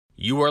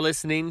You are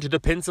listening to the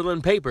Pencil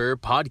and Paper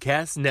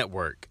Podcast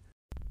Network.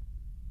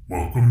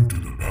 Welcome to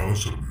the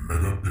Palace of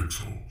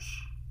Megapixels.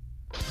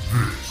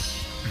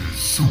 This is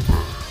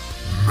Super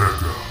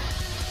Mega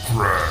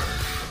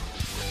Crash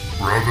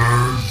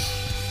Brothers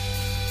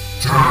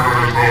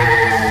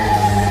Turbo!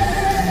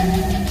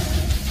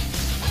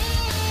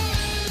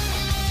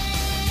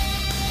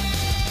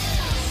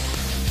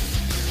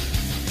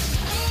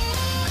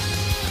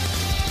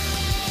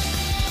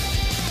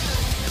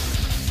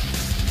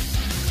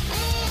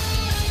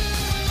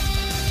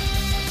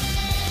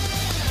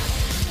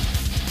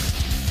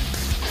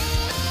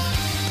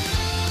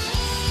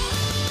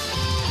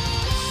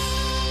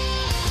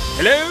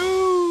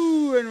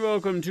 Hello, and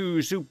welcome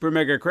to Super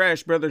Mega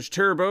Crash Brothers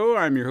Turbo.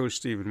 I'm your host,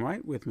 Stephen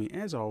White. With me,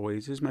 as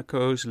always, is my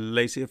co-host,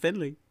 Lacey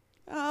Finley.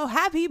 Oh,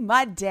 happy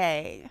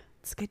Monday.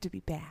 It's good to be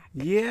back.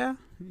 Yeah,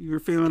 you're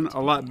feeling a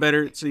lot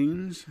better, it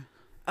seems.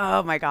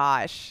 Oh, my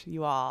gosh,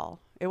 you all.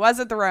 It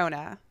wasn't the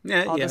Rona.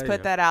 I'll just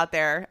put that out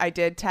there. I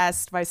did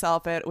test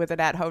myself with an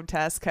at-home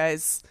test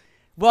because,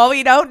 well,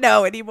 we don't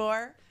know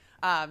anymore.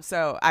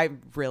 So I'm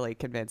really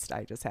convinced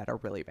I just had a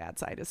really bad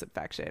sinus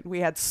infection. We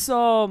had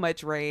so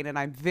much rain and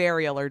I'm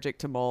very allergic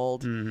to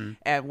mold. Mm-hmm.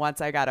 And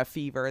once I got a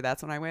fever,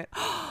 that's when I went,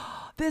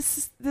 oh,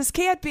 this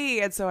can't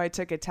be. And so I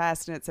took a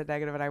test and it said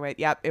negative and I went,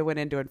 yep, it went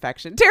into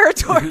infection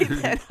territory.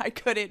 Then I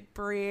couldn't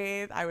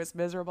breathe. I was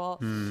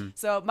miserable.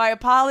 So my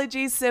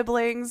apologies,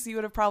 siblings. You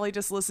would have probably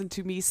just listened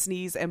to me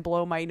sneeze and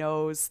blow my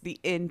nose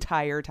the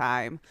entire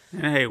time.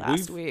 Hey,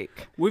 last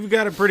week. We've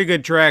got a pretty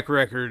good track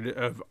record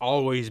of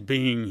always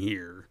being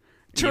here.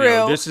 True. You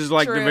know, this is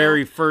like the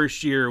very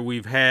first year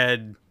we've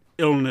had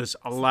illness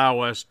allow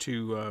us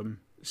to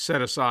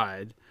set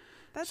aside.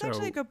 That's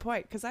actually a good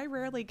point because I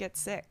rarely get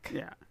sick.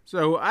 Yeah.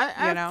 So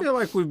I feel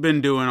like we've been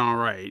doing all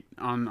right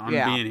on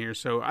being here.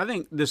 So I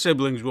think the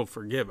siblings will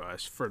forgive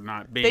us for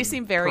not being They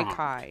seem very prompt.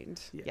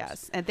 kind.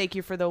 Yes. And thank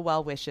you for the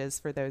well wishes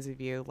for those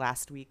of you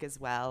last week as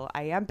well.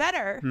 I am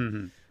better.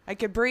 Mm-hmm. I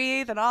can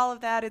breathe and all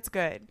of that. It's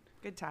good.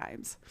 Good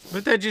times.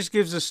 But that just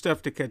gives us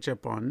stuff to catch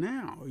up on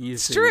now.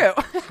 It's true.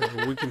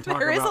 So we can talk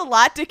There about... is a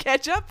lot to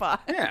catch up on.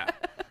 Yeah.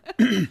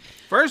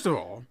 First of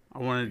all, I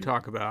wanted to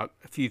talk about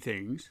a few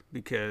things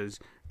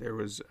because there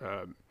was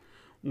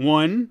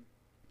one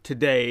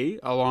today,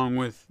 along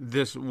with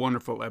this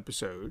wonderful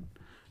episode.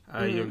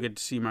 You'll get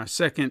to see my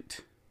second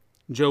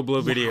Joe Blow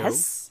video.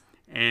 Yes.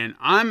 And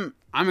I'm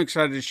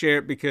excited to share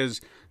it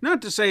because,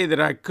 not to say that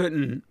I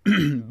couldn't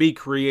be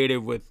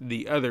creative with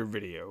the other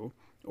video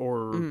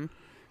or...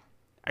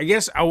 I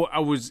guess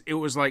it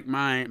was like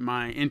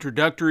my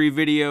introductory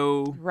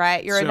video.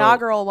 Right, your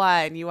inaugural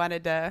one. You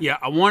wanted to... Yeah,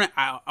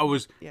 I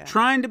was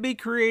trying to be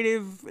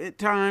creative at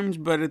times,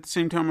 but at the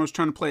same time I was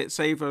trying to play it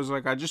safe. I was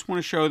like, I just want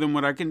to show them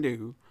what I can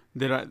do,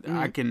 that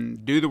I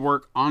can do the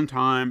work on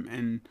time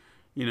and,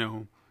 you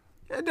know,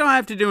 I don't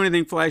have to do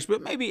anything flash,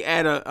 but maybe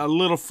add a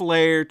little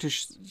flair to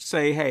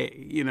say,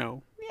 hey, you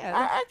know,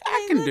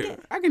 I can do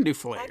it. I can do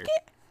flair. I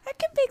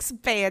can make some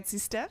fancy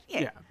stuff.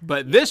 Yeah.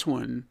 But this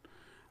one...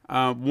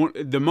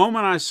 the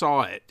moment I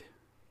saw it,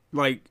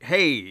 like,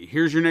 hey,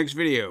 here's your next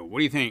video. What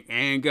do you think?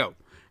 And go.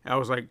 I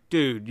was like,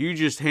 dude, you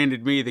just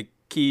handed me the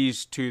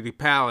keys to the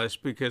palace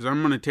because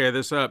I'm going to tear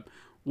this up.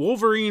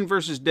 Wolverine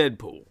versus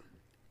Deadpool.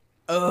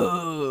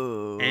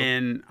 Oh.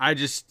 And I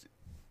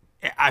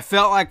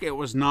felt like it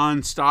was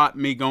nonstop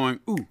me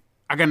going, ooh,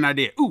 I got an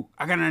idea. Ooh,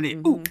 I got an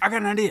idea. Ooh, I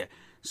got an idea.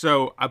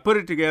 So I put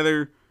it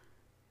together.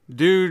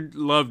 Dude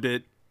loved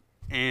it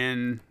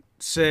and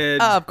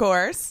said... Of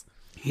course.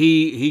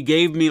 He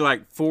gave me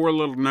like 4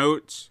 little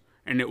notes,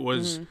 and it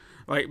was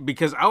like,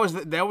 because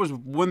that was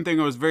one thing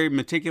I was very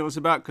meticulous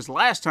about, because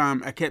last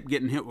time I kept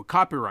getting hit with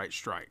copyright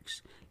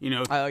strikes, you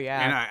know. Oh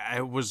yeah.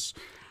 And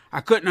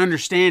I couldn't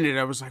understand it.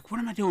 I was like, what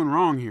am I doing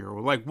wrong here?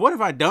 Or like, what have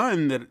I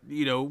done that,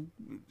 you know,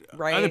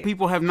 other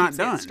people have not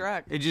done?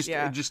 It just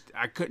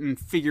I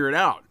couldn't figure it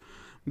out.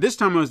 This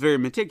time I was very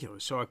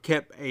meticulous, so I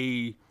kept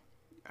a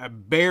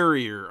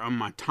barrier on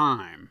my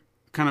time,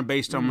 kind of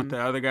based on what the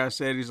other guy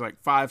said. He's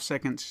like 5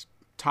 seconds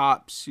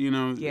tops, you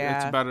know.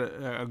 It's about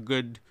a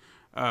good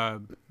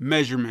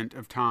measurement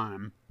of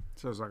time.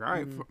 So I was like, all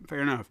right,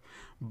 fair enough.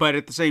 But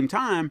at the same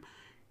time,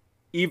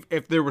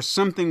 if there was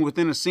something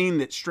within a scene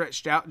that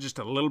stretched out just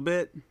a little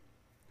bit,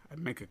 I'd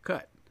make a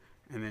cut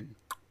and then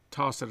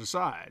toss it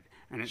aside,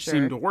 and it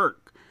seemed to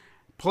work.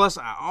 Plus,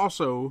 I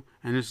also,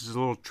 and this is a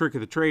little trick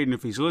of the trade, and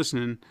if he's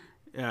listening,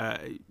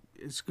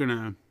 it's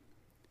gonna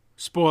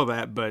spoil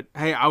that. But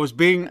hey, I was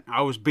being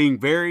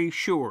very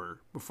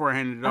sure before I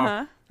handed it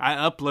off. I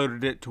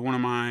uploaded it to one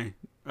of my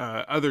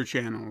other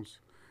channels.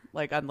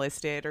 Like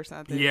unlisted or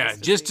something? Yeah,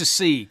 just to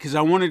see, because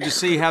I wanted to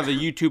see how the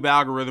YouTube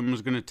algorithm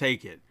was going to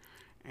take it.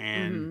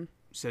 And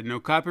said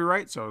no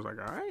copyright, so I was like,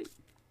 all right.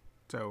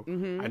 So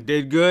I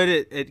did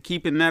good at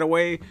keeping that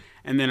away.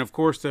 And then, of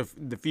course,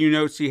 the few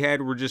notes he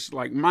had were just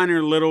like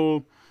minor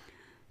little...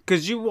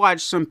 Because you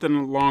watch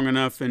something long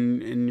enough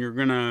and you're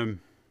going to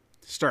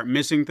start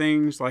missing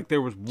things. Like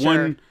there was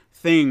one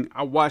thing,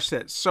 I watched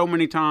that so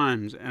many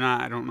times, and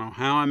I don't know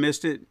how I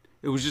missed it.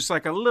 It was just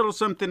like a little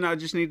something I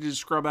just needed to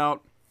scrub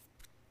out.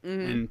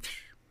 and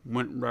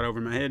went right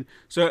over my head.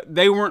 So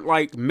they weren't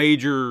like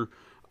major,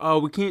 oh,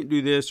 we can't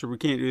do this or we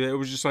can't do that. It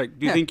was just like,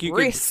 do you think you could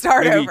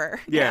restart over?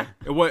 Yeah.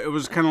 It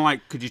was kind of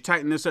like, could you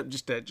tighten this up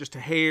just a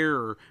hair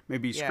or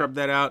maybe scrub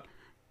that out?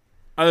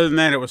 Other than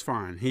that, it was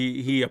fine.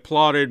 He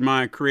applauded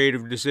my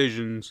creative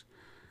decisions.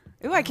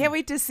 Ooh, I can't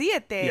wait to see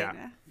it then.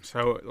 Yeah.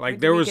 So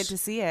like when we get to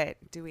see it?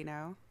 Do we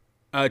know?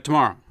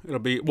 Tomorrow. It'll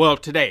be, well,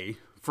 today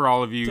for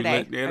all of you.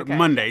 Today. Okay.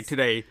 Monday,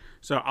 today.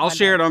 So I'll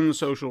share it on the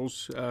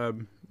socials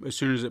as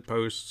soon as it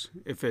posts,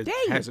 if it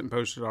hasn't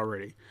posted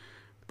already.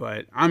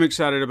 But I'm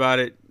excited about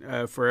it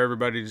for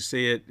everybody to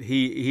see it.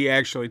 He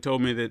actually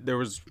told me that there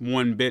was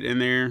one bit in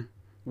there,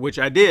 which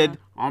I did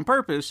on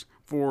purpose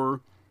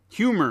for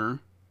humor.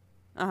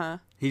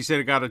 He said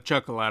it got a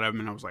chuckle out of him,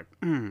 and I was like,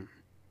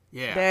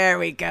 yeah. There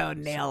we go.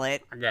 Nail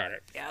it. I got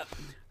it.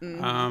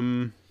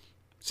 Yep.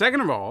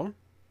 Second of all,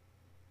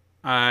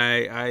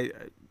 I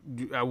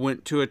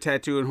went to a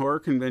tattoo and horror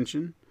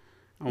convention.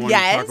 I wanted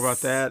to talk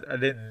about that. I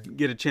didn't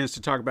get a chance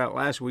to talk about it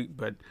last week,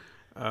 but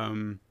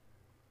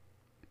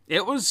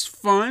it was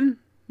fun,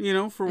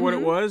 for what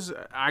it was.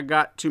 I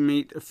got to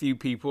meet a few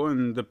people,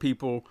 and the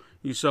people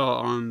you saw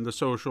on the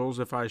socials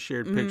if I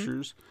shared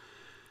pictures.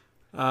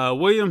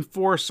 William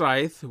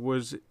Forsythe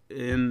was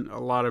in a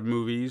lot of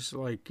movies,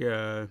 like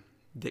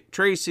Dick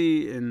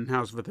Tracy in not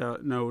House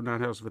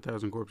of a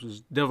Thousand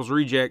Corpses, Devil's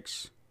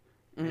Rejects,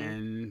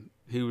 and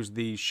he was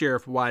the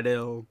Sheriff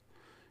Wydell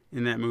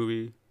in that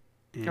movie.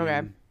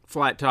 And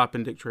Flat Top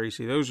and Dick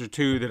Tracy. Those are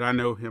two that I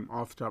know him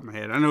off the top of my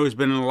head. I know he's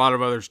been in a lot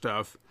of other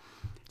stuff.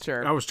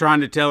 Sure. I was trying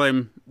to tell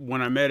him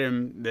when I met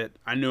him that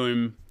I knew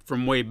him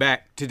from way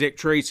back to Dick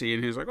Tracy,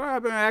 and he was like, "Oh,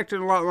 I've been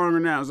acting a lot longer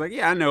now." I was like,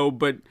 "Yeah, I know,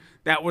 but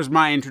that was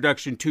my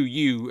introduction to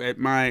you at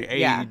my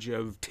age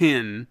of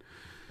 10."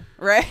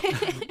 Right.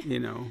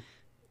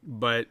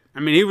 But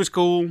I mean, he was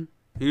cool.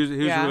 He was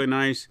really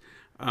nice.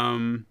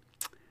 Well,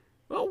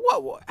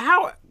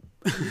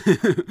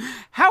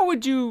 how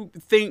would you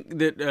think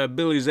that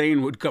Billy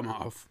Zane would come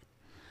off?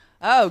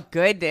 Oh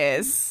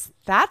goodness,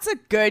 that's a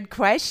good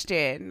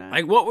question.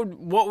 Like,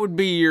 what would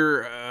be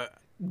your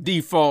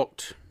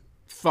default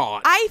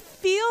thought? I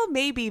feel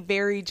maybe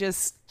very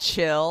just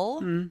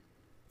chill.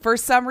 For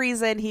some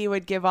reason, he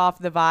would give off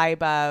the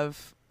vibe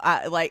of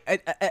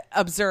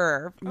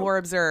observe,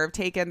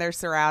 take in their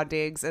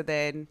surroundings, and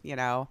then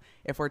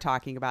if we're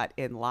talking about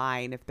in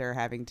line, if they're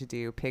having to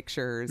do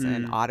pictures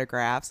and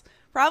autographs,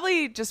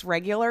 probably just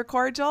regular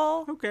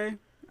cordial. Okay.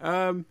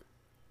 I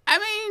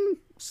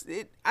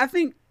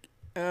think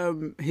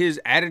his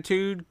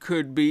attitude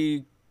could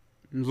be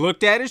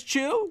looked at as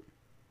chill,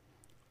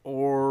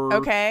 or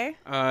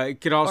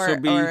it could also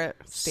be or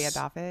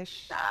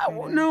standoffish.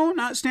 No,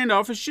 not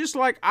standoffish. Just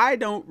like, I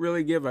don't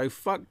really give a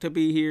fuck to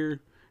be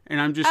here,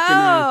 and I'm just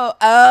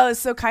gonna.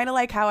 So kind of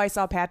like how I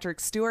saw Patrick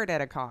Stewart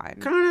at a con.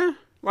 Kind of.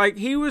 Like,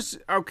 he was,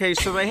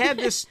 so they had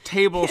this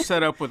table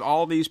set up with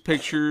all these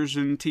pictures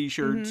and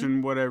t-shirts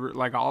and whatever,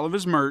 like all of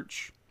his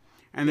merch.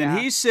 And then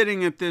he's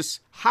sitting at this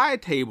high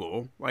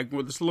table, like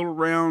with this little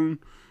round,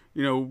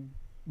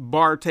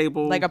 bar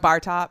table. Like a bar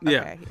top? Yeah.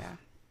 Okay, yeah.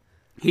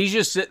 He's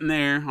just sitting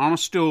there on a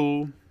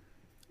stool,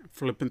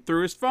 flipping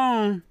through his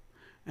phone.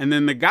 And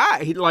then the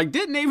guy, he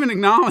didn't even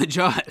acknowledge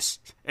us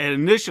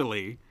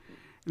initially.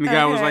 And the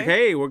guy was like,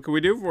 "Hey, what can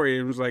we do for you?"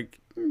 And was like,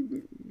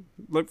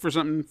 look for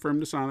something for him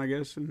to sign, I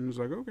guess. And he was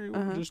like, "Okay,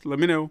 well, just let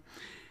me know.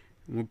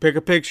 And we'll pick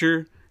a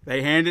picture."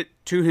 They hand it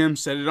to him,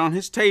 set it on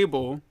his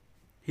table.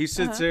 He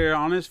sits there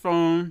on his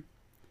phone,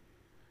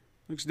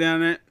 looks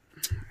down at it,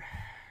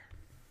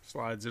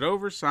 slides it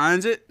over,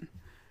 signs it,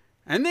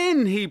 and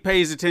then he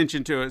pays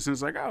attention to it. So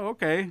it's like, "Oh,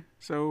 okay.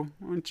 So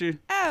why don't you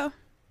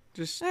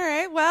just... all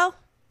right, well.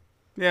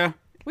 Yeah.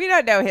 We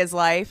don't know his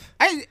life."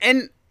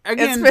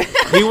 Again,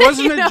 he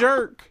wasn't a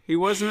jerk. He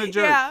wasn't a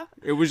jerk. Yeah.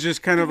 It was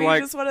just kind of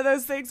like... just one of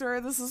those things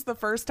where this is the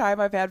first time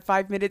I've had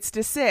 5 minutes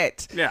to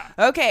sit. Yeah.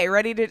 Okay,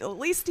 ready to... At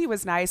least he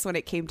was nice when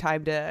it came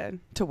time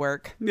to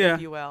work, if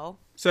you will.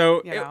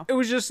 So it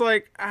was just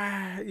like,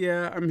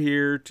 I'm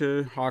here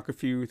to hawk a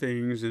few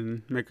things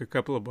and make a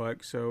couple of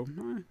bucks. So,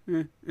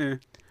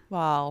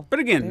 Well, but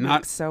again, they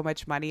not make so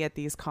much money at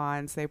these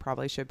cons. They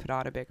probably should put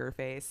on a bigger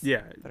face.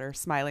 Yeah. Better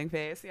smiling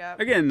face. Yeah.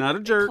 Again, not a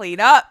jerk. Clean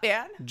up,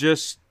 man.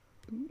 Just...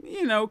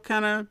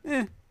 kind of,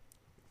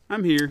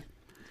 I'm here.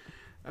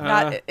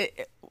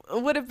 It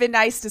would have been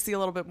nice to see a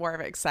little bit more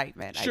of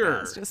excitement. Sure. I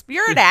guess. Just,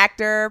 you're an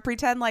actor.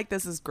 Pretend like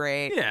this is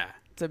great. Yeah.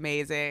 It's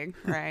amazing.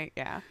 Right?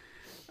 Yeah.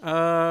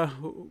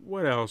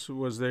 What else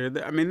was there?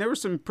 I mean, there were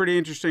some pretty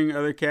interesting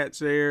other cats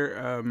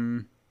there.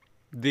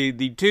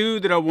 The two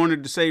that I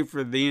wanted to save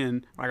for the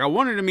end, I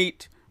wanted to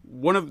meet,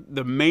 one of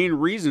the main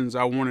reasons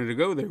I wanted to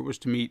go there was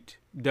to meet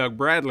Doug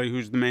Bradley,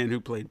 who's the man who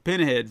played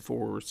Pinhead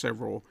for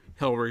several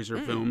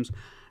Hellraiser films.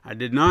 I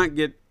did not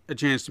get a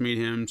chance to meet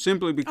him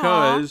simply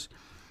because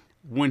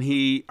when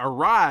he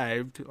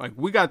arrived,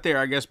 we got there,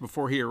 I guess,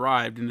 before he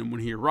arrived, and then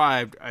when he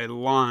arrived, a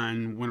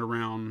line went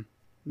around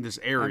this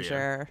area. I'm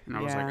sure. And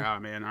I was like, "Oh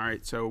man, all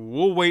right, so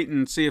we'll wait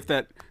and see if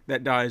that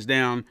dies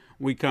down."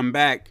 We come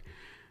back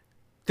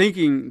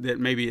thinking that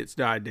maybe it's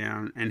died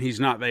down, and he's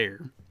not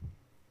there.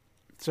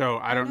 So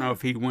I don't know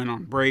if he went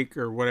on break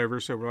or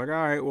whatever. So we're like, all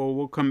right, well,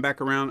 we'll come back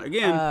around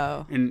again.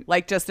 Oh, and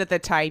like just at the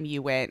time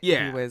you went,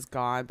 he was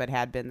gone, but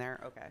had been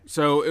there. Okay.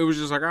 So it was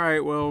just like, all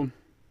right, well,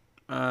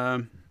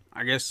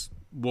 I guess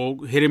we'll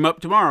hit him up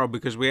tomorrow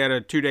because we had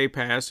a 2-day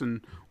pass,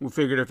 and we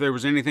figured if there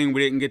was anything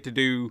we didn't get to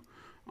do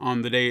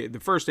on the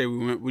first day we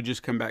went, we'd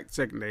just come back the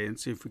second day and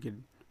see if we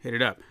could hit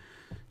it up.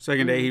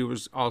 Second day, he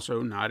was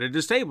also not at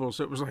his table,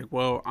 so it was like,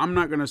 well, I'm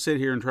not going to sit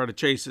here and try to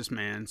chase this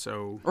man,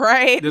 so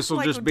this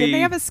will just be... Did they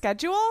have a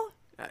schedule?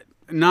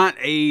 Not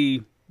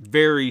a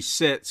very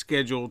set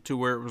schedule to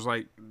where it was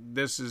like,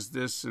 this is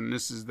this and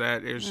this is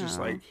that. It was just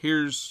like,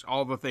 here's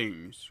all the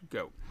things,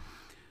 go.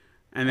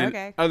 And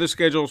then other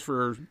schedules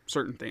for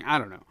certain things. I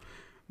don't know.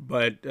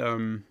 But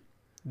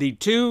the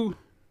 2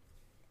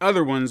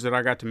 other ones that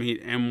I got to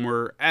meet and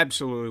were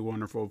absolutely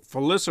wonderful.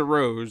 Felissa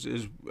Rose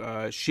is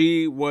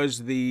she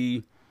was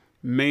the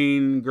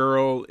main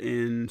girl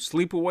in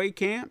Sleepaway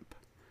Camp.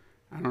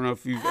 I don't know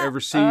if you've ever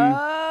seen.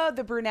 Oh,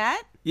 the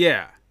brunette?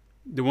 Yeah,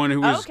 the one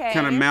who was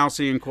kind of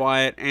mousy and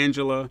quiet,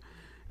 Angela.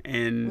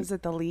 And was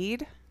it the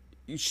lead?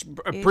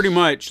 Pretty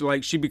much,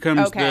 like she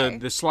becomes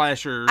the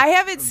slasher. I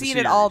haven't seen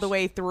it all the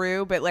way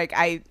through, but like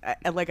I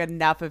like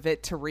enough of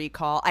it to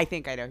recall. I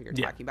think I know who you're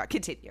talking about.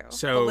 Continue.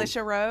 So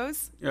Felissa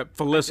Rose.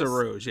 Felissa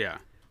Rose, yeah.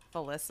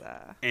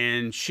 Felissa.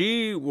 And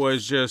she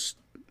was just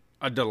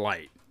a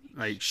delight.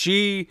 Like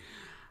she's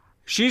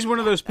one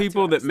of those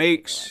people that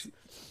makes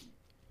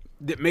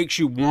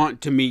you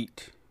want to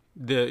meet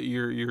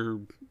your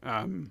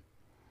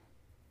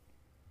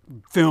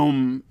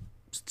film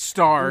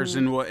stars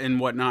and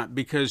whatnot,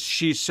 because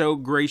she's so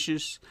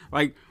gracious.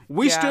 Like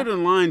we stood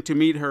in line to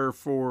meet her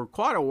for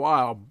quite a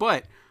while,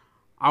 but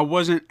I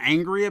wasn't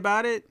angry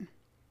about it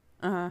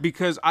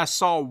because I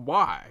saw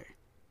why.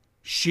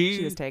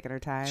 She was taking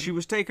her time. She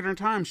was taking her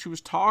time. She was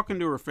talking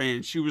to her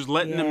fans. She was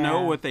letting them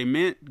know what they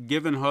meant,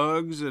 giving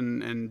hugs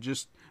and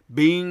just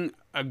being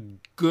a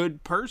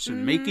good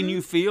person, making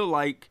you feel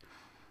like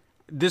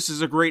this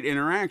is a great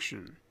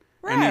interaction.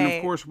 Right. And then,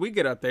 of course, we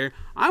get up there.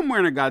 I'm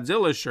wearing a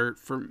Godzilla shirt,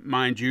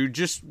 mind you,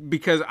 just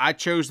because I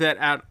chose that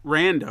at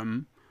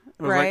random.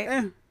 I was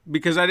like,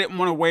 because I didn't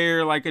want to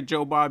wear like a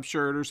Joe Bob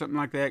shirt or something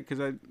like that, because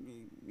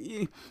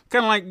kind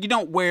of like you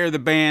don't wear the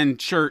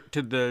band shirt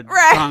to the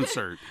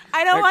concert.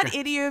 I don't want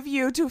any of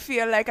you to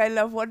feel like I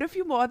love one of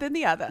you more than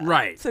the other.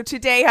 Right. So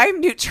today I'm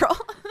neutral.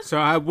 So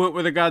I went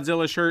with a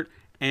Godzilla shirt.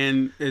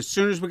 And as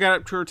soon as we got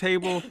up to her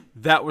table,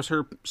 that was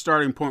her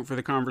starting point for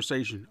the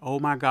conversation. Oh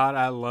my God,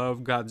 I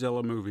love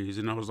Godzilla movies.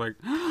 And I was like,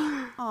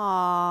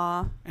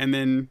 aww. And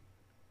then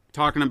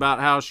talking about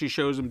how she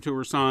shows them to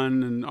her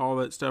son and all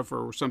that stuff,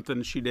 or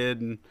something she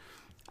did. And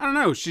I don't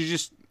know, she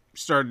just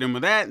started in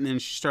with that. And then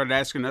she started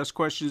asking us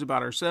questions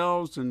about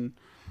ourselves. And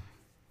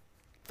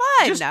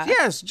fun.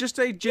 Just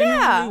a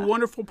genuinely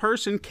wonderful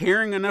person,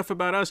 caring enough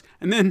about us.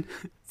 And then,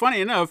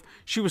 funny enough,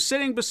 she was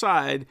sitting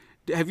beside...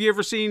 Have you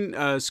ever seen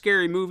a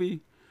Scary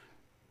Movie?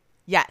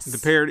 Yes. The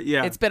parody?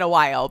 Yeah. It's been a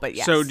while, but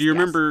yes. So do you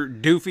remember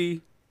Doofy?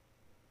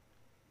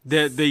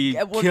 The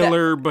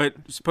killer, but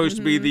supposed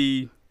to be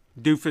the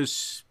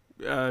doofus.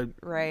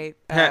 Right.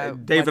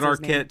 David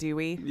Arquette.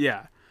 Dewey?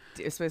 Yeah.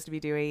 It's supposed to be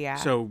Dewey, yeah.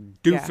 So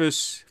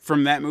Doofus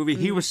from that movie,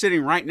 he was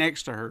sitting right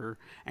next to her,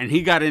 and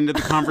he got into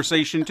the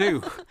conversation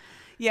too.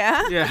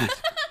 Yeah? Yeah.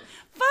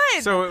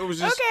 Fun. So it was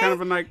just kind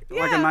of like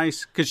a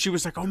nice, because she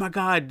was like, oh my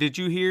God, did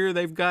you hear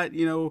they've got,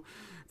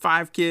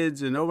 5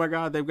 kids, and oh my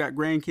God, they've got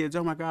grandkids.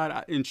 Oh my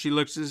God. And she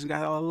looks at this guy,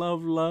 I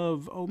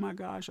love. Oh my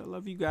gosh, I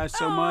love you guys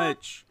so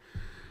much.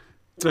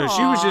 So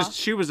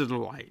she was a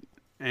delight.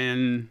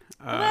 And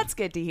well, that's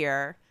good to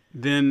hear.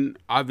 Then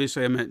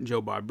obviously I met Joe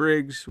Bob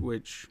Briggs,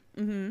 which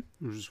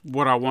was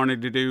what I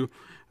wanted to do.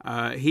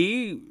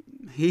 He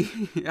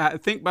I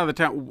think by the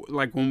time,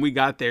 like when we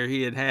got there,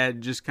 he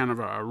had just kind of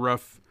a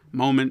rough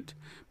moment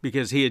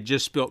because he had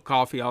just spilt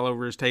coffee all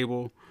over his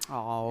table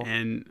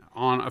and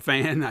on a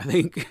fan, I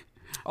think.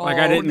 Like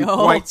I didn't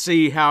quite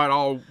see how it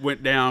all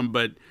went down,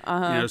 but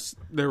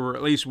there were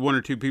at least 1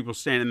 or 2 people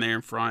standing there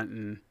in front,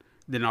 and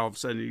then all of a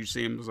sudden you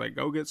see him was like,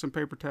 go get some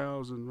paper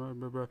towels and blah,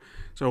 blah, blah.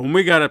 So when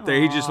we got up there,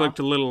 he just looked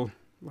a little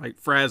like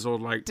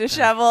frazzled, like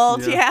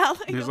disheveled. Yeah.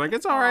 He was like,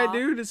 it's all right,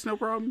 dude. It's no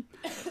problem.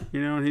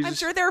 And I'm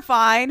sure they're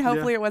fine.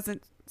 Hopefully it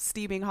wasn't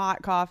steaming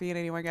hot coffee and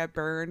anyone got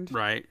burned.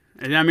 Right.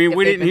 And I mean,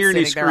 we didn't hear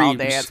any screams. There all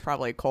day, it's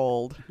probably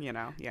cold,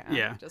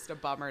 Yeah. Just a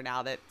bummer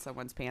now that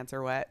someone's pants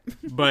are wet.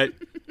 But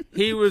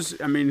he was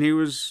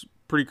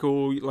pretty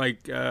cool.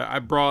 Like, I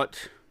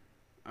brought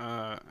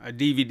a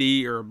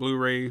DVD or a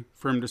Blu-ray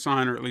for him to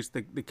sign, or at least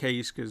the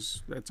case,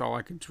 because that's all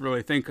I could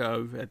really think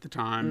of at the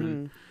time.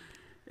 And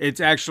it's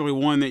actually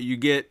one that you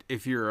get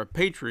if you're a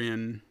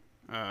Patreon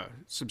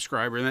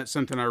subscriber, and that's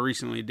something I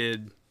recently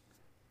did.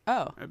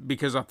 Oh.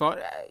 Because I thought,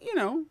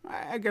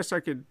 I guess I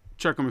could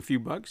chuck him a few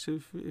bucks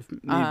if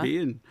need be.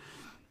 And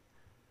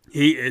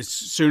he, as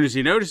soon as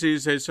he noticed it, he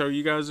said, so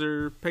you guys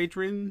are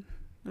Patreon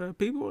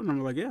people? And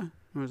I'm like, yeah.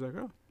 I was like,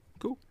 oh,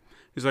 cool.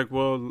 He's like,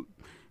 well,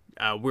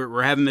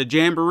 we're having the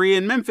Jamboree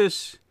in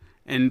Memphis,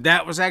 And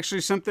that was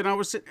actually something I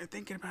was sitting there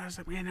thinking about. I was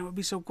like, man, that would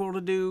be so cool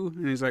to do.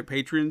 And he's like,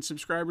 Patreon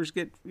subscribers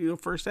get,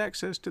 first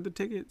access to the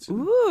tickets.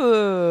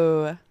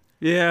 Ooh.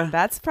 Yeah.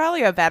 That's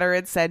probably a better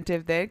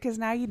incentive then, because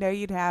now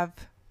you'd have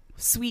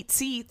sweet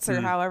seats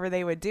or however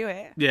they would do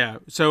it. Yeah.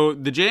 So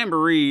the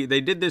Jamboree,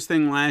 they did this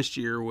thing last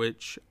year,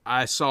 which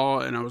I saw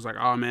and I was like,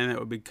 oh man, that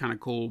would be kind of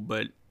cool.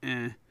 But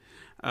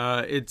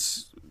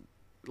it's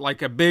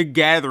like a big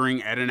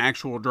gathering at an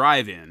actual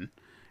drive-in,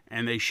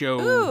 and they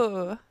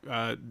show.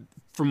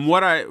 From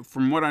what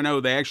I know,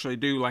 they actually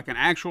do like an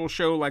actual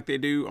show like they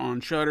do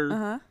on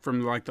Shudder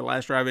from like the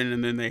last drive-in,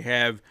 and then they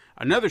have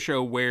another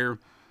show where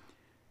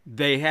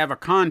they have a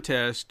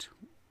contest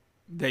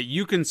that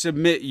you can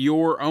submit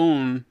your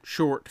own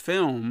short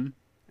film,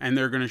 and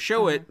they're going to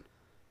show it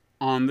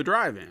on the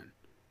drive-in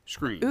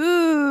screen.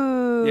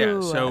 Ooh, yeah,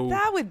 so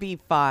that would be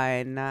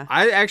fun.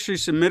 I actually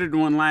submitted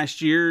one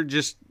last year.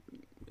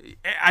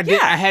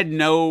 I had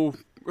no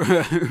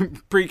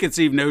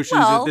preconceived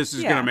notions that this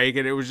is going to make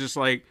it. It was just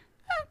like,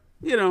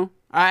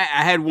 I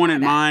had one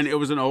in mind. It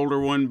was an older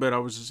one, but I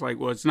was just like,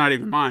 well, it's not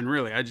even mine,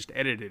 really. I just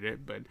edited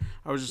it, but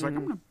I was just like,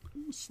 I'm going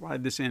to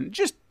slide this in,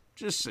 just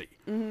see.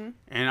 And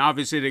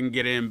obviously it didn't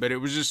get in, but it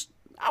was just,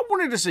 I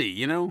wanted to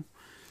see,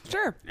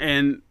 Sure.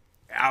 And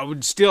I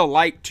would still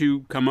like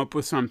to come up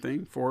with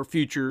something for a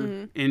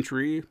future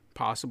entry,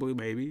 possibly,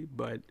 maybe,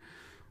 but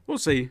we'll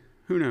see.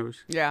 Who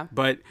knows? Yeah.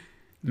 But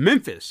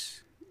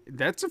Memphis,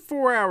 that's a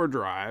 4-hour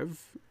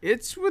drive.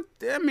 It's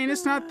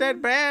not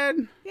that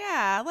bad.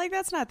 Yeah, like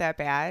that's not that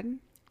bad.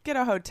 Get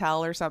a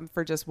hotel or something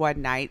for just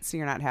one night, so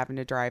you're not having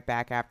to drive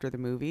back after the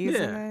movies.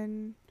 Yeah. And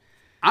then,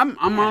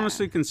 I'm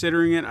honestly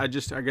considering it. I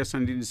guess I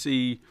need to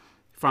see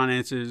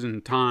finances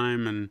and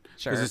time, and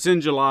because it's in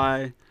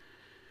July.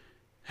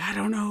 I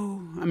don't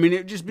know. I mean,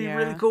 it'd just be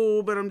really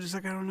cool, but I'm just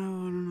like, I don't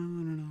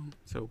know.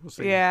 So we'll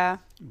see. Yeah,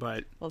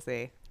 but we'll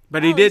see.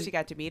 But well, he did. You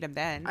got to meet him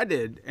then. I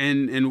did,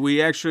 and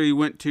we actually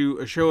went to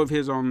a show of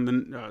his on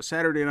the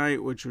Saturday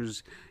night, which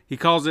was, he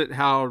calls it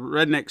 "How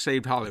Redneck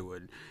Saved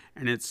Hollywood,"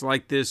 and it's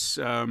like this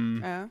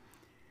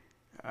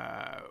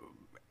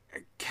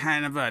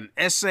kind of an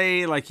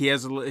essay. Like he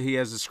has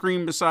a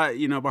screen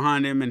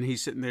behind him, and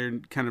he's sitting there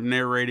kind of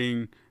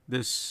narrating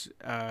this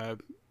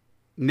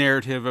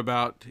narrative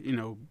about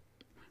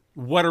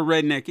what a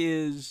redneck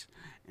is.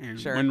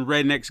 And when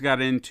rednecks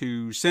got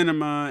into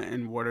cinema,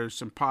 and what are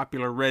some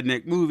popular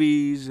redneck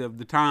movies of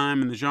the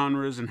time and the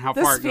genres, and how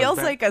far it goes back. This feels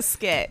like a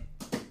skit.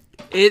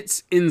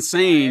 It's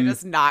insane. I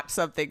just knocked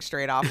something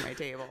straight off my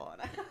table.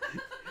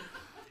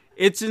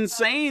 It's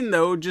insane,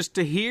 though, just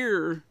to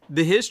hear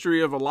the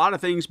history of a lot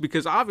of things,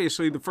 because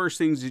obviously the first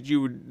things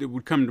that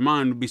would come to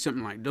mind would be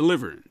something like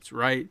Deliverance,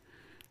 right?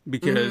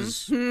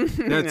 Because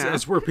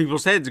that's where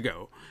people's heads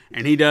go.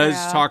 And he does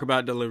talk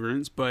about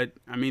Deliverance, but,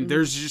 I mean,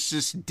 there's just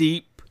this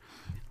deep,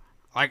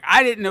 like,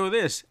 I didn't know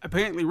this.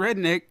 Apparently,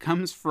 redneck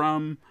comes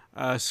from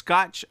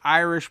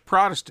Scotch-Irish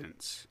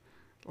Protestants.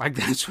 Like,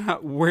 that's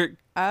where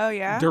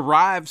it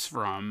derives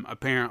from,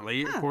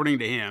 apparently, according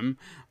to him.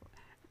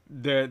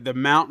 The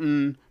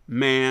mountain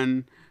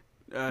man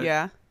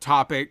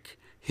topic,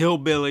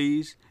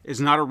 hillbillies, is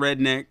not a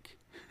redneck.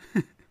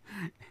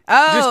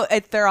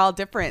 They're all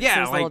different. Yeah,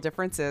 there's little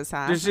differences,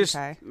 huh? There's just,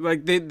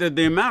 like,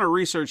 the amount of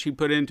research he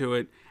put into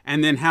it,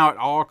 and then how it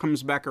all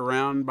comes back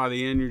around by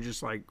the end, you're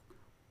just like,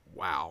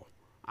 wow.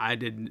 I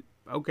didn't.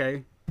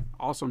 Okay,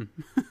 awesome.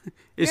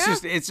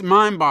 It's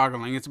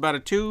mind-boggling. It's about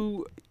a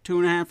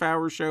 2.5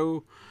 hour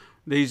show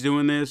that he's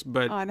doing this,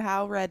 but on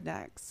how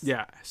rednecks.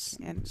 Yes,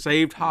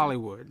 saved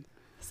Hollywood.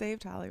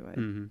 Saved Hollywood.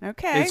 Mm-hmm.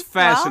 Okay, it's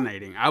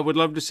fascinating. I would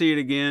love to see it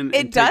again.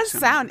 It does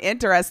sound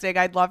interesting.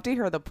 I'd love to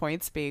hear the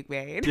points being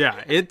made.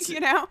 Yeah, it's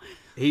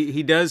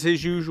He does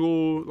his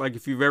usual, like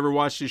if you've ever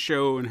watched his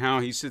show and how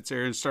he sits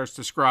there and starts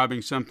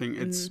describing something.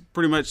 It's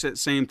pretty much that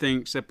same thing,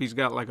 except he's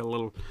got like a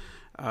little.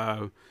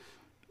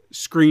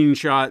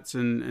 Screenshots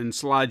and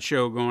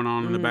slideshow going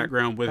on in the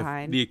background with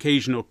the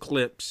occasional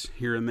clips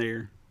here and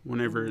there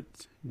whenever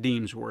it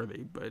deems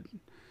worthy. But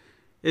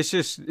it's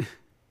just,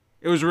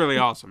 it was really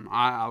awesome.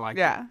 I like it.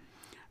 Yeah.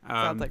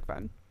 Sounds like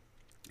fun.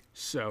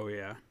 So,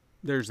 yeah,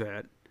 there's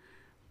that.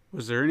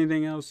 Was there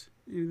anything else?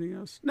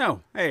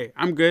 No. Hey,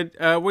 I'm good.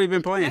 What have you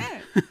been playing?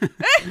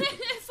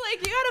 It's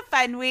like, you had a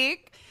fun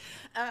week.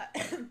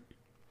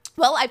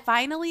 Well, I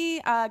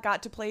finally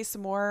got to play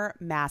some more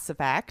Mass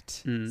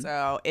Effect,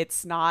 so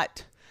it's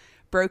not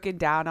broken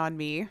down on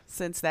me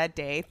since that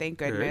day, thank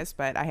goodness,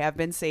 but I have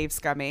been save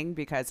scumming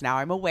because now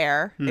I'm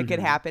aware it could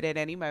happen at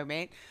any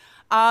moment.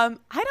 I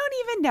don't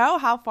even know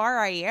how far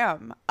I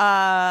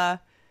am.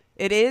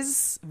 It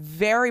is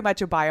very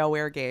much a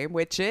BioWare game,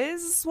 which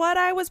is what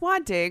I was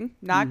wanting.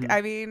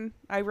 I mean,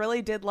 I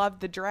really did love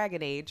the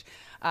Dragon Age,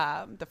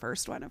 the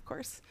first one, of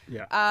course.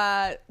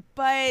 Yeah.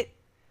 But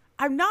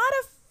I'm not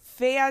a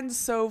fan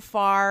so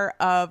far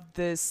of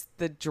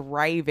the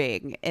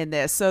driving in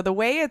this. So the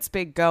way it's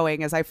been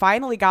going is I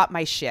finally got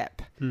my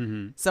ship.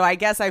 So I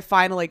guess I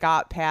finally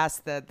got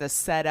past the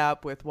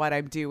setup with what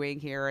I'm doing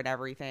here and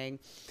everything.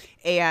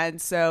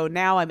 And so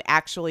now I'm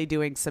actually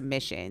doing some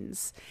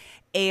missions.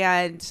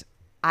 And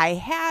I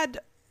had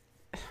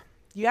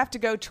you have to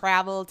go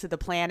travel to the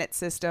planet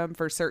system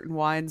for certain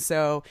ones.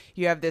 So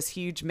you have this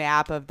huge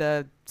map of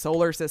the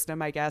solar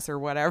system, I guess, or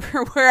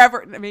whatever,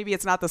 wherever, maybe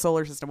it's not the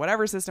solar system,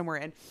 whatever system we're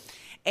in.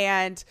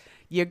 And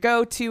you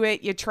go to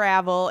it, you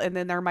travel, and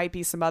then there might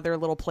be some other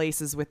little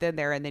places within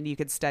there. And then you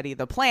could study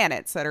the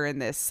planets that are in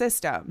this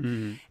system.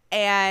 Mm-hmm.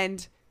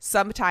 And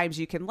sometimes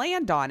you can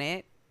land on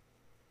it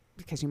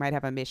because you might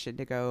have a mission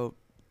to go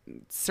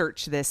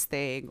search this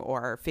thing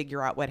or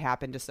figure out what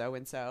happened to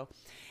so-and-so.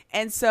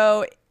 And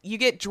so you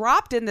get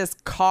dropped in this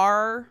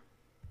car.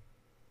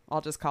 I'll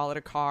just call it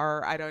a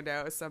car. I don't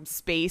know, some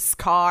space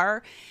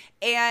car.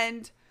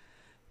 And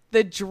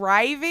the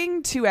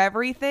driving to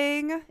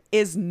everything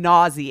is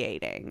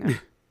nauseating.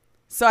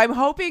 So I'm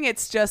hoping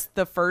it's just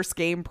the first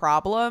game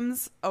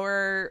problems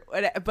or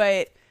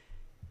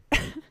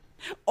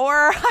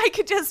I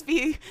could just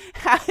be,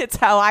 it's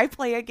how I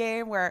play a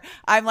game where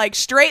I'm like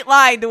straight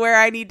line to where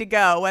I need to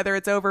go, whether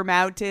it's over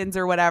mountains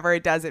or whatever,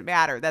 it doesn't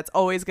matter. That's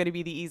always going to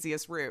be the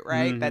easiest route,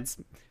 right? Mm-hmm. That's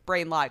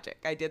brain logic.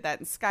 I did that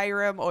in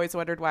Skyrim. Always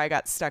wondered why I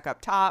got stuck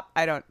up top.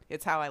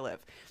 It's how I live.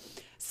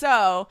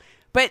 So,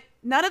 but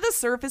none of the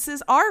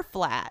surfaces are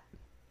flat.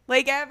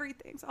 Like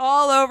everything's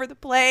all over the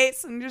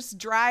place and just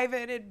drive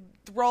it and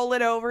roll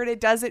it over and it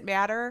doesn't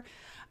matter.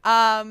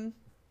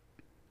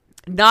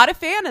 Not a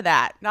fan of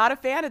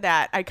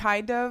that. I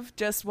kind of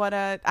just want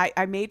to,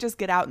 I may just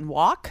get out and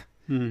walk.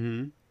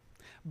 Mm-hmm.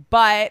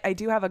 But I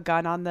do have a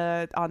gun on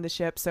the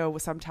ship. So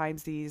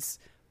sometimes these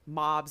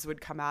mobs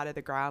would come out of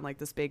the ground, like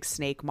this big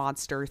snake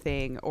monster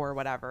thing or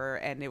whatever.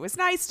 And it was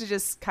nice to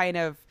just kind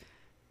of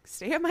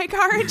stay in my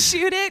car and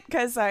shoot it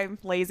because I'm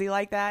lazy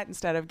like that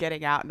instead of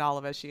getting out and all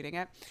of us shooting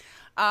it.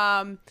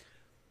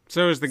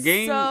 So is the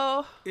game,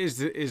 is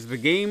the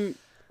game,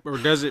 or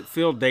does it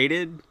feel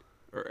dated?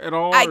 At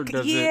all, or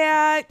does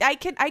it? I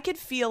can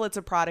feel it's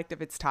a product of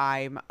its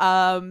time.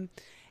 And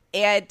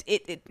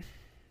it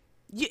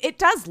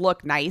does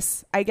look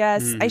nice, I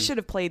guess. Mm-hmm. I should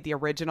have played the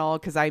original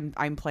because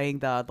I'm playing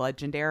the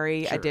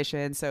Legendary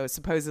edition, so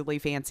supposedly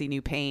fancy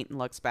new paint and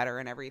looks better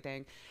and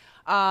everything.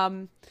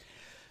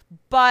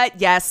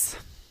 But yes,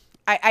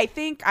 I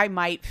think I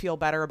might feel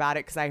better about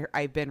it because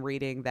I've been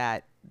reading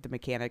that the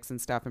mechanics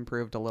and stuff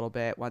improved a little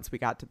bit once we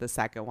got to the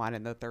second one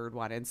and the third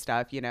one and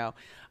stuff,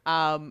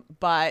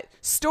 but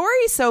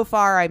story so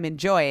far I'm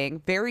enjoying.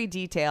 Very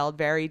detailed,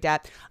 very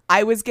depth.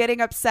 I was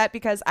getting upset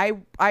because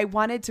I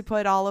wanted to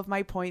put all of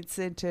my points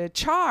into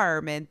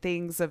charm and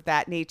things of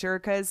that nature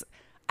because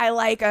I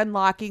like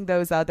unlocking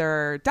those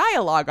other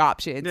dialogue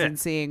options and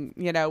seeing,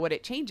 what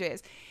it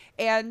changes.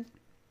 And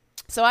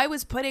so I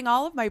was putting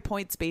all of my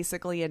points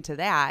basically into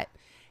that,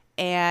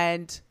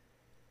 and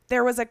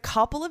there was a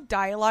couple of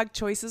dialogue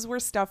choices where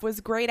stuff was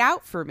grayed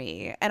out for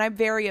me. And I'm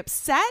very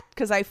upset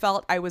because I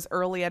felt I was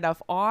early enough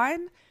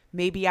on.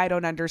 Maybe I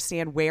don't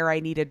understand where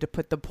I needed to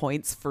put the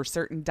points for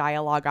certain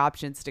dialogue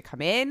options to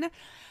come in.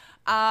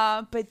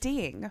 But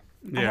dang,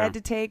 I had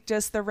to take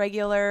just the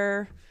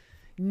regular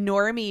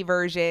normie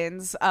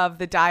versions of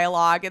the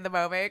dialogue in the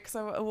moment.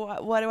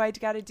 So what do I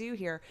got to do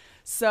here?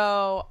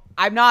 So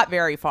I'm not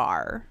very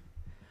far,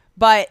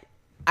 but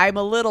I'm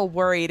a little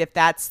worried if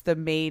that's the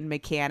main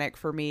mechanic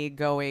for me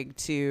going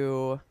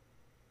to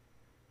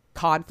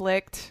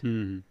conflict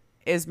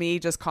is me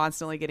just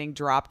constantly getting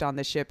dropped on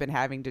the ship and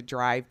having to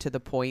drive to the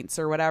points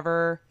or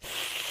whatever.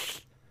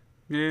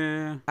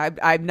 Yeah.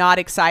 I'm not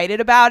excited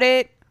about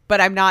it,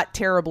 but I'm not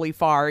terribly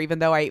far, even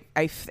though I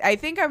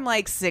think I'm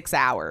like 6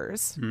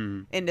 hours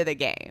into the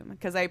game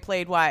because I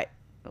played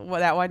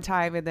that one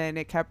time and then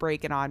it kept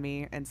breaking on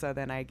me. And so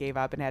then I gave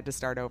up and had to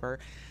start over.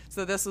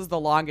 So this was the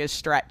longest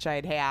stretch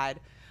I'd had.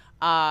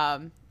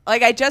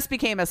 I just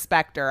became a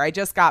Spectre. I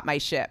just got my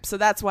ship. So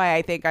that's why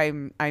I think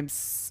I'm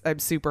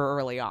super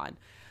early on.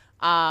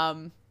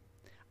 I'm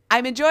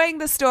enjoying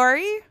the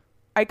story.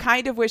 I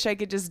kind of wish I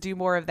could just do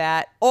more of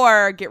that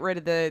or get rid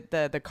of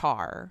the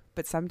car.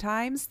 But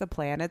sometimes the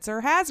planets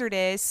are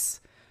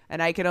hazardous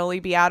and I can only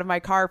be out of my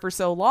car for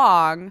so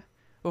long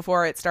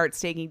before it starts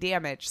taking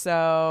damage.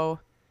 So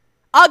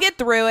I'll get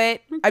through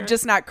it. Okay. I'm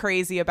just not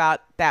crazy about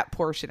that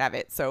portion of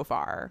it so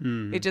far.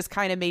 It just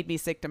kind of made me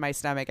sick to my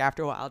stomach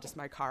after a while, just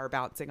my car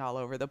bouncing all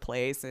over the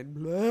place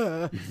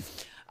and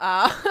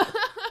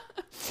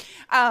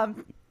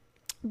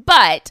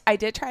but I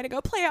did try to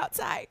go play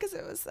outside because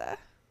it was the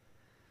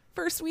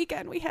first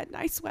weekend we had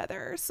nice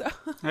weather. So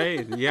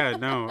hey, yeah,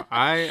 no,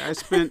 I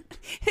spent.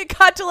 It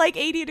got to like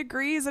 80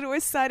 degrees and it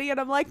was sunny, and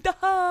I'm like,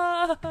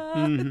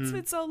 it's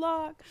been so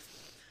long.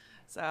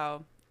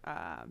 So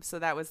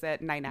that was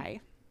that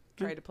night.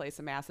 Tried to play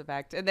some Mass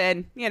Effect, and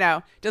then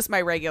just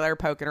my regular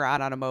poking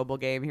around on a mobile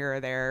game here or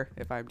there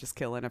if I'm just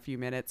killing a few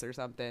minutes or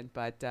something.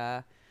 But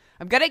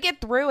I'm gonna get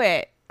through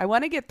it. I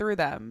want to get through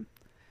them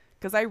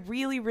because I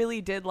really,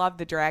 really did love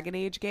the Dragon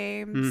Age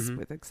games,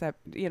 with except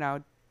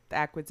the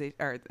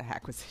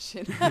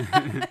acquisition.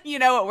 You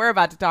know what we're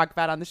about to talk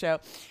about on the show.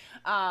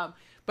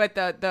 But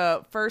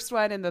the first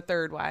one and the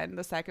third one,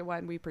 the second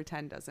one we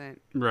pretend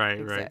doesn't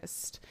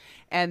exist. Right.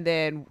 And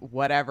then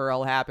whatever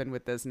will happen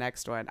with this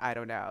next one, I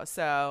don't know.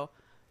 So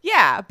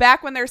Yeah,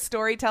 back when their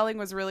storytelling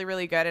was really,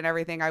 really good and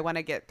everything, I want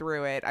to get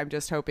through it. I'm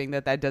just hoping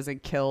that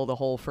doesn't kill the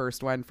whole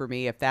first one for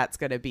me if that's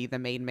going to be the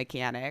main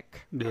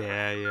mechanic.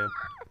 Yeah.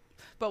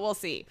 But we'll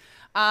see.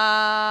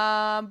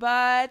 But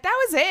that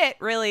was it,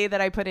 really, that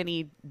I put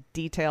any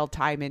detailed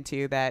time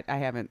into that I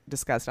haven't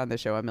discussed on the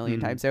show a million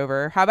times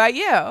over. How about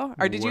you?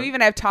 Or did you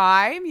even have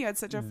time? You had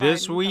such a fun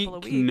this week, couple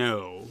of weeks.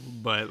 No.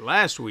 But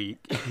last week,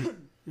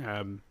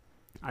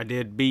 I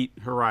did beat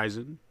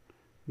Horizon.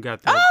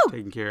 Got that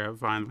taken care of,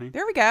 finally.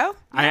 There we go.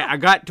 Yeah. I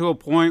got to a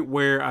point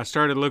where I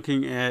started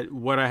looking at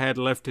what I had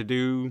left to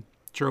do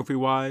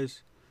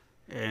trophy-wise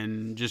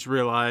and just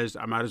realized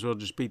I might as well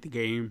just beat the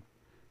game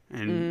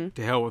and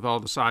to hell with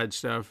all the side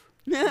stuff.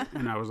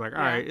 And I was like,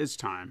 all right, it's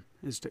time.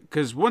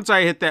 Because once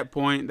I hit that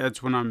point,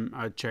 that's when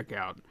I check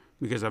out.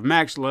 Because I've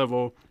maxed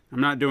level.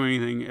 I'm not doing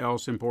anything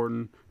else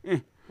important.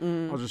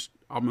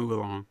 I'll move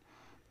along.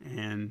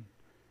 And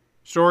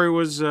story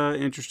was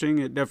interesting.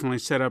 It definitely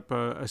set up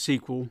a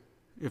sequel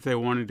if they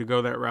wanted to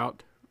go that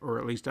route, or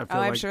at least I feel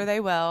like I'm sure they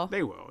will.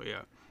 They will,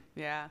 yeah.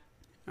 Yeah.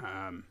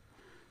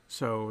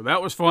 So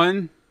that was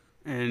fun,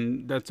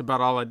 and that's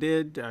about all I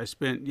did. I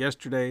spent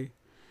yesterday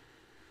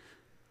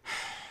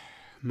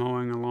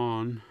mowing a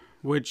lawn,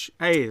 which,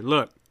 hey,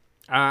 look,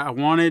 I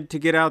wanted to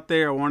get out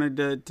there. I wanted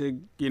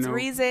to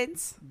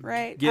reasons,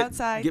 right?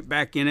 Outside. Get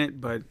back in it,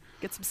 but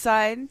get some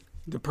sun.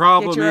 The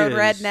problem get your own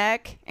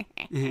redneck.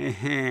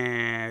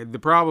 The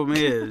problem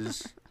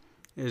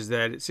is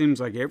that it seems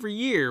like every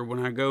year when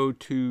I go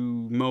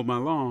to mow my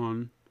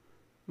lawn,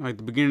 like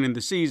the beginning of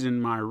the season,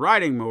 my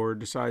riding mower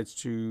decides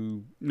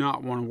to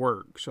not want to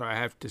work. So I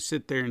have to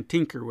sit there and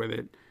tinker with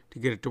it to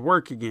get it to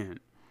work again.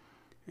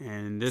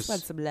 And this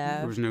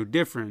was no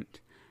different.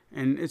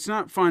 And it's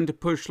not fun to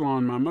push mow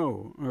my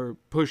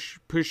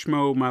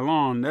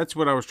lawn. That's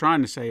what I was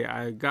trying to say.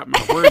 I got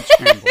my words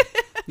scrambled.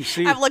 You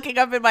see, I'm looking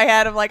up in my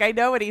head. I'm like, I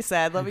know what he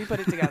said. Let me put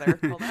it together.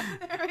 Hold on.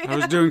 I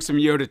was doing some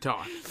Yoda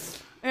talk.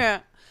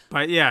 Yeah.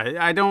 But yeah,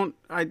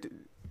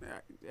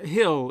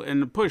 hill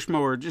and the push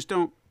mower just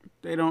don't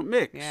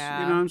mix.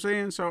 Yeah. You know what I'm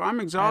saying? So I'm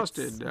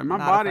exhausted. My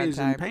body is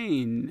in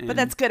pain. But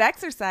that's good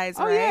exercise,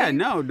 right? Oh yeah,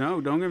 no,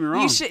 don't get me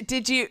wrong.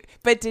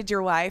 Did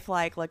your wife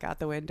look out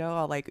the window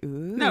all like, ooh?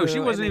 No, she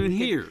wasn't even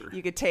here.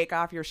 You could take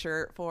off your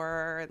shirt for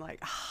her and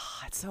like,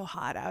 it's so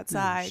hot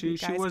outside. No,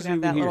 she wasn't even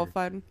have that here. Little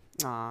fun.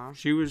 Aww.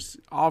 She was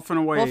off and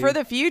away. Well, for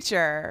the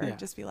future,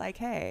 just be like,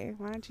 hey,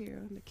 why don't you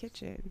in the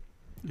kitchen?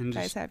 And you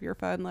guys have your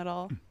fun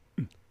little.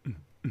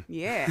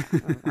 Yeah.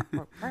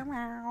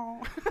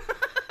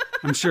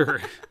 I'm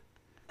sure.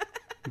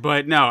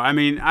 But no, I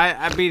mean,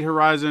 I beat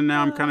Horizon.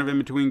 Now I'm kind of in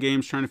between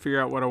games trying to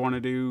figure out what I want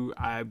to do.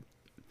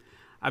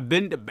 I've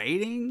been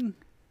debating,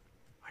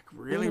 like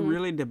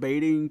really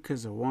debating,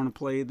 because I want to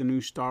play the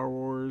new Star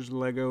Wars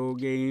Lego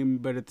game.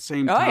 But at the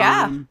same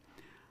time,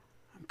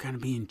 I'm kind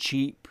of being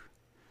cheap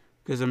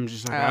because I'm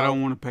just like, I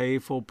don't want to pay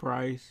full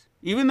price.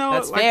 Even though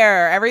that's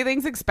fair.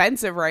 Everything's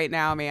expensive right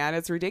now, man.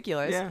 It's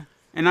ridiculous. Yeah.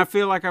 And I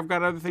feel like I've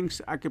got other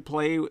things I could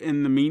play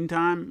in the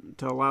meantime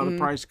to allow the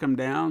price to come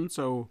down.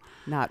 So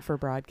not for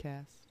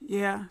broadcast.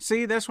 Yeah.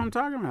 See, that's what I'm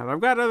talking about. I've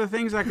got other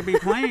things I could be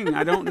playing.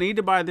 I don't need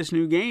to buy this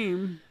new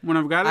game when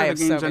I've got other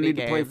games I need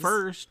to play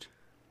first.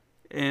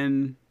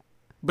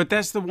 But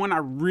that's the one I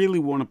really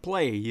want to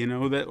play,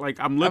 that like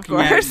I'm looking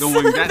at it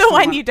going, that's the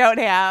one you don't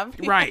have.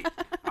 Right.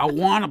 I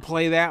want to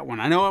play that one.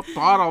 I know I've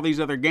bought all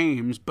these other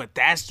games, but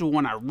that's the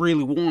one I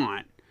really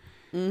want.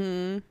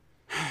 Mm-hmm.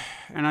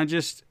 And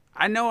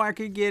I know I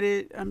could get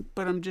it,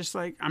 but I'm just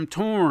like, I'm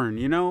torn,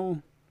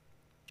 Like,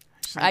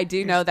 I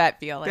do know that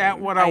feeling. Is that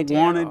what I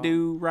want to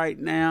do right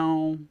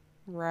now?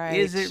 Right.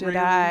 Is it Should really?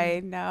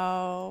 I?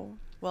 No.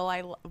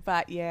 Well,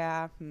 but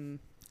yeah.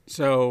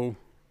 So,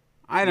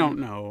 I don't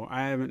know.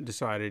 I haven't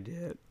decided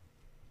yet.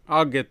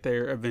 I'll get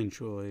there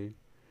eventually.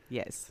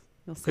 Yes.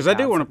 Because I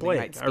do want to play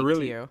it. I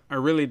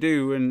really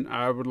do. And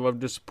I would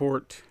love to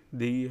support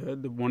the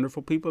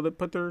wonderful people that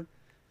put their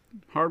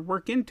hard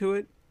work into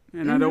it.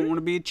 And I don't want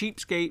to be a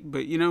cheapskate,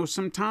 but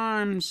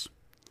sometimes.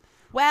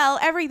 Well,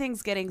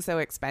 everything's getting so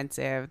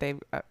expensive. They're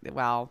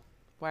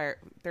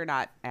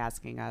not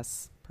asking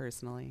us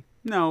personally.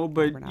 No,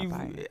 but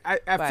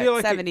I feel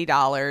like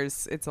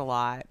 $70. It's a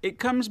lot. It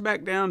comes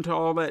back down to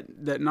all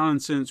that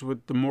nonsense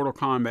with the Mortal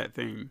Kombat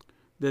thing.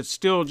 That's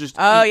still just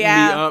eating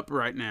me up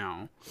right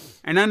now.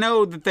 And I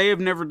know that they have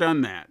never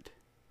done that,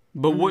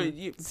 but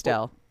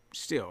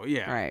Still,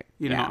 yeah. Right.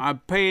 I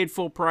paid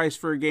full price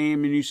for a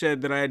game, and you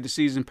said that I had the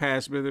season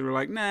pass, but they were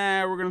like,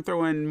 nah, we're going to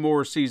throw in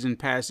more season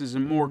passes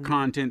and more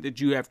content that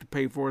you have to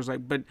pay for. It's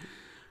like, but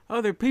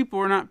other people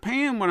are not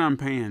paying what I'm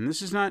paying.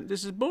 This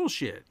is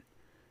bullshit.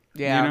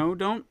 Yeah.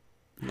 Don't.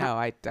 No,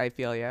 I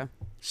feel you.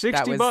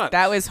 $60.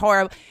 That was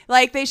horrible.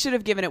 Like, they should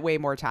have given it way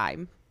more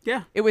time.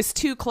 Yeah. It was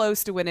too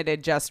close to when it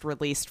had just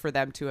released for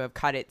them to have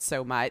cut it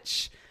so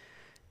much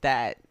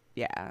that...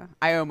 Yeah,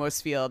 I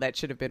almost feel that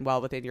should have been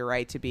well within your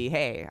right to be,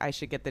 hey, I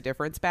should get the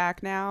difference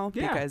back now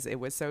because it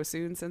was so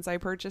soon since I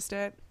purchased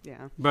it.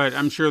 Yeah. But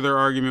I'm sure their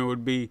argument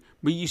would be,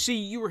 but you see,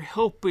 you were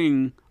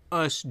helping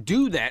us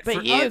do that for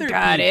other people. But you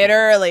got it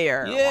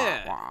earlier.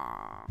 Yeah. Wah,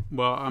 wah.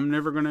 Well, I'm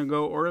never going to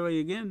go early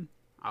again.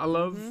 I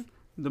love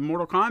the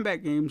Mortal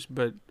Kombat games,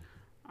 but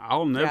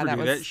I'll never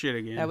do that shit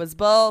again. That was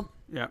bull.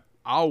 Yeah.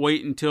 I'll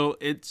wait until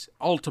it's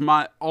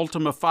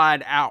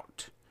ultimified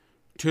out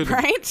to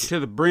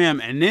the brim,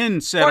 and then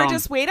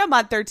just wait a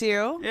month or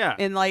two. Yeah.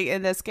 In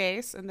this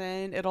case, and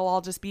then it'll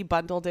all just be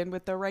bundled in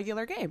with the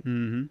regular game.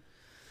 Mm-hmm.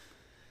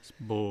 It's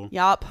bull.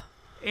 Yup.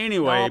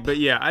 Anyway, but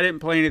yeah, I didn't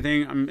play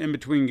anything. I'm in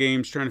between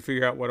games trying to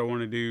figure out what I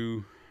want to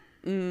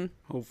do.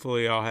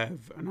 Hopefully I'll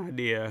have an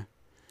idea.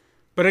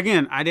 But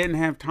again, I didn't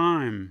have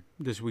time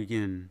this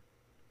weekend.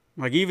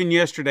 Like even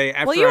yesterday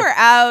after you were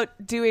out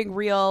doing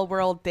real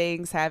world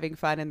things, having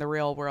fun in the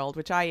real world,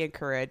 which I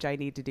encourage. I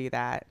need to do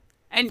that.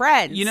 And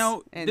friends,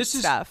 this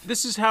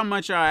is how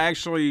much I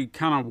actually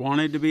kind of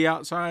wanted to be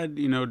outside,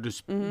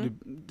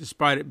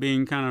 despite it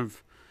being kind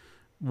of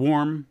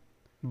warm,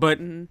 but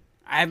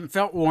I haven't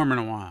felt warm in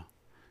a while.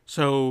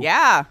 So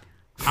yeah,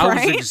 I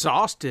was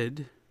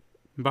exhausted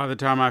by the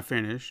time I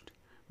finished,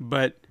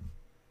 but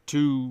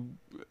to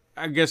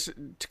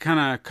kind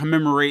of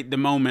commemorate the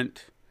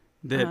moment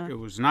that it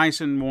was nice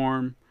and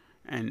warm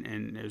and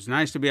it was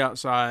nice to be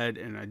outside,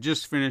 and I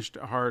just finished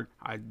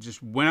I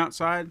just went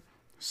outside,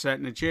 sat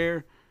in a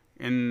chair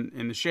in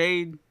the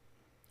shade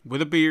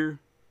with a beer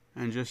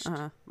and just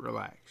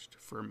relaxed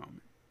for a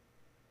moment.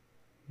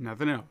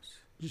 Nothing else.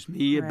 Just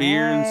me, a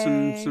beer,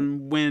 and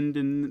some wind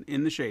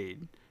in the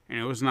shade. And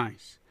it was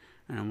nice.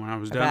 And when I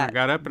was done, I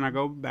got up and I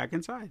go back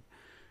inside.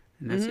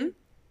 And that's it.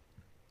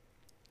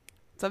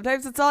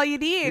 Sometimes it's all you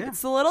need. Yeah.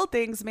 It's the little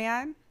things,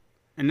 man.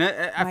 And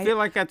I feel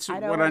like that's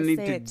what I need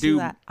to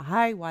do.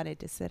 I wanted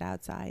to sit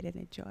outside and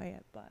enjoy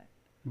it, but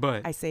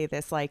I say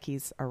this like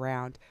he's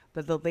around.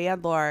 But the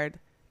landlord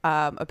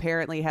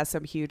apparently has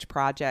some huge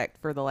project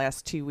for the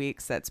last 2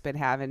 weeks that's been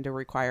having to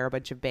require a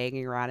bunch of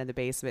banging around in the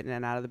basement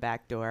and out of the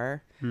back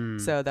door.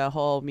 So the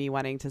whole me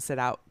wanting to sit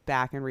out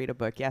back and read a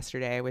book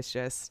yesterday was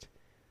just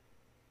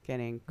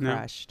getting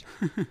crushed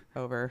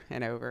over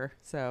and over.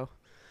 So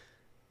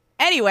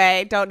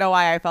anyway, don't know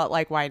why I felt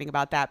like whining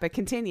about that, but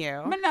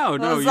continue. But no.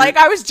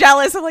 I was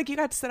jealous. I'm like, you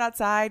got to sit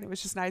outside. It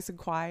was just nice and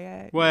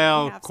quiet.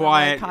 Well,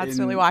 quiet.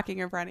 Constantly walking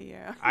in front of you.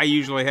 I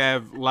usually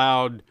have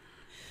loud,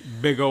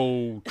 big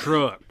old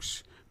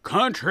trucks.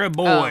 Country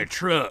boy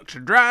trucks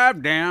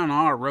drive down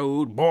our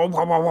road.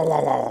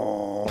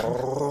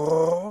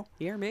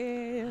 Hear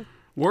me.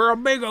 We're a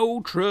big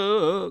old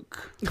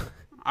truck.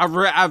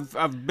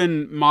 I've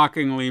been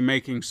mockingly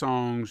making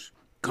songs.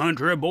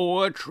 Country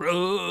boy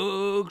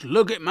trucks,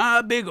 look at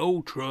my big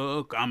old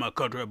truck. I'm a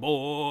country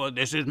boy.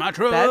 This is my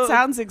truck. That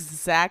sounds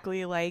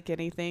exactly like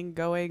anything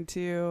going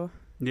to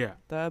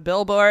the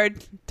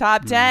Billboard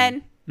Top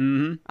 10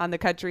 on the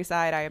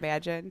countryside, I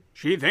imagine.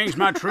 She thinks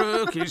my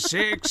truck is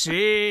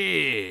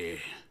sexy.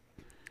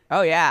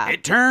 Oh, yeah.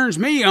 It turns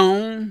me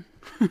on.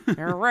 It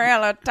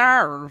really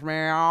turns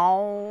me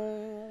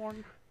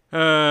on.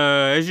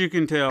 As you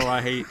can tell,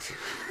 I hate...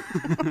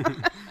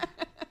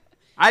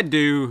 I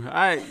do.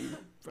 I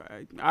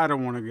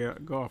don't want to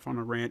go off on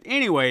a rant.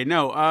 Anyway,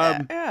 no.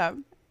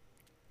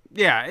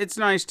 Yeah, it's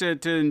nice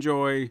to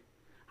enjoy.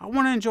 I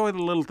want to enjoy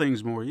the little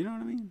things more. You know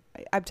what I mean?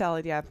 I'm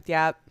telling you.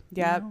 Yeah.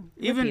 Yeah. You know,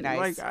 even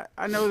nice. Like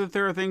I know that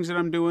there are things that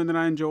I'm doing that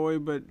I enjoy,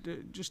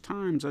 but just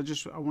times I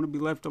want to be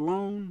left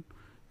alone,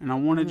 and I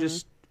want to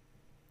just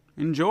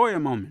enjoy a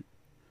moment.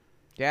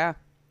 Yeah.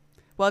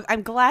 Well,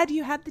 I'm glad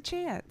you had the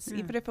chance,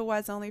 even if it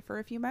was only for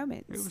a few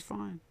moments. It was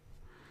fine.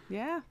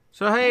 Yeah.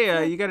 So,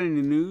 hey, you got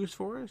any news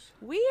for us?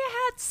 We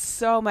had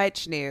so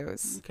much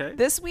news. Okay.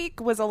 This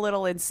week was a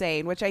little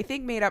insane, which I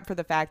think made up for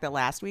the fact that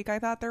last week I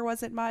thought there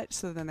wasn't much.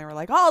 So then they were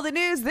like, oh, the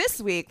news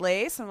this week,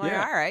 Lace. I'm like,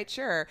 all right,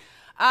 sure.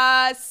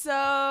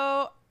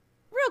 So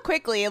real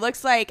quickly, it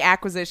looks like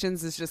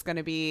acquisitions is just going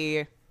to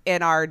be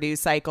in our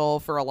news cycle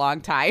for a long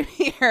time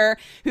here.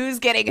 Who's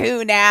getting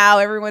who now?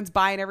 Everyone's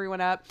buying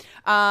everyone up.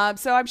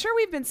 So I'm sure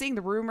we've been seeing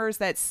the rumors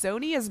that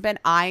Sony has been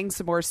eyeing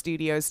some more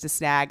studios to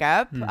snag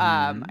up.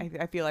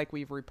 I feel like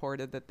we've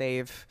reported that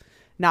they've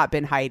not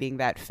been hiding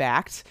that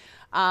fact.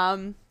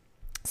 So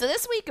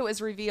this week it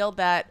was revealed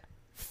that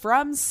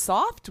From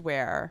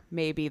Software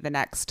may be the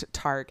next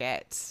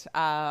target.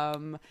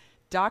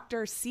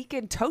 Dr.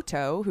 Seekin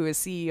Toto, who is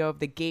CEO of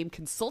the game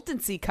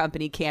consultancy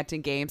company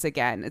Canton Games,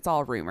 again, it's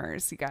all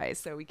rumors, you guys,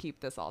 so we keep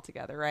this all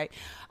together, right?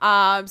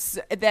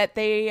 So that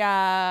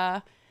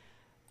they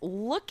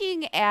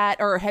looking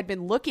at, or had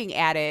been looking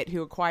at it,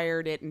 who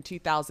acquired it in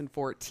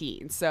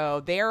 2014.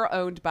 So they're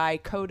owned by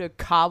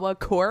Kodokawa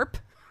Corp.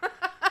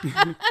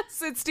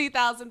 Since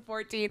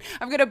 2014.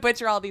 I'm going to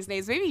butcher all these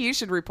names. Maybe you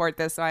should report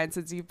this one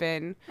since you've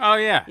been,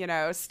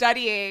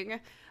 studying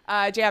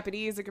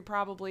Japanese. I could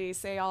probably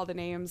say all the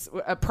names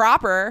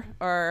proper,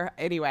 or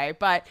anyway.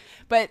 But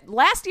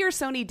last year,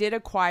 Sony did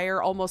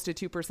acquire almost a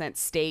 2%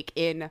 stake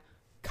in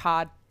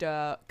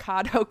Kadokawa.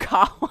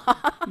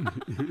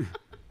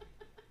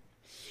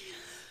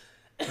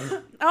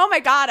 Oh my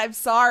God, I'm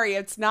sorry.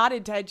 It's not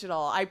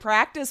intentional. I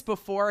practice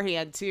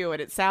beforehand too,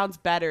 and it sounds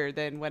better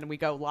than when we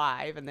go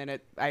live, and then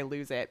I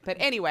lose it. But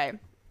anyway,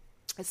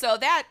 so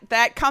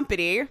that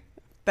company,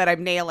 that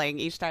I'm nailing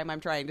each time I'm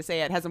trying to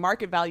say it, has a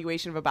market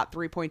valuation of about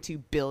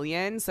 $3.2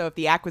 billion. So if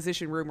the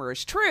acquisition rumor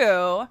is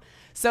true,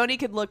 Sony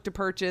could look to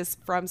purchase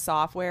From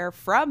Software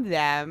from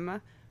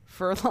them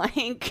for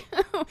like,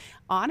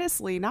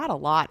 honestly, not a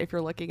lot if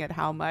you're looking at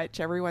how much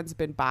everyone's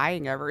been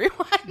buying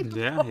everyone.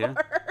 Yeah.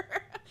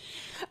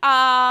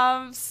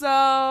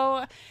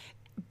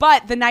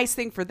 But the nice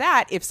thing for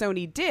that, if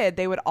Sony did,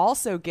 they would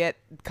also get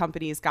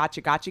companies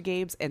Gacha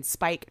Games and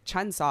Spike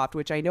Chunsoft,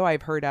 which I know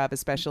I've heard of,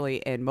 especially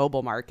in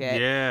mobile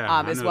market.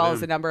 Yeah, as well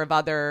as a number of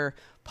other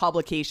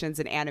publications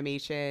and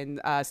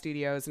animation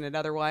studios, and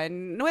another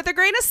one with a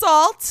grain of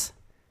salt.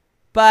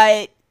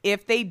 But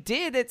if they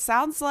did, it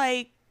sounds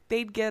like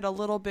they'd get a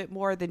little bit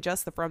more than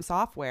just the From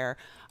Software.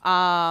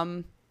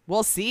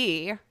 We'll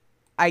see,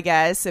 I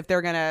guess, if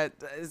they're gonna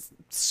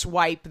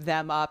swipe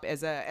them up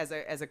as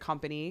a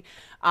company.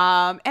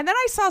 And then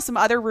I saw some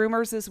other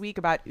rumors this week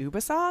about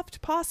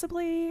Ubisoft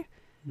possibly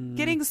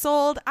getting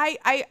sold.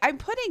 I'm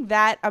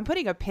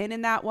putting a pin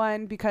in that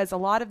one because a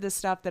lot of the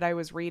stuff that I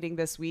was reading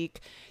this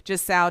week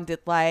just sounded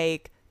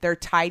like they're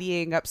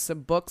tidying up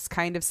some books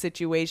kind of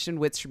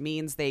situation, which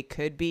means they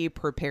could be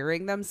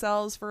preparing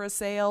themselves for a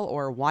sale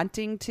or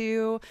wanting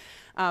to.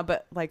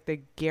 But like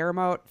the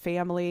Guillemot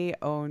family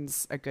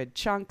owns a good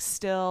chunk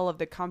still of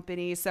the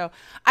company. So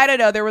I don't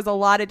know. There was a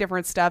lot of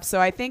different stuff.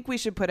 So I think we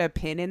should put a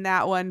pin in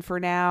that one for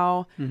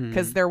now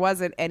because there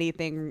wasn't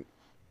anything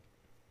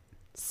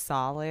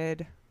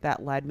solid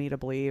that led me to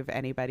believe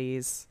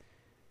anybody's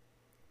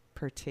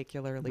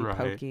particularly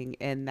poking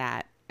in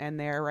that and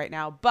there right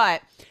now.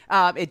 But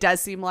it does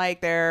seem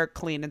like they're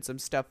cleaning some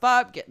stuff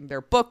up, getting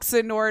their books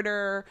in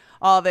order,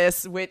 all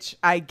this, which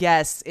I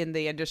guess in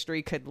the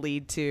industry could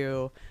lead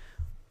to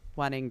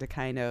wanting to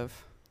kind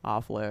of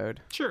offload.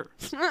 Sure.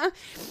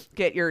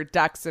 Get your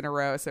ducks in a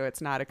row so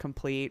it's not a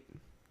complete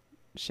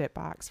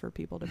shitbox for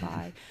people to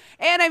buy.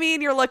 And I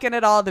mean, you're looking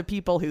at all the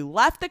people who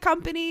left the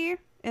company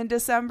in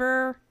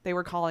December. They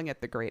were calling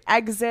it the Great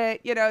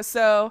Exit,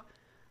 so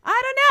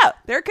I don't know.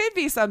 There could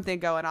be something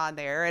going on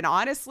there. And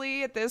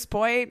honestly, at this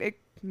point, it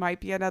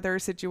might be another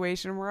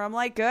situation where I'm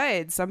like,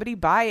 good, somebody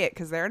buy it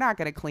because they're not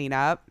going to clean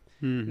up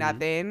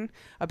nothing.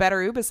 A better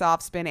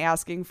Ubisoft's been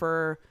asking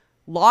for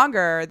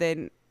longer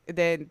than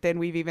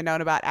we've even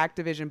known about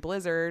Activision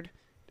Blizzard.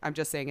 I'm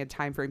just saying in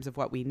time frames of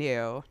what we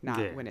knew,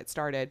 not when it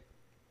started.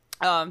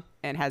 And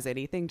has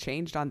anything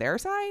changed on their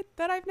side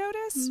that I've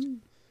noticed?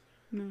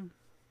 No.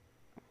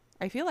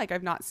 I feel like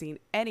I've not seen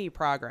any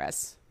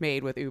progress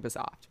made with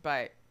Ubisoft,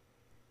 but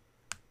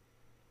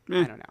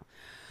I don't know.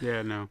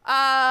 Yeah, no.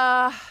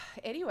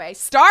 Anyway,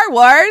 Star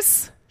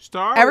Wars.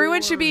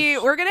 Everyone Wars.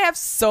 we're going to have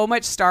so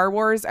much Star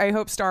Wars. I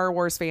hope Star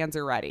Wars fans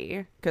are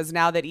ready because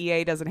now that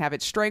EA doesn't have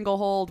its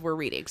stranglehold, we're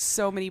reading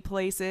so many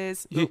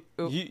places.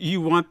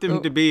 You want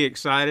them to be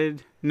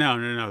excited?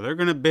 No. They're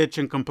going to bitch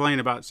and complain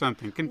about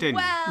something. Continue.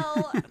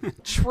 Well,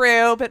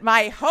 true, but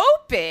my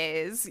hope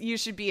is you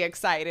should be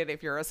excited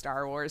if you're a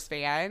Star Wars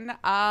fan.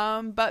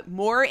 But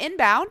more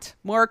inbound,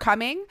 more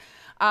coming.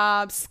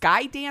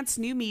 Skydance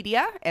New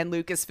Media and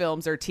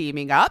Lucasfilms are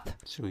teaming up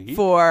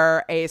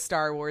for a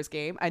Star Wars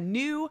game, a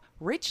new,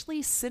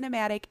 richly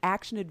cinematic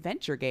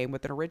action-adventure game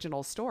with an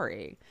original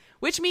story,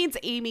 which means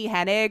Amy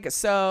Hennig,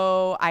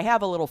 so I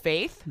have a little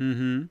faith.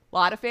 A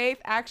lot of faith,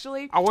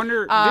 actually. I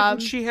wonder, didn't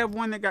she have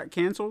one that got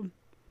canceled?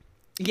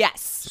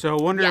 Yes. So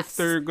I wonder if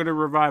they're going to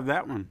revive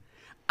that one.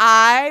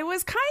 I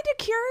was kind of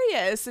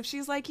curious if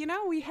she's like,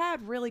 we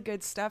had really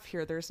good stuff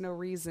here. There's no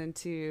reason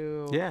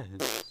to,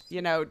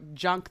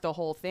 junk the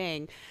whole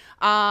thing.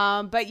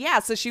 But yeah,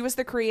 so she was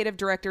the creative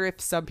director,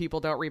 if some people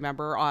don't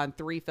remember, on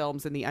 3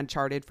 films in the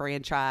Uncharted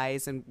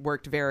franchise and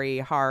worked very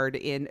hard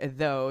in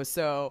those.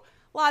 So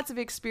lots of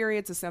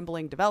experience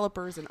assembling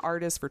developers and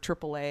artists for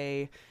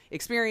AAA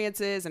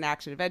experiences and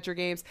action-adventure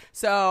games.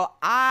 So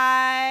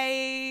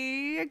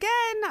I'm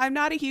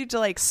not a huge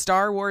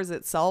Star Wars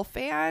itself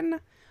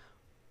fan.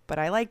 But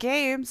I like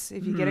games.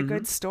 If you get a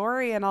good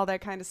story and all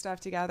that kind of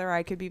stuff together,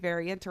 I could be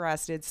very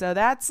interested. So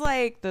that's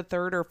like the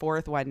 3rd or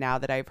 4th one now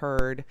that I've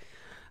heard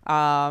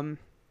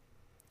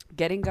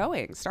getting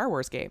going. Star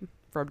Wars game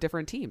from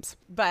different teams.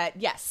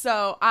 But yes,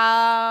 so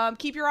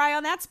keep your eye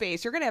on that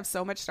space. You're going to have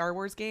so much Star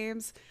Wars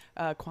games.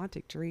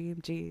 Quantic Dream,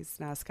 geez,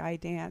 now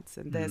Skydance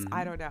and this.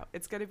 I don't know.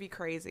 It's going to be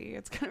crazy.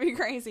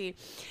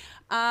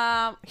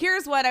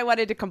 Here's what I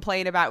wanted to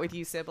complain about with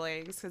you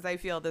siblings, because I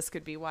feel this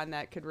could be one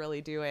that could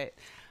really do it.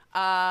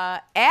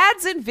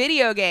 Ads in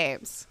video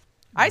games.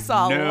 I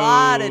saw a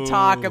lot of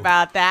talk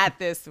about that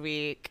this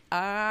week.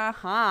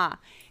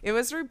 It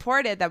was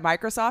reported that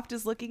Microsoft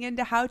is looking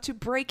into how to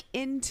break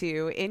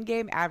into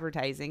in-game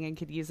advertising and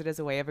could use it as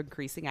a way of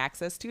increasing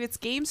access to its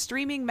game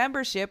streaming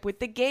membership with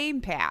the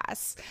Game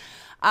Pass.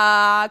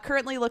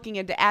 Currently looking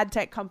into ad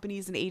tech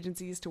companies and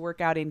agencies to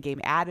work out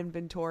in-game ad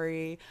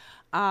inventory.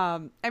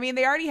 I mean,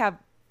 they already have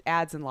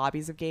ads in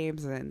lobbies of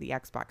games and the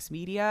Xbox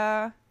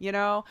media, It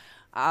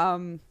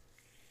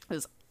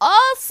was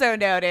also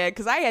noted,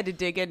 because I had to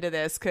dig into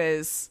this,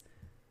 because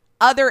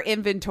other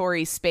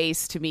inventory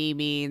space to me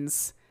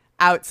means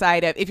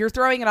outside of, if you're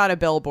throwing it on a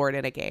billboard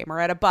in a game or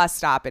at a bus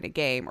stop in a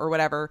game or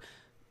whatever,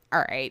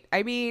 all right.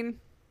 I mean,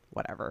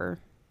 whatever.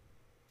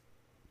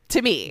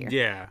 To me.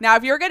 Yeah. Now,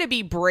 if you're going to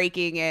be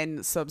breaking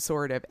in some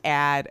sort of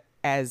ad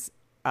as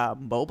a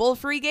mobile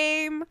free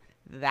game,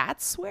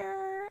 that's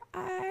where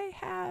I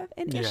have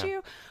an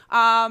issue.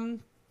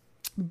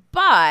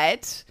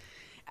 But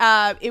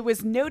it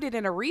was noted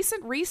in a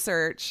recent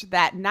research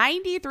that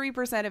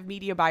 93% of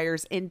media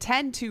buyers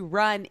intend to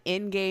run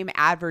in-game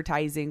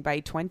advertising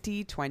by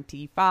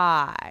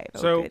 2025.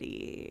 So,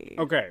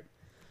 okay.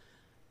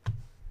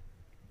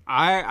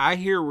 I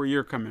hear where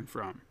you're coming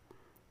from.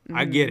 Mm-hmm.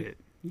 I get it.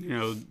 You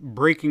know,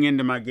 breaking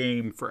into my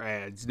game for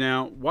ads.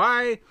 Now,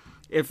 why,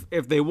 if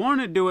they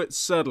want to do it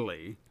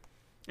subtly,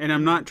 and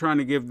I'm not trying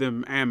to give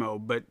them ammo,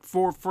 but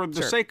for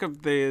the sake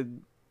of the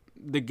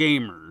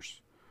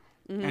gamers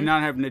and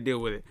not having to deal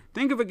with it,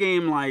 think of a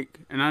game like,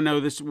 and I know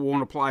this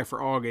won't apply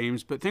for all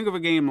games, but think of a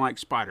game like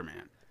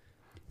Spider-Man.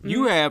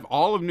 You have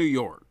all of New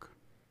York.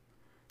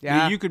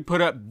 Yeah. You could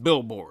put up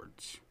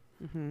billboards,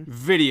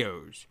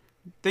 videos,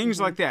 things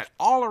like that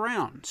all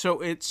around.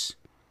 So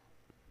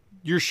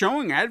you're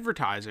showing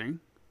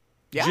advertising,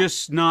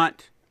 just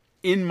not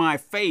in my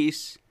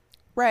face.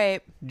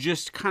 Right.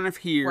 Just kind of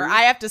here. Where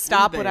I have to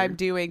stop what I'm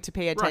doing to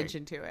pay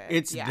attention to it.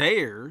 It's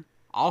there.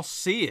 I'll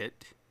see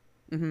it.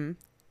 Mm-hmm.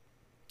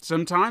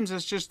 Sometimes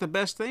that's just the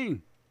best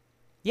thing.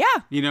 Yeah.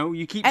 You know,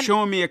 you keep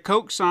showing me a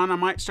Coke sign, I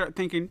might start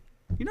thinking,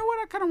 you know what,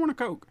 I kind of want a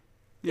Coke.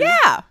 You know?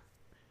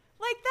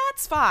 Like,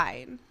 that's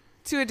fine.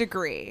 To a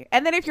degree.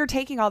 And then if you're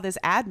taking all this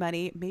ad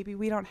money, maybe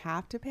we don't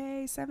have to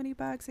pay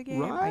 $70 a game.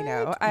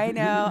 Right?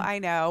 I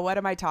know. What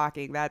am I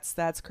talking?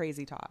 That's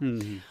crazy talk.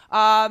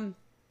 Mm-hmm.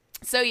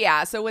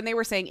 So when they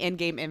were saying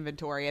in-game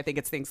inventory, I think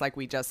it's things like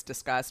we just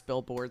discussed,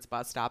 billboards,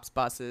 bus stops,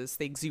 buses,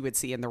 things you would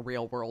see in the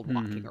real world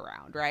walking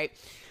around, right?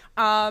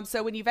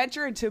 So when you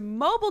venture into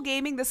mobile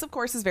gaming, this of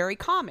course is very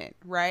common,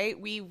 right?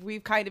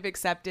 We've kind of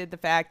accepted the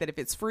fact that if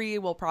it's free,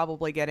 we'll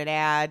probably get an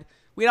ad.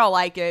 We don't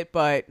like it,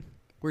 but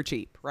we're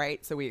cheap,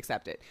 right? So we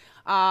accept it.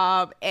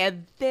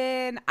 And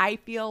then I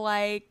feel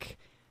like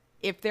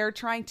if they're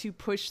trying to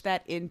push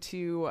that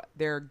into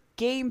their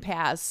Game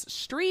Pass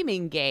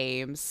streaming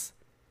games,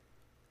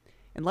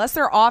 unless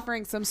they're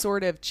offering some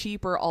sort of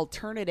cheaper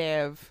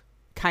alternative,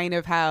 kind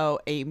of how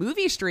a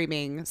movie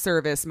streaming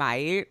service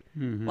might,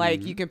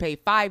 like you can pay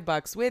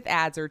 $5 with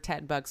ads or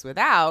 $10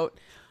 without.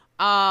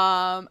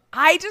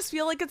 I just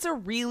feel like it's a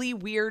really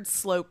weird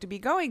slope to be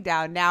going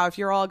down. Now, if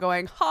you're all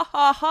going, ha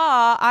ha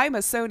ha, I'm a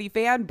Sony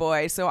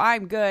fanboy, so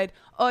I'm good.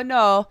 Oh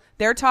no,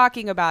 they're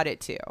talking about it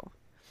too.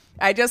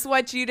 I just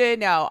want you to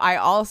know, I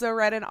also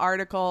read an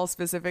article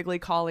specifically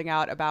calling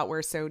out about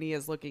where Sony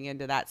is looking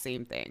into that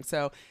same thing.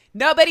 So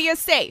nobody is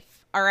safe.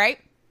 All right.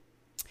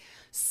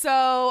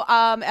 So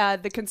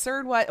the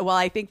concern was, well,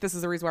 I think this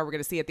is the reason why we're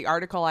going to see it. The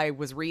article I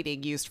was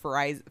reading used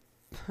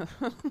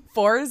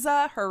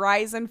Forza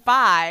Horizon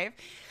 5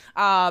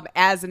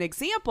 as an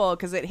example,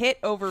 because it hit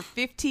over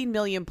 15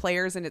 million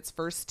players in its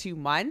first 2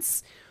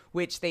 months,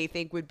 which they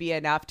think would be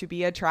enough to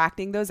be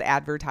attracting those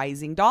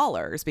advertising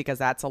dollars, because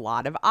that's a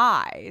lot of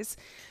eyes.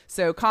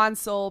 So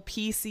console,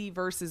 PC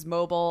versus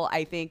mobile,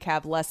 I think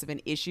have less of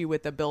an issue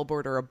with a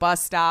billboard or a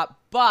bus stop.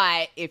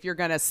 But if you're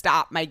going to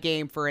stop my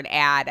game for an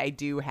ad, I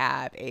do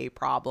have a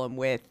problem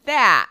with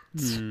that.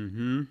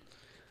 Mm-hmm.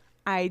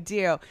 I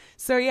do.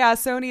 So yeah,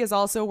 Sony is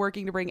also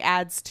working to bring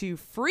ads to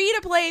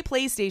free-to-play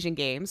PlayStation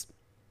games,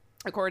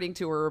 according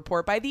to a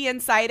report by The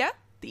Insider.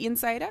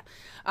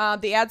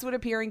 The ads would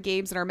appear in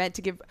games and are meant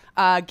to give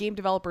game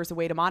developers a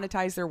way to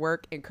monetize their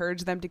work,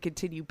 encourage them to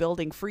continue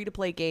building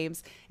free-to-play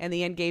games, and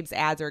the in-games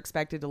ads are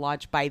expected to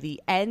launch by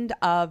the end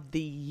of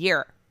the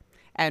year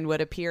and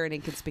would appear in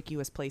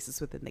inconspicuous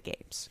places within the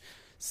games.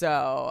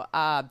 So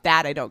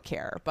that I don't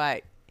care,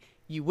 but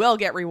you will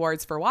get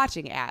rewards for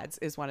watching ads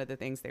is one of the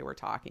things they were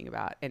talking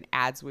about, and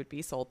ads would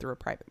be sold through a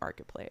private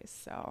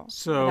marketplace.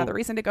 So another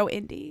reason to go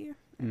indie.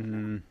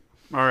 Mm-hmm.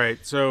 All right,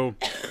 so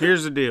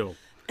here's the deal.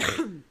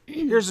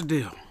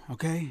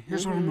 Okay?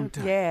 Here's what I'm going to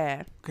tell you.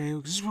 Yeah. Okay,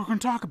 this is what we're going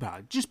to talk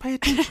about. Just pay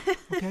attention,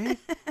 okay?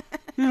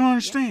 You don't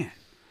understand.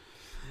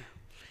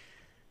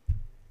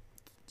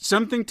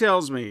 Something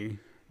tells me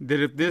that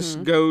if this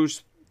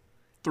goes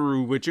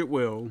through, which it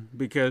will,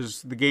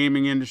 because the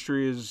gaming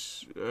industry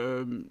is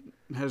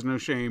has no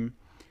shame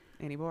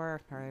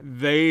anymore. All right.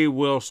 They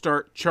will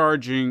start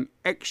charging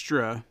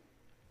extra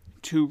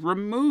to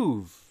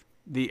remove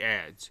the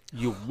ads.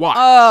 You watch.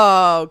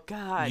 Oh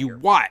God! You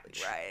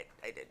watch. Right.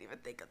 I didn't even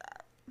think of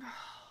that.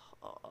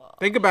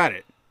 Think about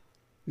it.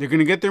 They're going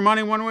to get their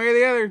money one way or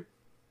the other.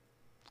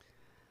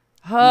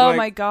 Oh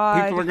my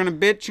God! People are going to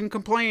bitch and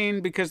complain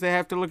because they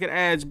have to look at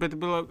ads, but they'll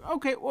be like,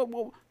 "Okay,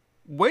 well,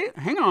 wait,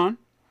 hang on.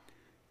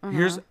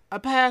 Here's a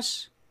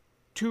pass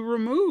to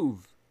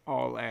remove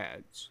all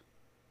ads."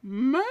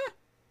 Meh?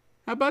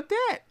 How about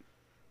that?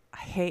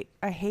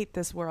 I hate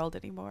this world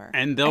anymore.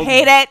 And I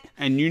hate it.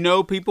 And you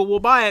know people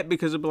will buy it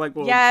because they'll be like,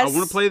 well, yes. I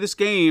want to play this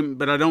game,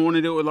 but I don't want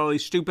to do it with all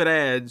these stupid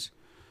ads.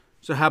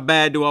 So how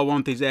bad do I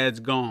want these ads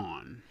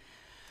gone?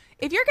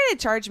 If you're going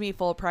to charge me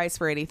full price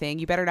for anything,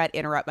 you better not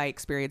interrupt my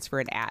experience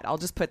for an ad. I'll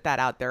just put that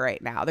out there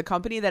right now. The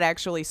company that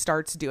actually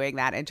starts doing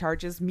that and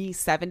charges me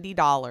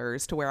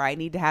 $70 to where I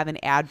need to have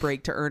an ad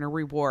break to earn a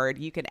reward,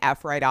 you can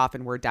F right off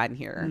and we're done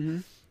here. Mm-hmm.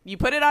 You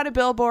put it on a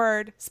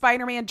billboard,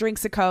 Spider-Man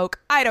drinks a Coke,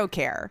 I don't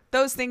care.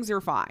 Those things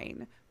are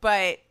fine.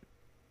 But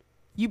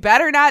you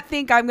better not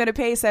think I'm going to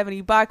pay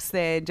 $70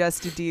 then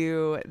just to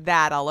do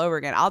that all over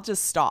again. I'll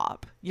just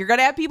stop. You're going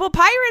to have people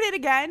pirate it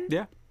again.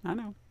 Yeah, I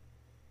know.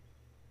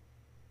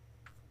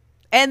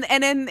 And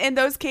in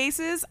those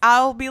cases,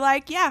 I'll be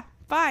like, yeah,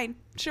 fine,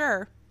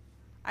 sure.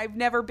 I've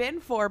never been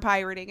for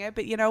pirating it,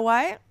 but you know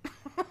what?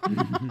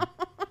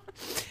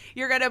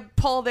 You're going to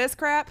pull this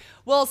crap?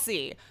 We'll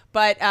see.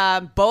 But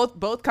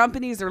both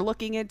companies are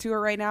looking into it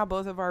right now.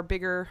 Both of our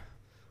bigger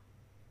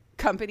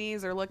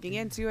companies are looking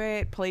into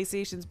it.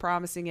 PlayStation's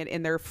promising it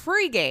in their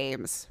free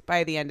games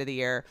by the end of the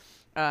year.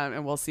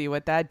 And we'll see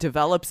what that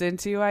develops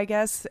into, I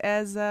guess,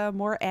 as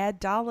more ad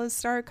dollars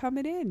start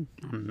coming in.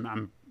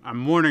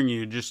 I'm warning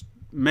you, just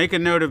make a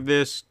note of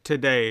this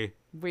today.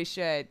 We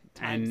should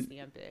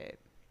timestamp it.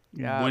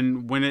 Yeah.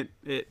 When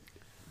it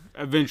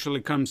eventually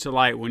comes to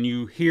light, when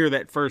you hear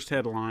that first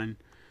headline,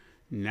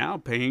 now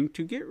paying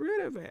to get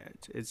rid of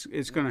ads,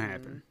 it's going to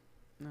happen.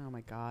 Oh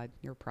my God,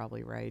 you're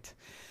probably right.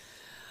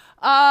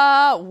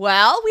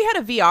 Well, we had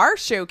a VR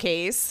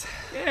showcase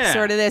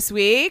sort of this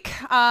week.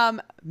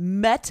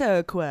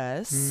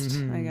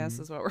 MetaQuest, I guess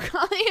is what we're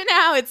calling it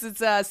now. It's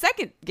a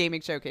second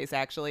gaming showcase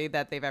actually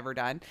that they've ever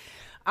done.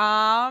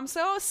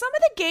 So some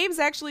of the games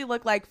actually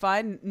look like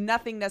fun.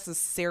 Nothing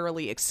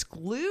necessarily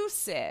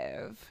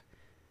exclusive,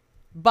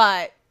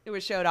 but it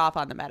was showed off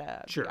on the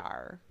Meta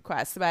VR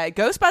Quest. But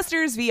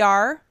Ghostbusters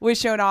VR was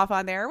shown off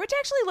on there, which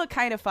actually looked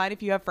kind of fun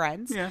if you have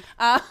friends. Yeah.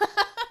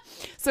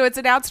 So it's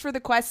announced for the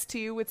Quest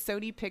 2 with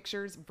Sony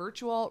Pictures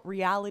Virtual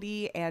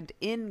Reality and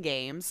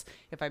in-games.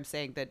 If I'm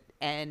saying that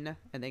N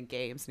and then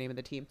games, name of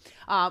the team.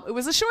 It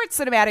was a short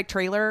cinematic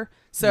trailer.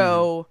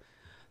 So,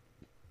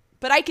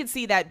 but I could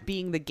see that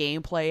being the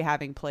gameplay,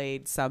 having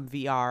played some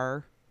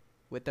VR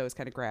with those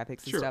kind of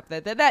graphics and stuff.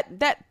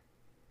 That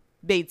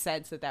made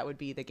sense that would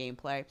be the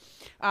gameplay.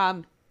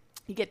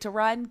 You get to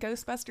run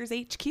Ghostbusters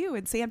HQ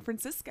in San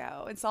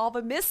Francisco and solve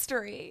a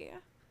mystery.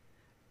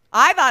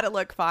 I thought it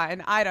looked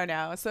fun. I don't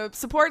know. So it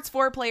supports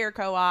 4-player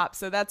co-op.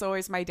 So that's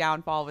always my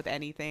downfall with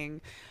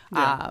anything.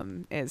 Yeah.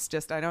 It's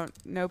just I don't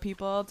know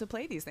people to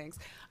play these things.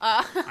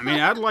 I mean,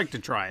 I'd like to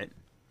try it.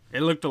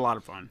 It looked a lot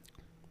of fun.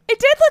 It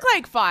did look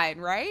like fun,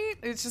 right?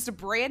 It's just a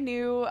brand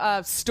new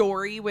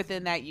story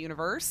within that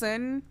universe.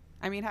 And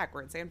I mean, heck,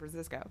 we're in San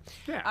Francisco.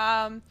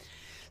 Yeah.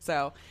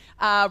 So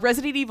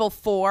Resident Evil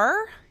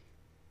 4,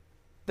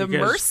 the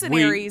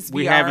Mercenaries VR.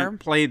 We haven't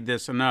played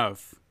this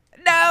enough.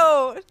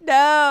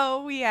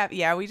 No, we have.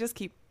 Yeah, we just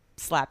keep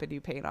slapping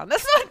new paint on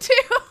this one too.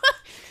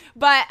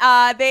 But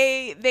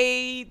they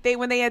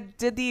when they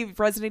did the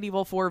Resident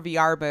Evil 4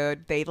 VR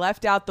mode, they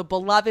left out the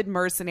beloved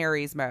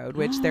Mercenaries mode,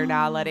 which they're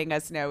now letting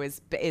us know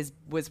was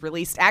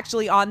released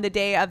actually on the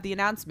day of the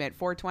announcement,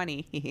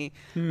 4/20.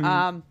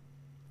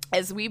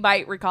 As we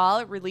might recall,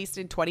 it released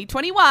in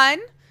 2021.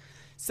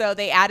 So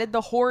they added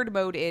the Horde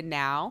mode in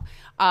now.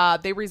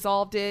 They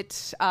resolved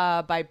it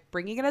by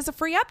bringing it as a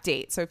free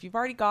update. So if you've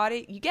already got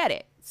it, you get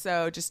it.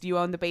 So just you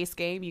own the base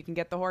game, you can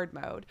get the Horde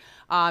mode.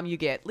 You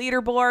get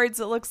leaderboards,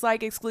 it looks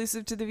like,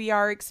 exclusive to the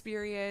VR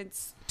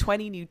experience.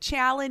 20 new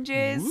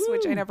challenges,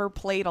 which I never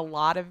played a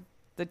lot of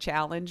the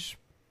challenge.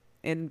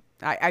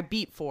 I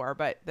beat 4,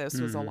 but this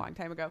was a long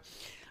time ago.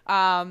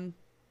 And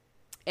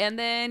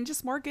then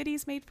just more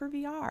goodies made for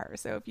VR.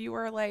 So if you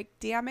were like,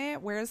 damn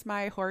it, where's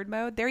my Horde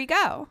mode? There you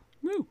go.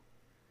 Woo.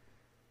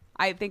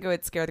 I think it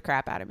would scare the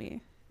crap out of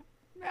me.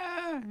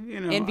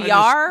 In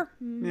VR?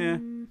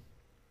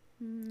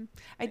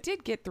 I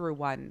did get through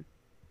one.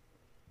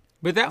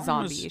 But that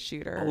zombie was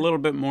shooter. A little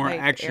bit more like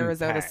action.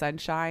 Arizona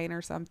Sunshine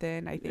or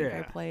something, I think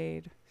I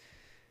played.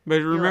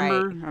 But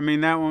remember, I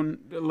mean, that one,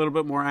 a little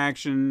bit more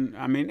action.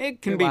 I mean,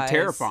 it can be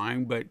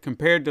terrifying, but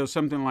compared to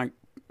something like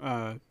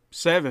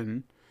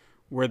 7,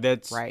 where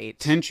that's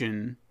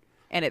tension.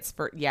 And it's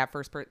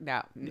first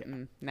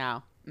person.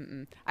 No.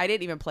 I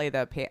didn't even play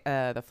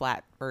the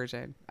flat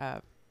version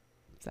of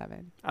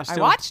 7. I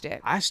watched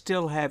it. I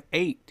still have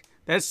 8.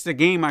 That's the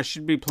game I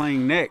should be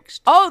playing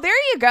next. Oh, there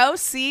you go.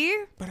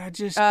 See? But I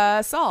just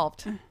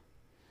solved.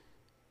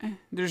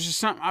 There's just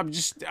something.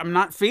 I'm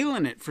not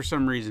feeling it for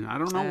some reason. I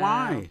don't know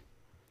why.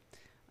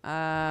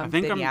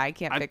 I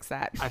can't fix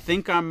that. I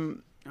think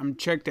I'm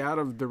checked out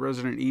of the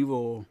Resident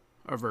Evil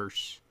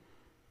averse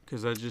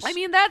because I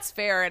mean, that's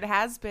fair. It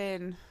has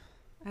been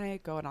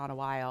going on a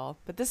while,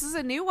 but this is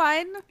a new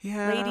one.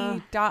 Yeah,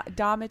 Lady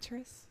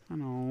Domitress. I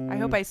know. I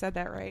hope I said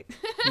that right.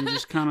 I'm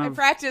just kind of. I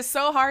practiced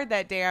so hard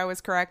that day. I was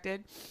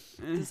corrected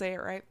to say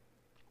it right.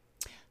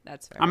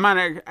 That's fair. I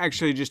might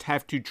actually just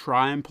have to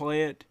try and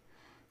play it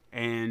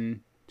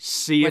and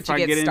see if I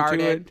get into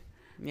it,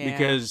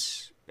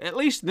 because at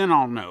least then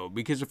I'll know.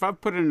 Because if I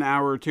put in an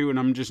hour or two and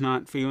I'm just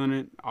not feeling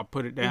it, I'll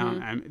put it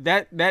down.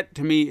 That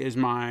to me is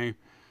my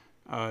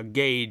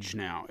gauge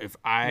now. If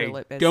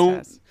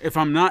if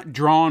I'm not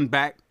drawn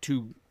back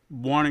to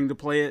wanting to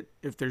play it,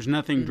 if there's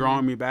nothing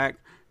drawing me back,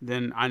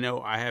 then I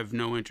know I have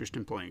no interest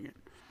in playing it.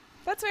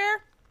 That's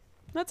fair.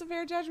 That's a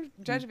fair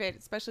judgment,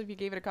 especially if you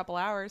gave it a couple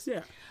hours.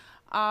 Yeah.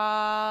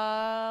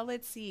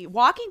 Let's see.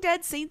 Walking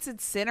Dead Saints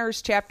and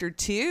Sinners Chapter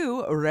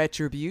 2,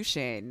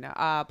 Retribution.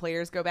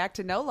 Players go back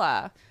to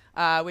NOLA,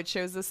 which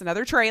shows us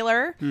another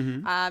trailer.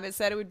 It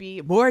said it would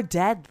be more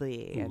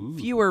deadly and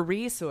fewer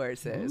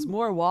resources,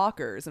 more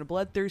walkers, and a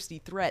bloodthirsty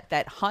threat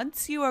that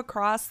hunts you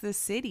across the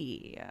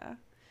city.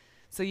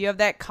 So you have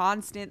that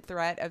constant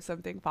threat of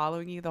something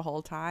following you the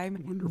whole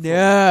time. Wonderful.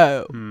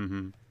 No.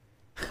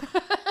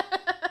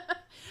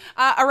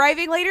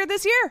 Arriving later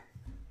this year.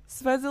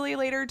 Supposedly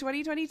later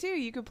 2022.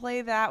 You could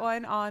play that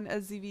one on a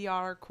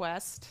ZVR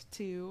Quest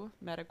 2,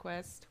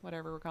 MetaQuest,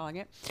 whatever we're calling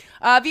it.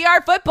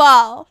 VR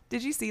football.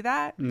 Did you see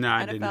that? No,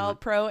 I didn't. NFL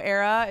Pro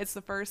Era. It's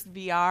the first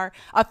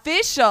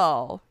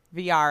official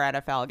VR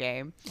NFL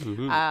game.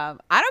 I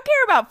don't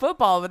care about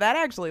football, but that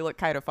actually looked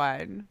kind of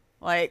fun.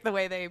 Like the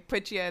way they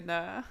put you in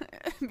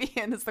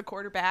being as the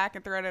quarterback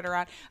and throwing it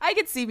around. I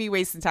could see me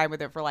wasting time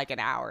with it for like an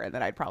hour and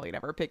then I'd probably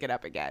never pick it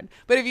up again.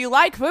 But if you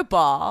like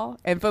football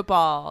and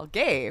football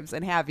games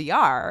and have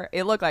VR,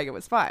 it looked like it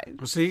was fun.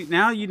 Well, see,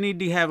 now you need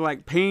to have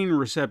like pain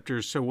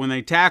receptors so when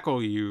they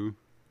tackle you,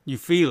 you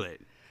feel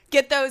it.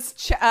 Get those,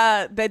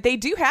 they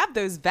do have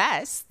those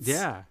vests.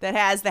 Yeah. That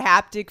has the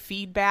haptic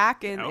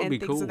feedback and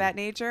things cool. of that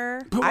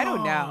nature. I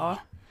don't know.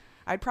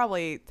 I'd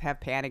probably have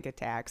panic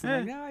attacks. I'm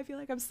like, no, I feel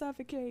like I'm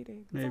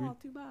suffocating. It's all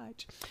too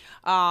much.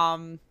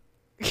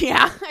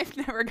 Yeah, I've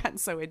never gotten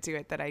so into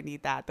it that I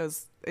need that.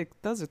 Those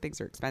are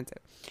things are expensive.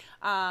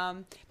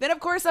 Then, of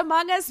course,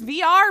 Among Us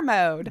VR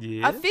mode.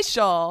 Yeah.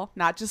 Official.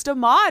 Not just a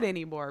mod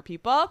anymore,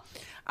 people.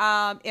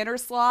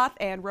 Innersloth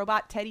and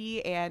Robot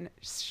Teddy and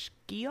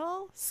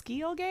Skeel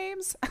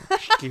Games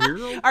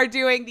are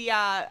doing the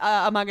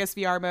Among Us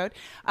VR mode,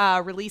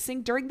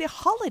 releasing during the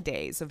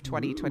holidays of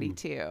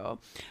 2022.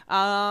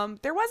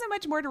 There wasn't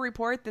much more to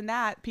report than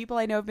that. People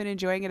I know have been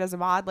enjoying it as a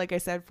mod, like I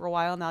said, for a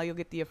while now. You'll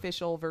get the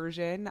official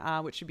version,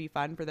 which should be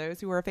fun for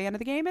those who are a fan of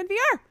the game in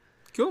VR.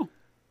 Cool.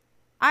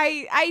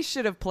 I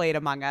should have played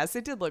Among Us.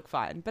 It did look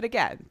fun, but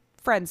again,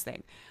 friends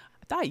thing.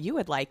 I thought you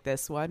would like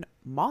this one,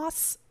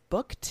 Moss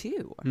Book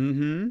 2.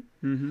 It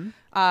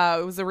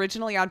was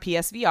originally on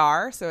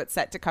PSVR, so it's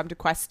set to come to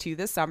Quest 2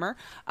 this summer.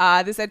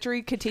 This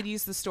entry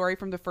continues the story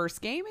from the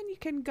first game, and you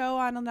can go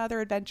on another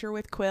adventure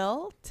with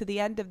Quill to the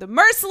end of the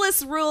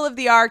merciless rule of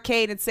the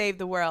arcade and save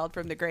the world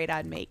from the great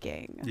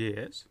unmaking.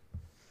 Yes.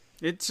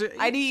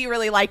 I knew you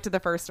really liked the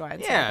first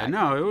one. Yeah,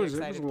 so it was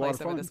a lot of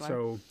fun.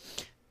 So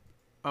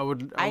I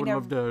would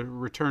love to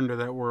return to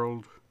that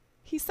world.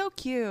 He's so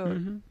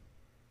cute.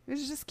 It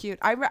was just cute.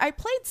 I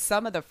played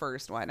some of the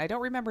first one. I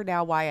don't remember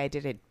now why I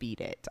didn't beat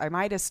it. I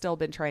might have still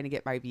been trying to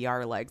get my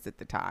VR legs at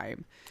the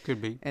time.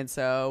 Could be. And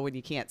so when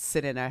you can't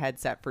sit in a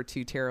headset for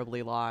too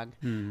terribly long.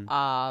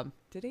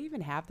 Did I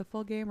even have the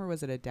full game or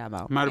was it a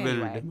demo? Might have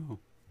been a demo.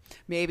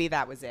 Maybe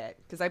that was it.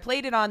 Because I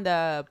played it on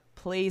the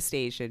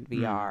PlayStation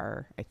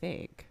VR, I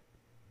think.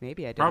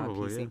 Maybe I did on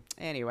PC. Yeah.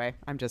 Anyway,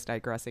 I'm just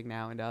digressing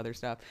now into other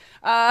stuff.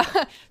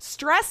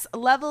 Stress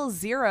Level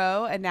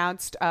Zero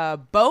announced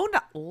Bone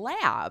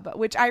Lab,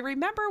 which I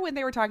remember when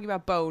they were talking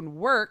about Bone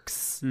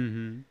Works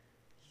a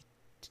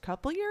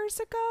couple years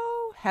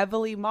ago.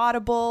 Heavily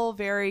moddable,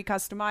 very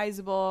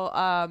customizable.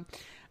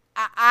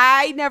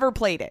 I never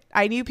played it.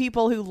 I knew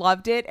people who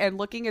loved it, and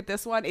looking at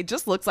this one, it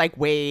just looks like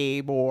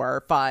way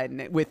more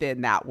fun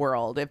within that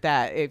world.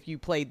 If you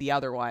played the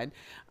other one.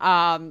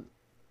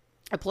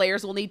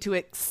 Players will need to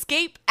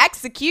escape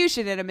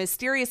execution in a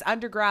mysterious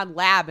underground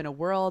lab in a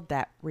world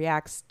that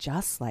reacts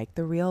just like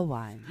the real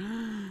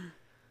one.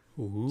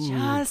 Ooh.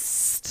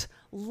 Just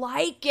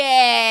like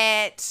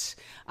it.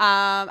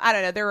 I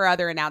don't know. There were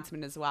other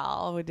announcements as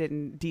well. We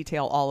didn't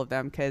detail all of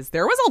them because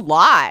there was a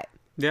lot.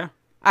 Yeah.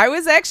 I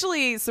was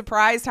actually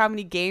surprised how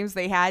many games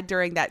they had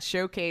during that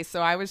showcase.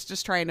 So I was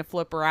just trying to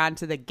flip around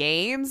to the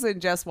games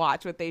and just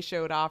watch what they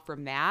showed off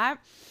from that.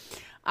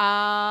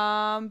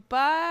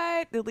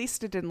 But at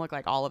least it didn't look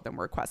like all of them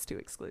were Quest 2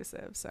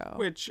 exclusive. So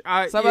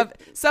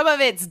some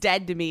of it's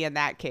dead to me in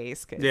that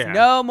case because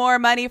no more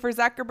money for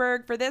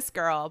Zuckerberg for this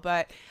girl.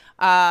 But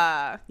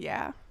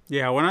yeah.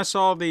 Yeah, when I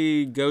saw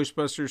the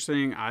Ghostbusters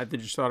thing, I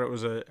just thought it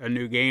was a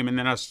new game, and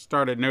then I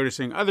started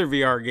noticing other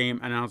VR game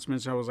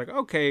announcements. I was like,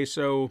 okay,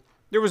 so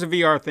there was a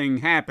VR thing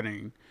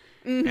happening,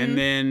 and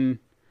then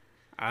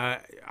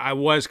I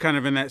was kind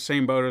of in that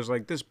same boat. I was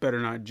like, this better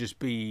not just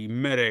be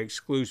Meta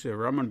exclusive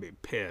or I'm going to be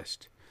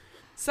pissed.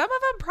 Some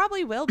of them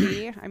probably will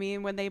be. I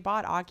mean, when they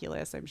bought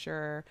Oculus, I'm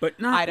sure. But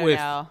not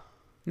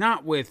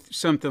Not with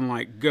something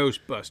like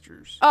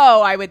Ghostbusters.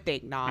 Oh, I would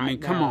think not. I mean,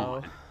 come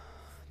on.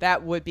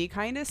 That would be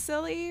kind of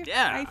silly,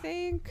 I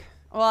think.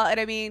 Well, and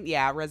I mean,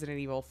 yeah, Resident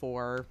Evil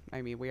 4.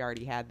 I mean, we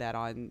already had that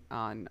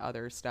on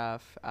other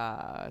stuff.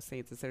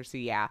 Saints and Sinners. So,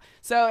 yeah.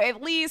 So,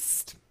 at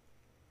least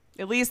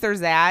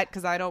there's that,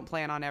 because I don't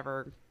plan on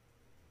ever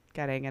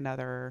getting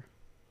another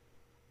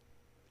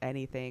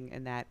anything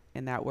in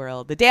that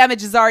world. The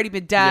damage has already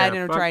been done,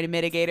 and I'm trying to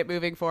mitigate it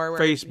moving forward.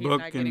 Facebook, he's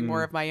not getting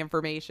more of my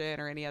information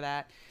or any of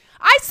that.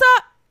 I saw,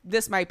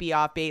 this might be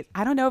off base,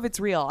 I don't know if it's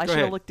real, I should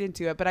have looked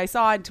into it, but I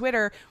saw on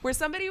Twitter where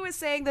somebody was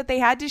saying that they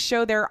had to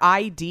show their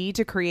ID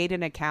to create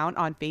an account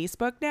on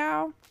Facebook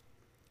now,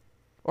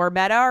 or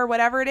Meta, or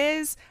whatever it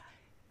is.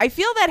 I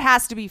feel that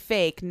has to be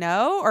fake,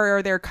 no? Or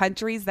are there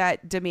countries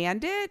that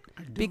demand it?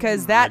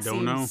 Because that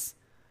seems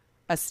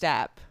a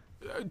step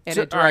in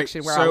a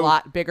direction where a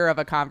lot bigger of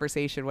a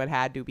conversation would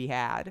had to be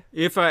had.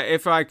 If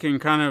I can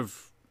kind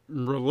of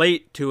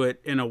relate to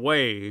it in a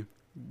way,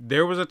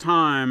 there was a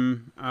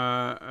time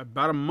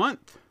about a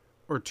month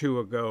or two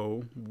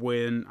ago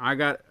when I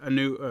got a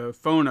new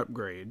phone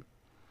upgrade,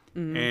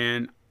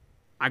 and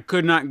I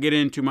could not get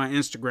into my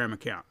Instagram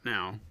account.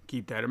 Now,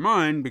 keep that in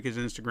mind, because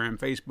Instagram,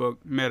 Facebook,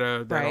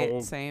 Meta, that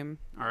whole... same.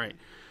 All right.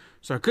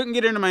 So I couldn't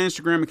get into my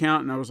Instagram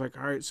account, and I was like,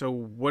 all right, so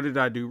what did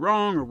I do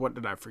wrong, or what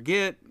did I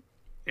forget?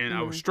 And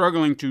I was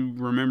struggling to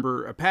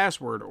remember a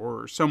password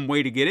or some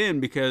way to get in,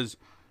 because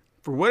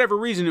for whatever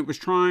reason it was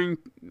trying,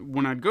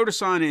 when I'd go to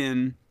sign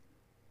in,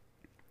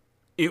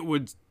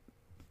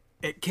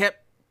 it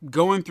kept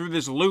going through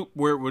this loop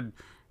where it would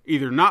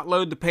either not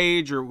load the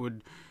page, or it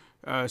would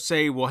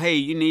say, well, hey,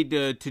 you need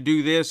to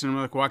do this. And I'm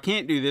like, well, I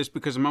can't do this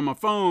because I'm on my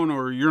phone,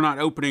 or you're not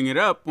opening it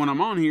up when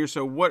I'm on here.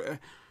 So what?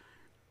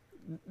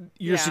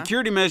 Your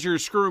security measure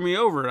is screwing me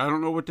over. I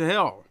don't know what the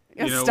hell.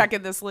 Stuck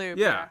in this loop.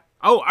 Yeah.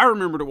 Oh, I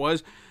remember what it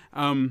was.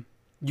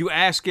 You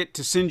ask it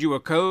to send you a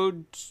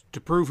code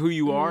to prove who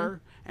you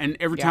are. And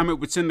every time it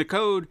would send the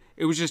code,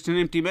 it was just an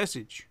empty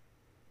message.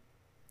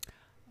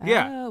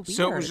 Yeah.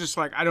 So it was just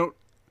like,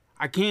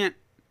 I can't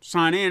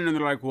sign in. And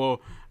they're like,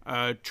 well,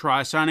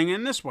 try signing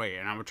in this way.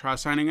 And I would try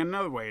signing in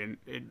another way. And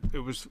it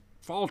was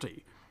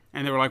faulty.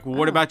 And they were like, well,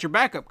 what about your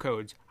backup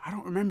codes? I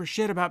don't remember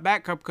shit about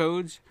backup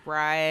codes.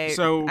 Right.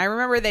 So I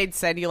remember they'd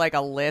send you like a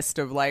list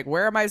of like,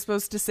 where am I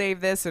supposed to save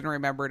this? And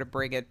remember to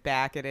bring it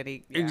back at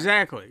any... Yeah.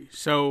 Exactly.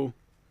 So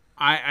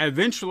I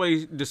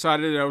eventually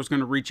decided that I was going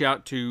to reach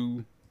out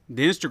to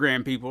the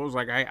Instagram people. I was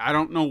like, I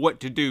don't know what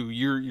to do.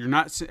 You're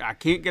not... I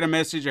can't get a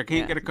message. I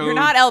can't get a code. You're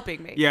not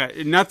helping me. Yeah.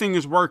 Nothing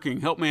is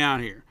working. Help me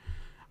out here.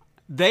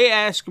 They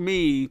asked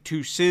me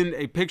to send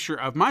a picture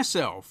of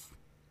myself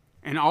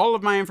and all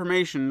of my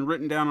information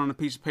written down on a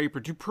piece of paper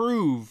to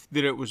prove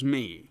that it was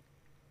me.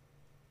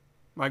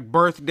 Like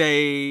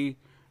birthday,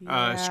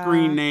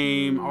 screen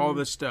name, all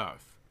this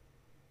stuff.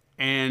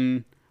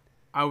 And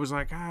I was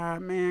like,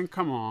 man,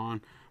 come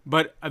on.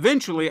 But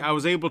eventually I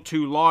was able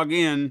to log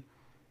in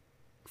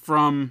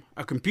from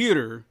a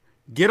computer,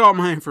 get all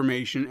my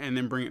information, and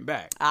then bring it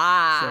back.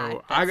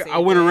 So I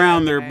went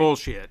around their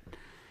bullshit.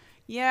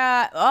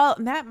 Yeah, well,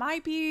 that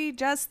might be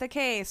just the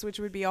case, which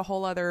would be a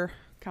whole other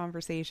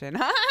conversation.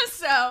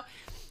 So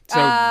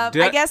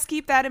I guess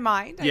keep that in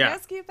mind.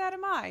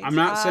 I'm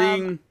not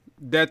saying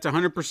that's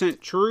 100%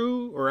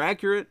 true or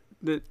accurate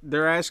that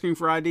they're asking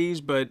for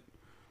IDs, but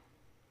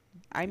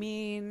I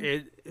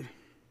mean,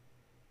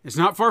 it's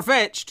not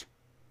far-fetched.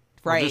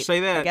 Right. I'll just say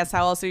that. I guess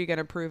how else are you going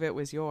to prove it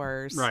was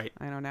yours? Right.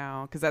 I don't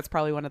know, because that's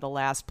probably one of the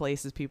last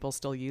places people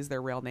still use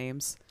their real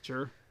names.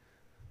 Sure.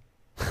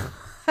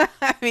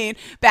 I mean,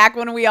 back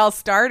when we all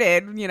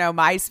started,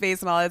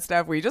 MySpace and all that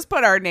stuff, we just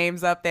put our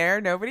names up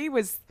there. Nobody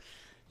was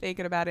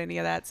thinking about any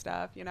of that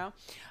stuff,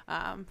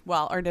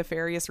 or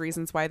nefarious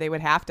reasons why they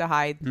would have to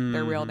hide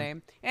their real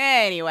name.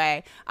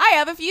 Anyway, I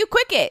have a few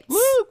quick hits.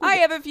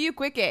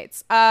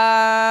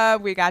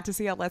 We got to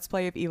see a Let's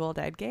Play of Evil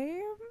Dead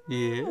game.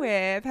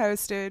 Yeah.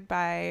 Hosted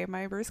by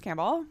my Bruce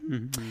Campbell.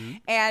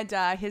 And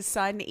his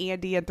son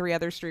Andy and 3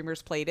 other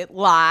streamers played it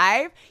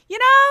live.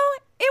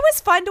 It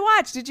was fun to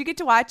watch. Did you get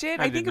to watch it?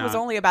 I think it was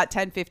only about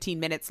 10-15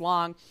 minutes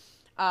long,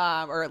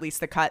 or at least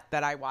the cut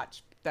that I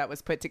watched that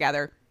was put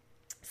together.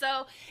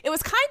 So it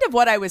was kind of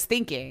what I was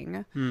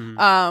thinking.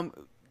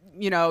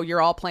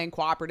 You're all playing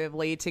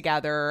cooperatively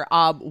together.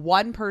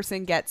 One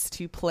person gets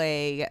to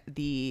play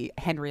the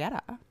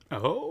Henrietta.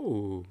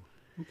 Oh,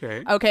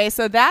 okay. Okay,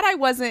 so that I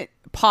wasn't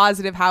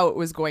positive how it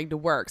was going to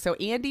work. So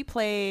Andy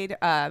played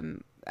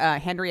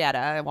Henrietta,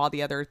 and while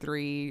the other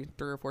three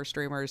or four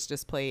streamers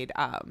just played,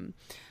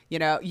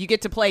 you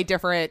get to play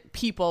different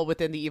people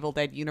within the Evil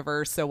Dead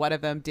universe. So one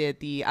of them did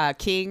the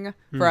King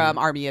from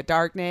Army of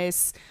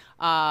Darkness.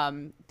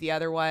 The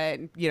other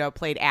one,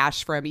 played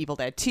Ash from Evil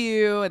Dead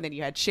 2, and then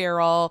you had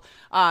Cheryl.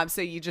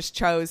 So you just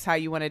chose how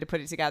you wanted to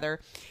put it together.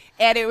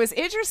 And it was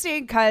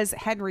interesting because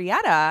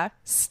Henrietta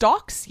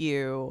stalks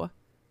you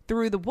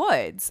through the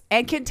woods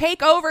and can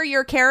take over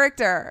your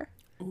character.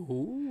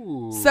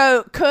 Ooh.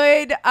 So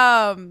could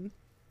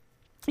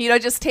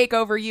just take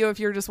over you if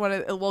you're just one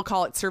of, we'll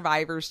call it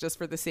survivors just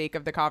for the sake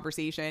of the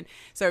conversation.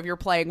 So if you're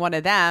playing one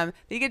of them,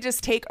 they could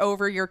just take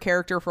over your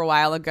character for a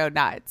while and go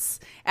nuts.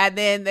 And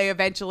then they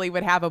eventually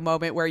would have a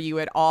moment where you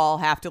would all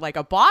have to like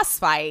a boss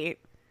fight.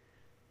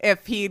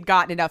 if he'd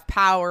gotten enough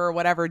power or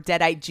whatever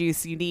Deadite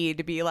juice you need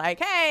to be like,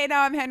 hey,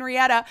 now I'm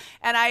Henrietta.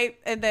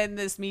 And then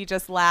me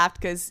just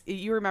laughed because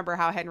you remember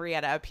how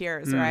Henrietta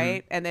appears,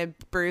 right? And then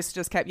Bruce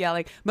just kept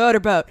yelling,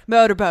 motorboat,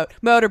 motorboat,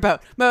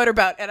 motorboat,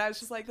 motorboat. And I was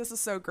just like, this is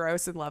so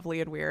gross and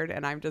lovely and weird.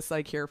 And I'm just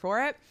like here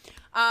for it.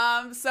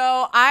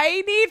 So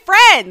I need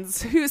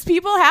friends whose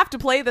people have to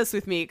play this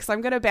with me because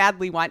I'm going to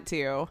badly want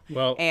to.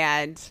 Well,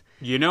 and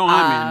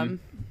I'm in.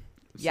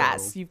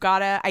 Yes, you've got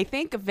to. I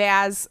think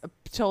Vaz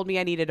told me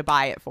I needed to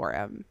buy it for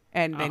him,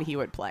 and then he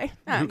would play.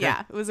 Okay.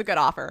 Yeah, it was a good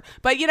offer.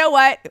 But you know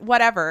what?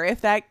 Whatever.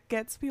 If that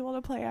gets people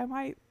to play, I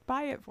might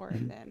buy it for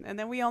him then. And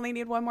then we only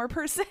need one more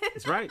person.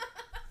 That's right.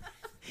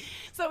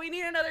 So we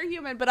need another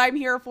human, but I'm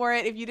here for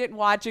it. If you didn't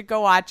watch it, go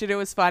watch it. It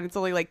was fun. It's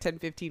only like 10,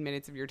 15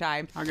 minutes of your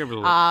time. I'll give it a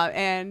look.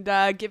 And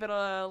give it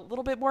a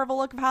little bit more of a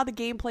look of how the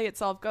gameplay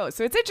itself goes.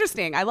 So it's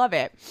interesting. I love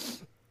it.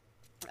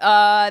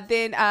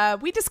 Then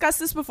we discussed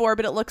this before,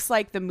 but it looks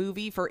like the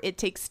movie for It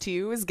Takes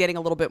Two is getting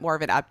a little bit more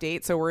of an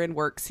update. So we're in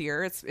works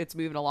here. It's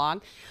moving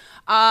along.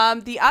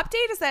 The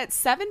update is that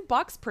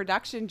 $7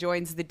 Production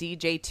joins the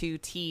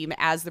DJ2 team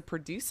as the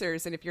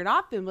producers. And if you're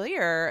not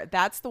familiar,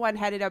 that's the one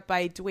headed up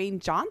by Dwayne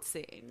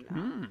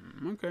Johnson.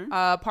 Okay.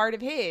 Part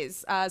of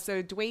his.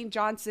 So Dwayne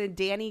Johnson,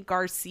 Danny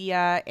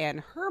Garcia,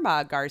 and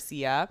Herma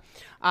Garcia.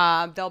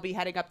 They'll be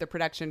heading up the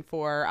production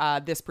for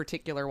this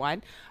particular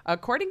one.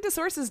 According to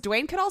sources,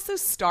 Dwayne could also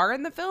star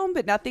in the film,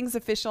 but nothing's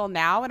official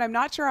now. And I'm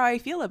not sure how I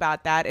feel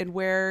about that and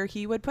where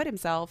he would put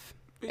himself.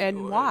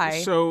 And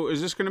why? So is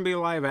this going to be a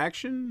live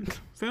action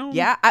film?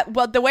 Yeah.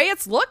 Well, the way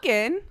it's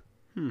looking,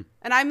 and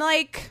I'm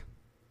like,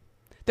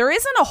 there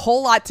isn't a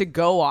whole lot to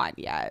go on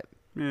yet.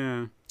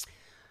 Yeah.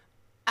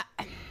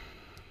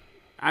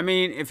 I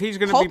mean, if he's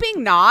going to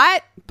hoping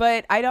not,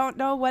 but I don't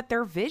know what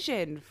their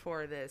vision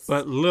for this.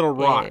 But Little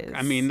Rock. Is.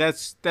 I mean,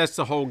 that's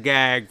the whole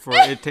gag for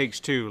It Takes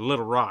Two.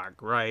 Little Rock,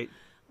 right?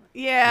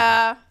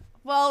 Yeah.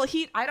 Well,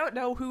 I don't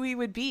know who he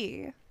would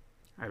be.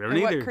 I don't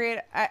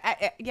either.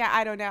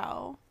 I don't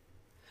know.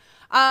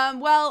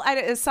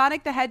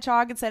 Sonic the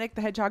Hedgehog and Sonic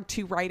the Hedgehog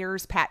 2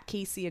 writers, Pat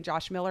Casey and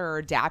Josh Miller, are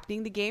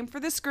adapting the game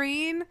for the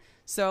screen.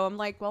 So I'm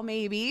like, well,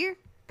 maybe,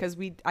 because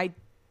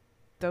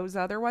those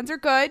other ones are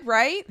good,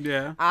 right?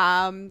 Yeah.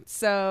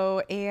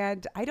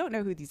 And I don't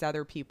know who these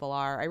other people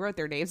are. I wrote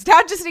their names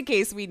down just in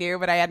case we knew,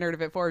 but I hadn't heard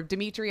of it before.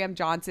 Dimitri M.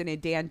 Johnson and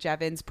Dan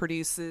Jevons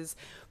produces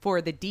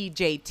for the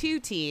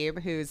DJ2 team,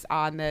 who's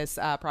on this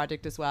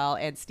project as well.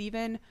 And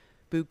Stephen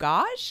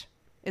Bugaj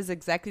is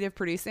executive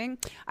producing.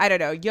 I don't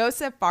know.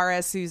 Joseph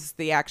Fares, who's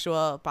the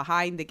actual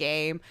behind the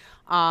game,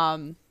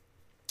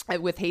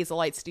 with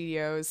Hazelight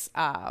Studios,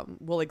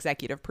 will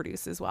executive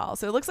produce as well.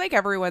 So it looks like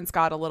everyone's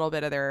got a little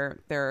bit of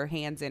their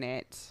hands in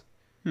it.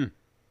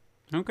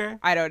 Okay.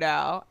 I don't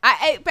know.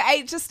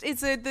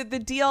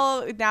 The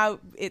deal now.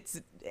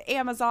 It's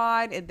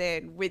Amazon, and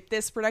then with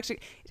this production,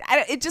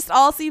 it just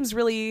all seems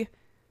really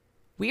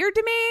weird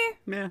to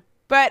me. Yeah.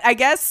 But I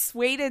guess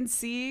wait and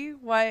see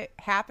what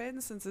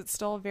happens since it's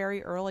still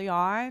very early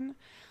on.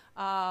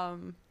 I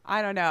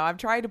don't know. I'm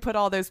trying to put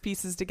all those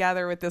pieces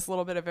together with this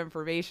little bit of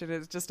information.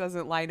 It just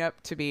doesn't line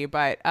up to me.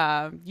 But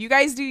you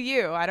guys do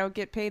you. I don't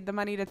get paid the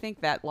money to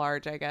think that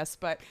large, I guess.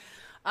 But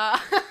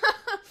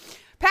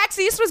PAX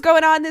East was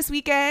going on this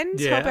weekend.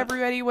 Yeah. Hope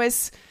everybody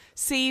was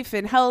safe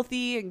and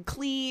healthy and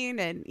clean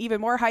and even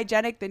more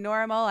hygienic than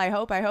normal. I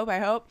hope.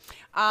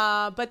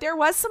 But there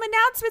was some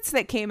announcements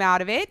that came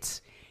out of it.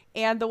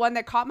 And the one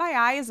that caught my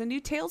eye is a new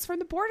Tales from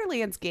the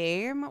Borderlands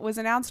game was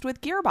announced with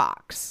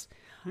Gearbox.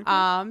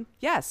 Okay.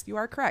 Yes, you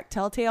are correct.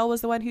 Telltale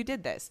was the one who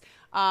did this.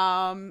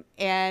 So,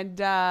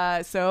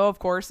 of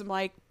course, I'm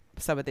like,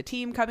 some of the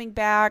team coming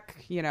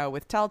back,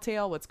 with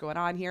Telltale, what's going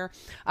on here?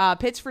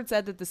 Pitchford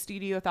said that the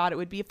studio thought it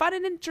would be a fun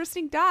and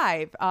interesting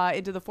dive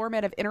into the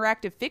format of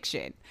interactive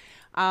fiction.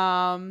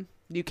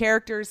 New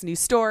characters, new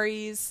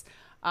stories,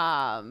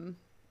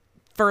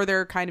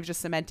 further kind of just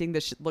cementing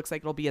this looks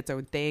like it'll be its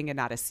own thing and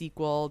not a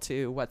sequel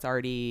to what's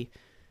already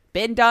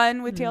been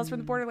done with Tales from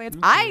the Borderlands.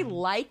 Okay. I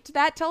liked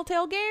that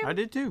Telltale game. I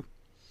did too.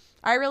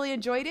 I really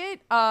enjoyed it.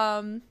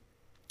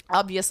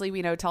 Obviously,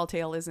 we know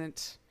Telltale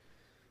isn't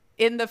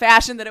in the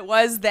fashion that it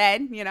was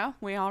then.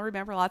 We all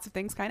remember lots of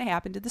things kind of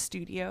happened to the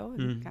studio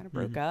and kind of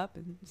broke up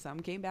and some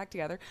came back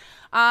together.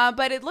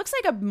 But it looks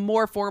like a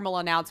more formal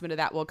announcement of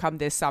that will come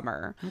this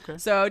summer. Okay.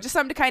 So just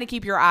something to kind of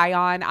keep your eye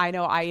on. I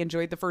know I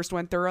enjoyed the first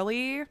one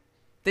thoroughly.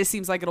 This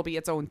seems like it'll be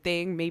its own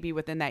thing, maybe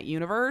within that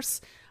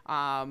universe. But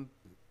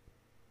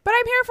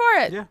I'm here for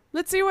it. Yeah.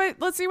 Let's see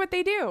what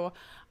they do.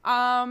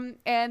 And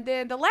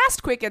then the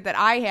last quick hit that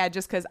I had,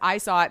 just because I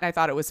saw it and I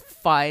thought it was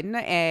fun,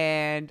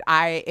 and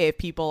if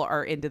people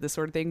are into this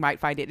sort of thing, might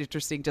find it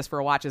interesting just for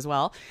a watch as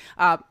well.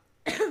 Found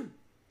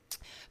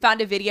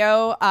a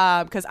video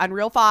because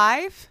Unreal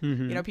 5,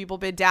 people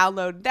been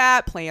downloading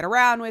that, playing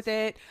around with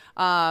it,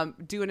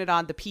 doing it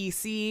on the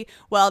PC.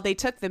 Well, they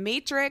took the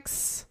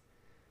Matrix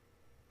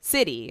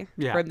City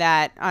from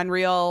that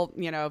Unreal,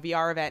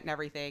 VR event and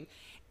everything.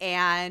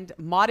 and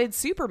modded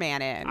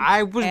Superman in.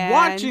 I was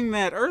watching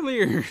that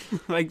earlier.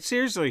 Like,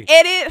 seriously.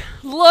 And it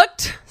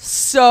looked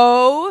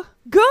so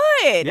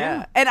good.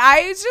 Yeah. And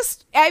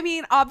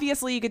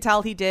obviously you could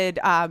tell he did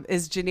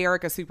as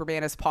generic a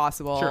Superman as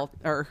possible, sure.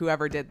 or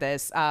whoever did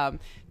this.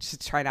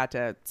 Just try not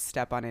to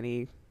step on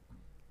any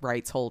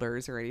rights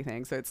holders or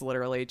anything. So it's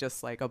literally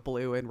just like a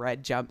blue and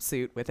red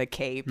jumpsuit with a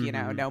cape, you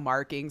know, no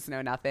markings,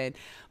 no nothing.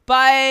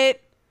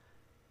 But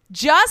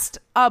just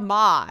a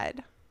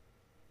mod.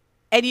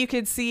 And you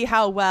can see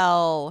how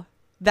well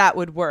that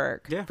would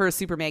work for a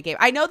Superman game.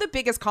 I know the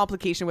biggest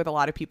complication with a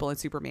lot of people in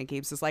Superman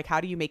games is like,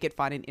 how do you make it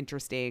fun and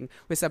interesting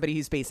with somebody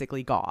who's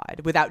basically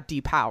God without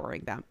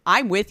depowering them?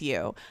 I'm with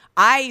you.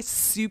 I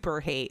super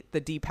hate the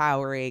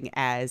depowering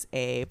as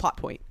a plot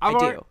point. I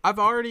do. I've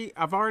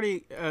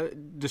already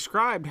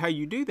described how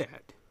you do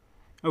that.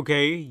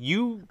 Okay,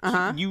 you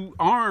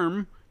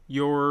arm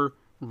your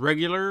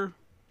regular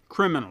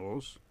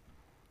criminals.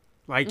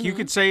 Like you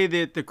could say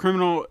that the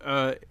criminal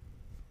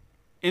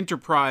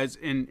enterprise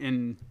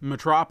in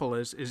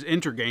Metropolis is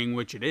Intergang,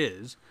 which it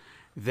is.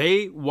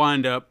 They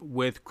wind up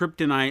with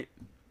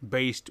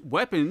kryptonite-based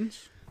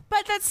weapons.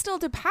 But that's still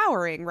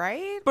depowering,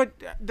 right? But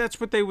that's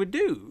what they would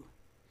do,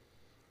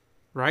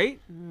 right?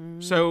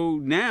 So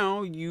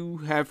now you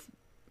have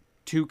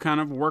to kind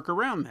of work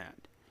around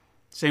that.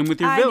 Same with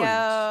your villains. I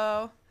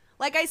know.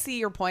 Like, I see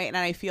your point, and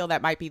I feel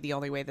that might be the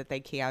only way that they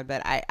can,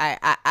 but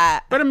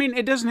But I mean,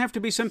 it doesn't have to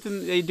be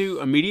something they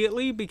do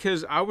immediately,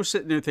 because I was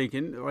sitting there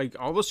thinking, like,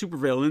 all the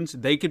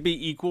supervillains, they could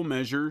be equal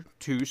measure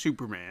to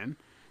Superman,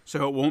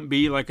 so it won't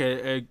be like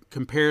a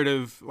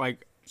comparative,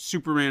 like,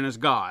 Superman as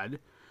God.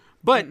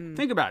 But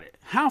think about it.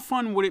 How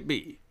fun would it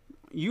be?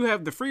 You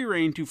have the free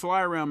reign to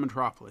fly around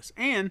Metropolis,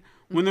 and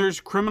when there's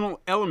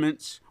criminal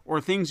elements or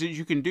things that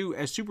you can do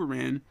as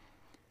Superman,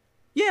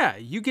 yeah,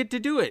 you get to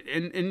do it,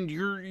 and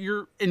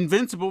you're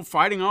invincible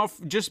fighting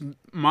off just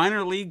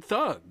minor league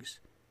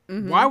thugs.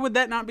 Why would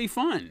that not be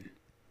fun?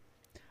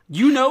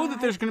 You know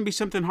that there's going to be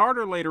something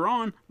harder later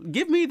on.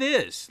 Give me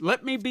this.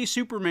 Let me be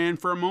Superman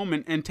for a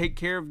moment and take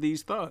care of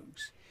these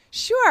thugs.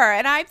 Sure,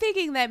 and I'm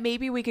thinking that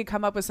maybe we could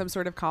come up with some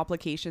sort of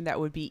complication that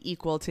would be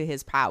equal to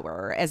his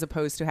power, as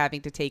opposed to having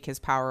to take his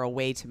power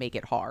away to make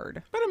it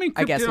hard. But I mean,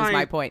 I guess was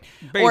my point.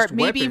 Or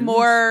maybe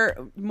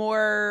weapons.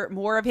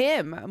 more of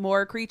him,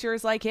 more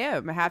creatures like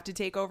him have to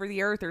take over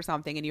the Earth or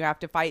something, and you have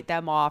to fight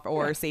them off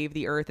or save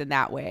the Earth in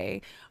that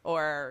way.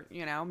 Or,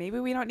 you know, maybe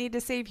we don't need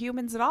to save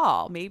humans at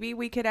all. Maybe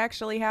we could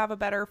actually have a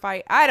better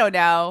fight. I don't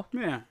know.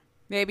 Yeah.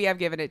 Maybe I've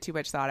given it too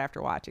much thought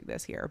after watching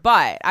this here.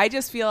 But I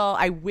just feel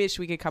I wish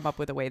we could come up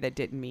with a way that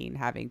didn't mean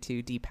having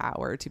to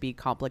depower to be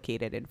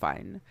complicated and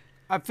fun.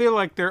 I feel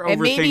like they're overthinking.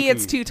 And maybe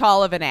it's too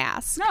tall of an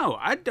ask. No,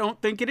 I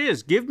don't think it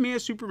is. Give me a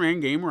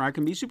Superman game where I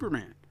can be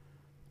Superman.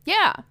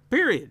 Yeah.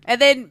 Period.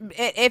 And then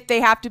if they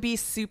have to be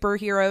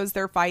superheroes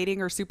they're fighting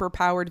or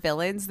super-powered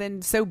villains,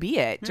 then so be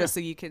it. Yeah. Just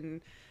so you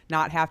can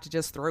not have to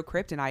just throw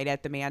kryptonite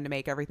at the man to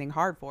make everything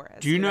hard for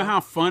us. Do you know how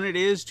fun it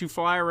is to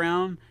fly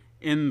around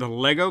in the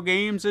Lego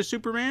games as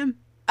Superman?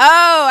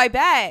 Oh, I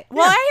bet.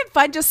 Well, I had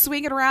fun just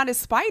swinging around as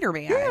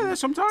Spider-Man. Yeah,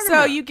 that's what I'm talking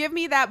about. So you give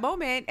me that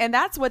moment, and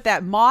that's what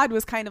that mod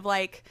was kind of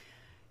like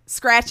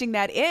scratching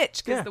that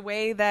itch, because the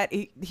way that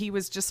he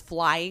was just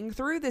flying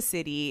through the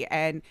city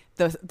and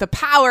the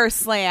power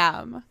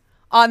slam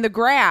on the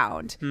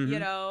ground, you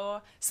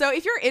know? So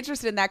if you're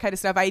interested in that kind of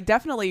stuff, I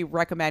definitely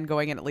recommend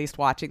going and at least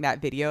watching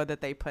that video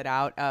that they put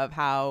out of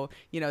how,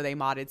 you know, they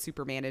modded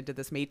Superman into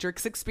this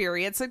Matrix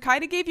experience and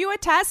kind of gave you a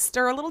test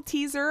or a little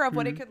teaser of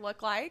what it could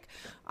look like.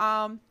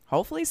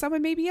 Hopefully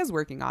someone maybe is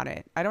working on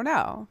it. I don't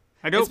know.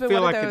 I don't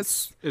feel like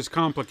it's as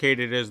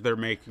complicated as they're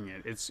making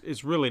it.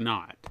 It's really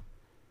not.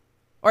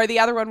 Or the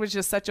other one was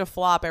just such a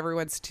flop,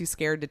 everyone's too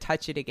scared to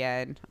touch it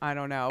again. I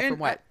don't know. From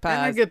what?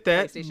 And I get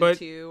that, PlayStation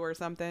 2 or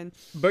something.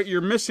 But you're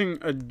missing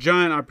a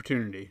giant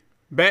opportunity.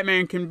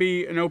 Batman can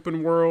be an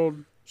open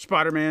world.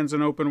 Spider-Man's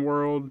an open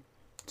world.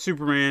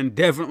 Superman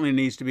definitely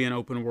needs to be an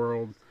open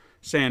world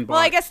sandbox.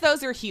 Well, I guess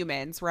those are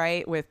humans,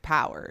 right? With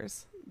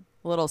powers.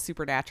 A little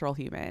supernatural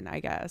human, I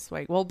guess.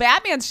 Like, well,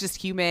 Batman's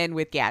just human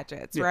with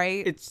gadgets,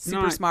 right? It's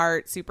super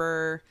smart,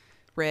 super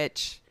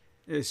rich.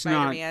 It's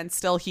Spider-Man,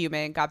 still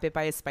human, got bit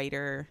by a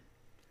spider.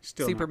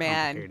 Still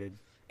Superman. Not complicated.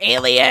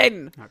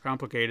 Alien. Not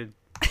complicated.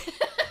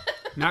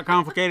 Not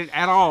complicated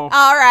at all.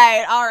 All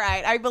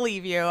right. I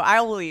believe you.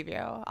 I'll believe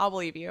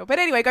you. But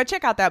anyway, go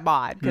check out that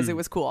mod because it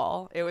was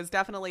cool. It was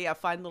definitely a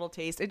fun little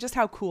taste. And just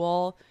how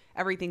cool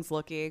everything's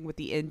looking with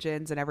the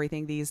engines and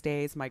everything these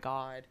days. My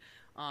God.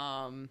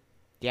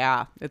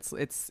 Yeah, it's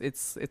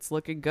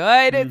looking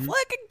good. It's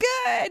looking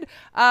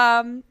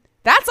good.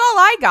 That's all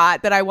I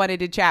got that I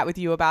wanted to chat with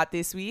you about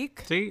this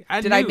week. See,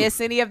 did I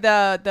miss any of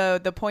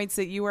the points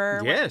that you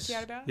were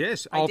chatting about?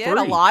 Yes, all I did.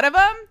 A lot of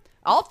them.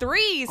 All three,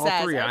 he says.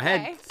 All three. Okay. I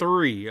had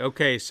 3.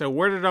 Okay, so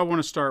where did I want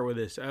to start with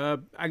this?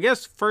 I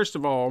guess, first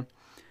of all,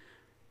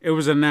 it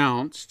was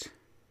announced,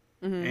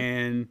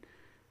 and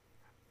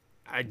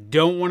I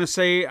don't want to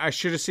say I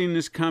should have seen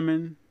this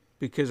coming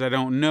because I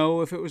don't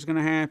know if it was going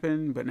to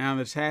happen, but now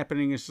that it's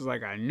happening, it's just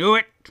like, I knew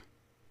it.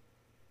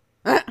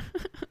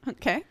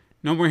 Okay.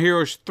 No More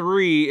Heroes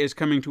 3 is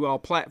coming to all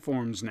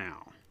platforms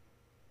now.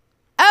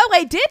 Oh,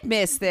 I did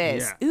miss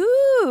this. Yeah.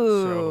 Ooh,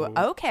 so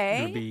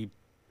okay. It'll be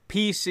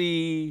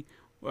PC,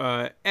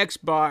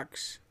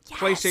 Xbox, yes.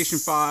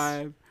 PlayStation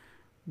 5,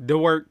 the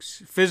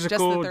works,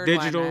 physical,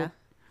 digital. One,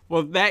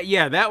 Well,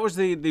 that was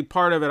the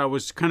part of it I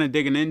was kind of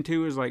digging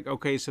into. Is like,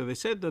 okay, so they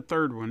said the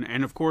third one,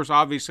 and of course,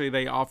 obviously,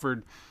 they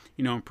offered,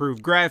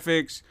 improved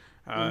graphics,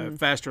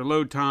 faster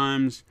load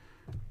times,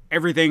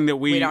 everything that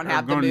we don't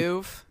have the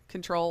move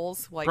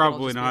controls. Like,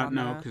 probably not,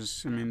 no,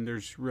 because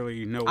there's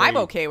really no way. I'm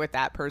okay with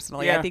that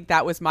personally. Yeah. I think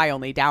that was my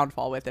only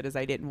downfall with it, is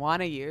I didn't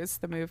want to use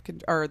the move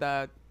or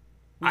the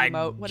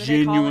remote. What do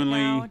they call it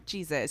now?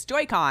 Jesus,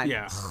 Joy-Con.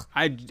 Yeah,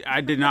 I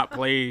did not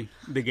play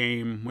the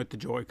game with the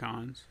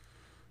Joy-Cons.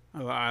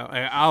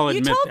 I'll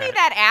admit you told me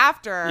that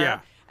after.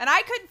 Yeah. And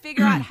I couldn't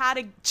figure out how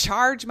to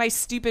charge my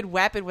stupid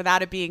weapon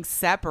without it being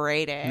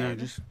separated. No,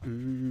 just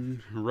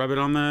rub it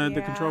on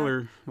the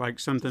controller like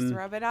something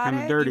kind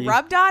of dirty. You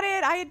rubbed on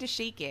it? I had to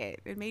shake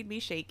it. It made me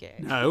shake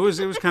it. No,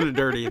 it was kind of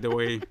dirty the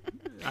way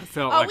I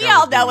felt. We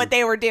all know what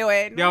they were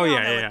doing. Oh, we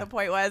all know what the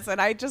point was, and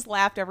I just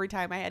laughed every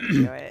time I had to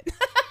do it.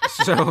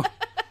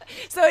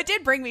 So it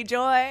did bring me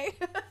joy.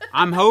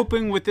 I'm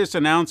hoping with this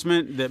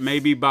announcement that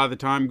maybe by the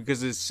time,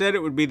 because it said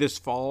it would be this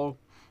fall,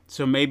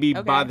 so maybe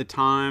by the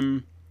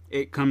time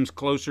it comes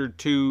closer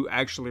to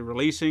actually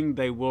releasing,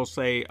 they will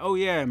say, oh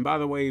yeah, and by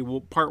the way,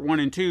 part 1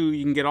 and 2,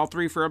 you can get all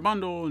 3 for a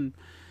bundle, and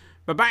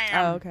bam.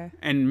 Oh, okay.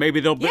 And maybe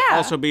they'll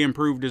also be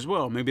improved as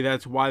well. Maybe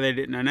that's why they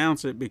didn't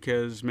announce it,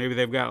 because maybe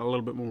they've got a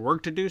little bit more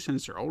work to do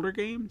since they're older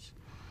games.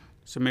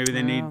 So maybe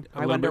they need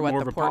a little bit more of a polish. I wonder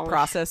what the port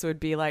process would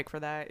be like for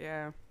that,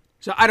 yeah.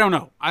 So I don't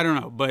know,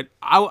 but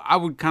I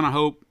would kind of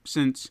hope,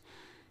 since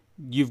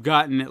you've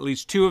gotten at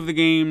least 2 of the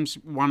games,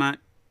 why not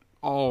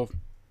all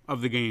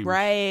of the games?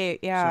 Right,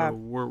 yeah.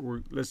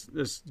 So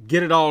let's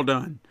get it all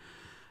done.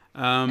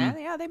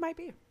 Yeah, they might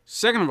be.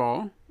 Second of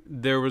all,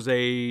 there was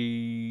a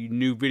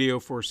new video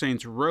for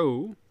Saints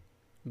Row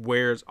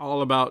where it's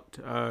all about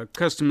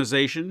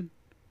customization.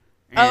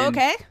 And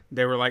okay.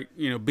 They were like,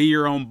 be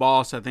your own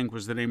boss, I think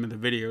was the name of the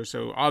video.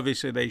 So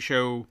obviously they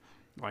show,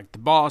 like, the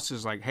boss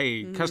is like,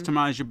 hey,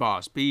 customize your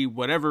boss. Be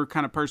whatever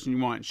kind of person you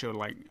want. Show,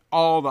 like,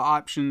 all the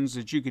options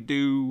that you could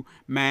do.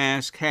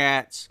 Mask,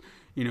 hats,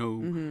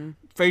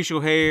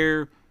 facial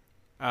hair,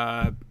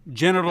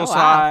 genital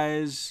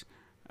size,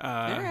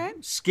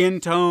 skin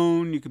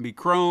tone. You can be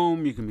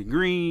chrome. You can be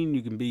green.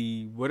 You can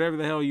be whatever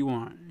the hell you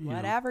want.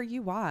 Whatever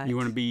you want. You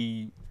want to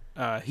be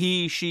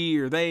he, she,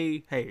 or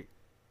they. Hey,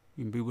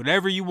 you can be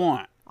whatever you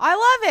want. I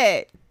love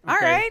it. Okay. All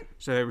right.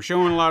 So they were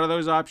showing a lot of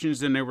those options.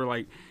 Then they were,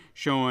 like,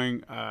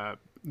 showing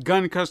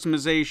gun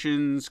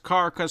customizations,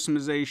 car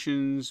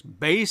customizations,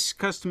 base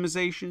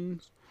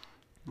customizations.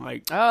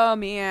 Like, oh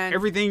man,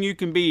 everything you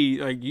can be.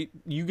 Like,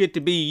 you get to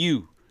be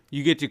you.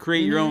 You get to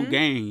create your own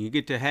gang. You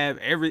get to have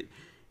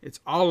it's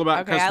all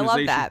about customization. I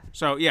love that.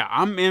 So yeah,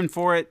 I'm in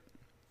for it.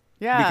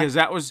 Yeah, because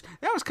that was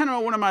kind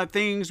of one of my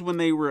things when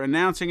they were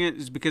announcing it,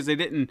 is because they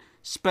didn't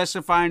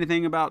specify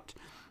anything about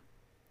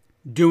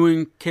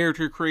doing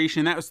character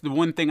creation. That was the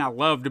one thing I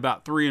loved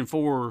about 3 and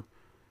 4,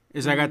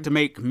 is I got to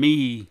make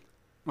me,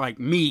 like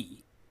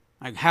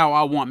how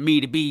I want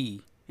me to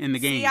be in the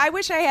game. See, I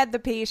wish I had the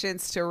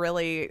patience to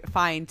really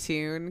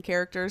fine-tune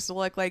characters to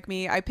look like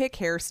me. I pick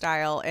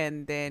hairstyle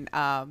and then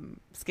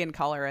skin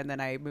color, and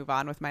then I move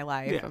on with my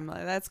life. Yeah. I'm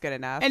like, that's good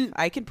enough. And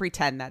I can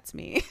pretend that's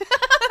me.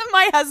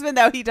 My husband,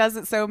 though, he does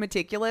it so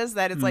meticulous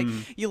that it's like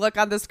you look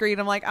on the screen,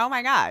 I'm like, oh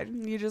my God,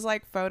 you just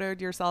like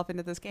photoed yourself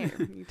into this game.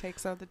 You take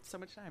so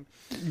much time.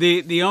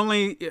 The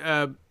only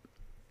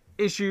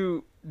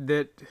issue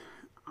that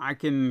I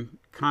can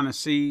kind of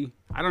see,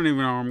 I don't even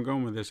know where I'm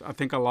going with this. I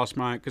think I lost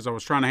my, because I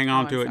was trying to hang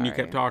on to it and you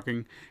kept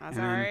talking. I'm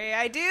sorry,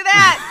 I do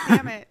that.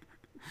 Damn it.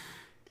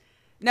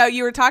 No,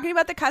 you were talking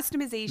about the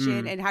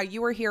customization and how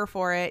you were here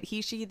for it.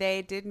 He, she,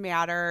 they didn't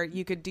matter.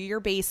 You could do your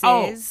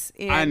bases.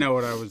 I know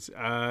what I was.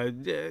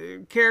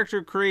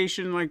 Character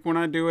creation, like when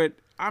I do it,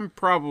 I'm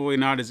probably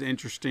not as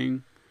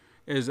interesting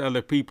as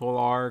other people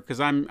are,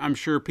 because I'm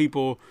sure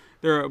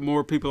there are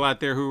more people out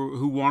there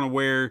who want to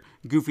wear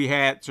goofy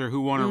hats or who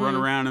want to run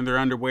around in their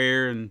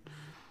underwear, and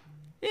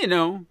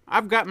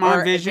I've got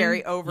my vision.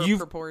 Very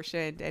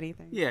over-proportioned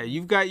anything. Yeah,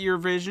 you've got your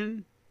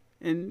vision.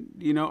 And,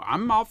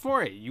 I'm all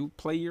for it. You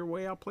play your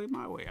way, I'll play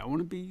my way. I want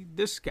to be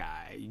this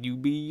guy. You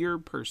be your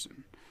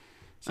person.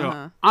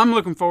 So I'm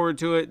looking forward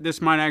to it. This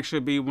might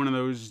actually be one of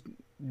those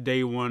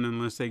day one,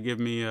 unless they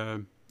give me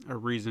a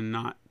reason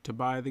not to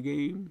buy the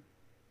game.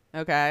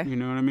 Okay. You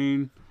know what I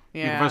mean?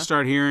 Yeah. Like if I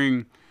start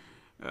hearing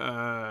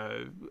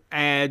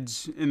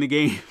ads in the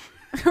game.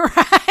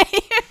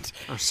 Right.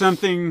 Or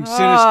something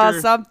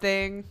sinister.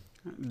 Something.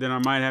 Then I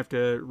might have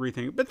to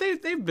rethink. But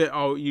they've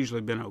been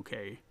usually been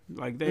okay.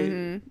 Like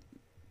they...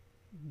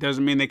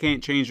 Doesn't mean they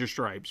can't change their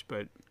stripes,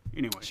 but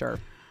anyway. Sure.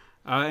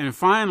 And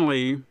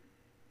finally,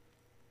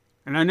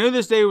 and I knew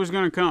this day was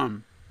going to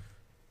come,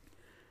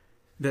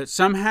 that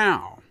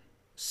somehow,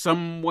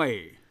 some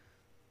way,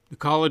 the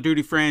Call of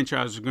Duty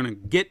franchise is going to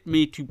get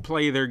me to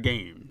play their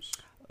games.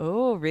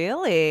 Oh,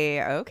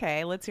 really?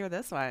 Okay, let's hear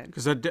this one.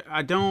 Because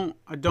I don't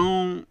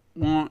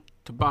want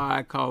to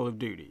buy Call of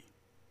Duty.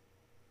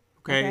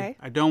 Okay?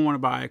 I don't want to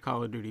buy a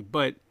Call of Duty,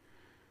 but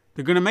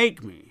they're going to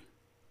make me.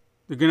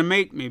 They're going to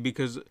make me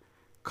because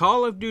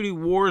Call of Duty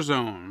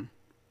Warzone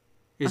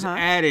is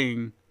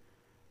adding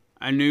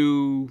a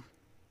new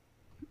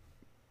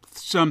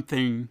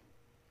something.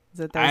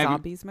 Is it their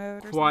zombies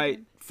mode or quite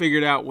something?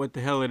 Figured out what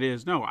the hell it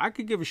is. No, I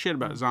could give a shit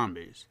about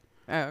zombies.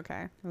 Oh,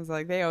 okay. I was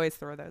like, they always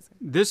throw those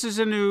in. This is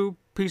a new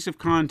piece of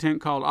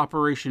content called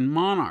Operation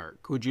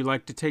Monarch. Would you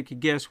like to take a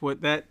guess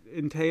what that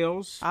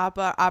entails?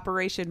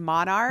 Operation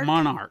Monarch?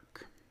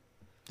 Monarch.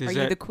 Are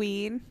you the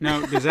queen?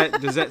 No, does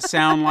that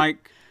sound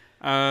like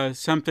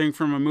something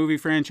from a movie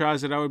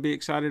franchise that I would be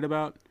excited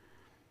about?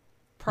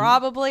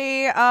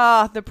 Probably.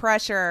 The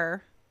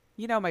pressure.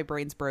 You know my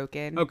brain's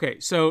broken. Okay,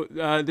 so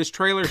this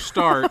trailer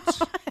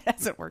starts. It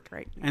doesn't work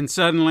right. And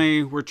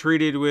suddenly we're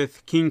treated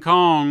with King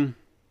Kong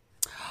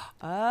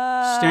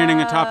standing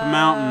atop a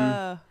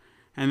mountain.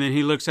 And then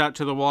he looks out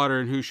to the water,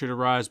 and who should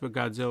arise but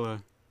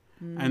Godzilla?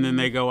 And then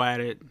they go at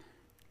it.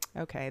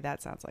 Okay,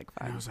 that sounds like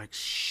fun. And I was like,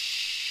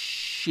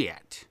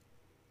 shit.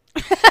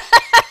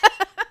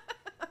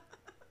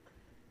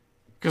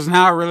 Because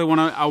now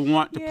I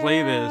want to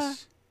play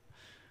this.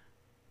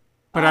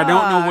 But I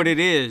don't know what it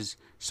is.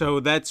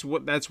 So that's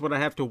what I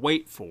have to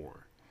wait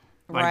for.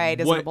 Like, right,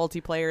 is it a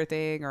multiplayer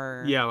thing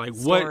or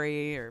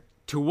story? Or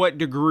to what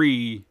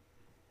degree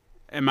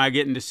am I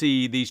getting to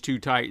see these two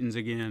titans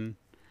again?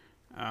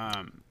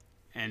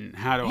 And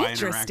how do I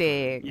interact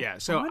with them? Yeah,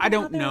 so I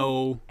don't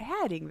know.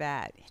 Adding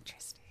that.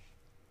 Interesting.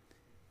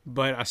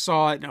 But I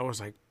saw it and I was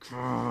like,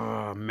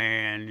 oh,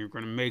 man, you're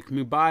going to make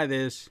me buy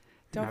this.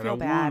 Don't feel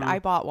bad. I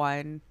bought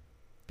one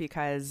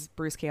because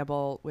Bruce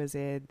Campbell was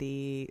in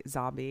the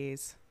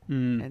Zombies.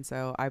 And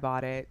so I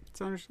bought it.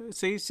 It's understood.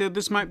 See, so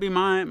this might be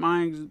my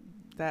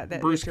that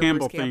Bruce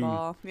Campbell thing.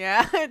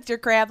 Yeah, it's your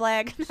crab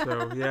leg.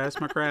 So, yeah, it's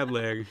my crab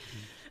leg.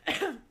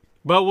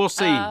 But we'll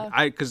see.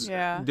 Because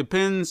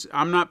depends.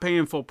 I'm not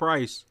paying full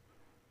price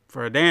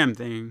for a damn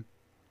thing.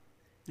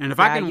 And if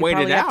I can wait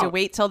it out. You have to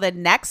wait till the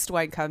next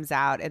one comes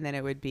out, and then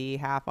it would be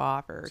half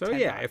off or so,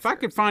 yeah, if I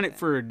could find it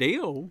for a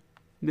deal,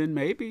 then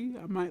maybe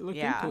I might look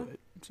into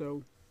it.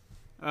 So,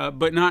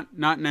 but not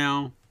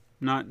now.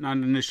 Not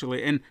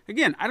initially. And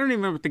again, I don't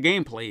even know what the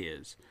gameplay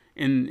is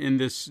in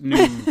this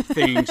new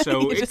thing.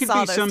 So it could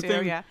be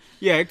something.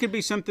 It could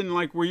be something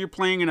like where you're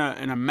playing in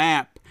a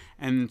map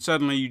and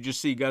suddenly you just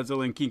see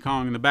Godzilla and King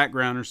Kong in the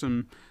background or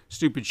some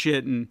stupid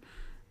shit, and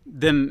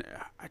then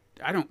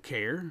I don't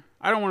care.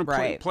 I don't want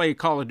to play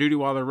Call of Duty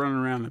while they're running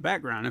around in the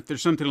background. If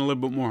there's something a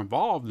little bit more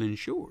involved, then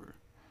sure.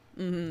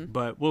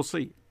 But we'll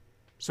see.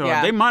 So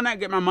they might not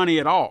get my money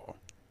at all.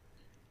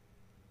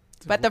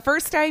 So, but the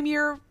first time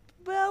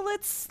well,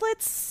 let's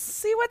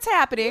see what's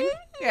happening.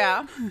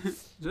 Yeah.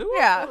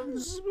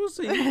 We'll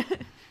see.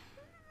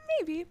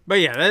 Maybe.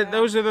 But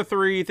those are the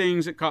three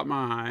things that caught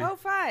my eye. Oh,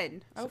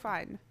 fun.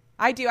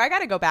 I got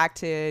to go back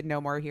to No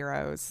More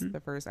Heroes.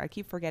 The first. I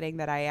keep forgetting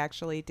that I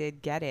actually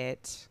did get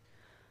it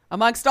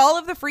amongst all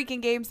of the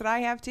freaking games that I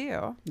have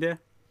too. Yeah.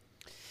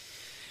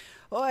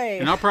 Oy.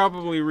 And I'll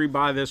probably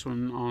rebuy this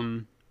one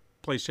on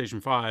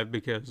PlayStation 5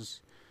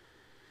 because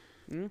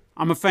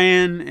I'm a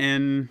fan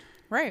and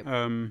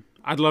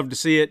I'd love to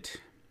see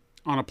it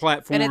on a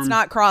platform. And it's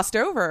not crossed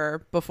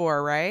over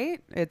before, right?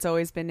 It's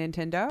always been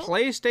Nintendo?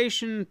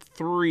 PlayStation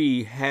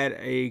 3 had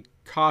a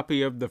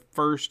copy of the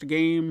first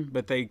game,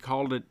 but they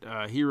called it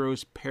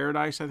Heroes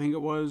Paradise, I think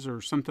it was,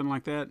 or something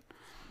like that.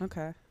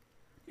 Okay.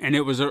 And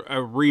it was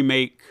a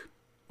remake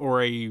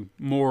or a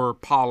more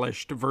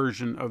polished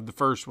version of the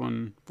first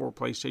one for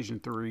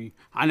PlayStation 3.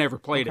 I never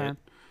played it,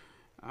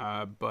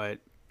 but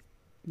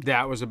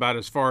that was about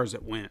as far as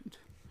it went.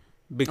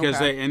 Because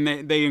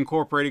they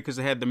incorporated because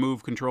they had the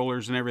Move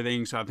controllers and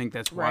everything, so I think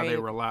that's why they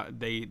were allowed.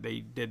 They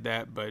did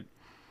that, but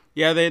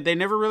yeah, they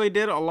never really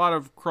did a lot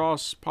of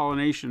cross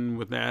pollination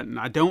with that, and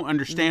I don't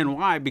understand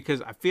why.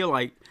 Because I feel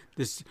like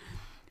this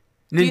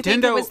Nintendo. Do you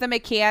think it was the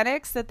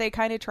mechanics that they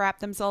kind of trapped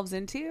themselves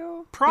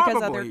into? Probably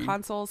because other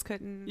consoles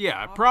couldn't.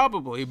 Yeah,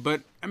 probably,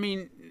 but I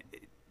mean,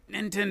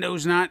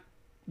 Nintendo's not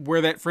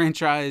where that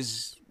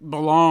franchise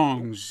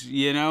belongs,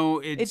 you know.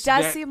 It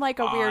does seem like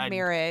a weird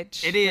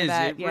marriage. It is.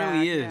 It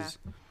really is.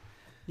 Yeah.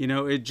 You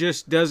know, it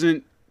just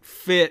doesn't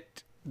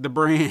fit the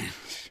brand.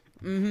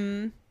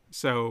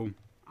 So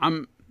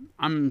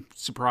I'm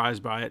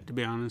surprised by it, to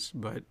be honest.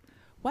 But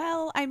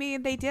well, I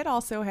mean, they did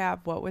also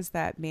have what was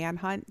that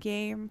Manhunt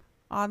game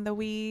on the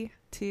Wii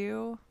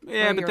too?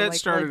 Yeah, but that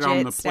started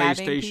on the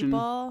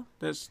PlayStation.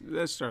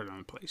 That started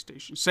on the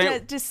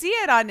PlayStation. To see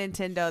it on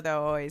Nintendo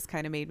though always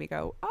kind of made me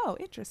go, "Oh,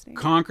 interesting."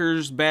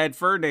 Conker's Bad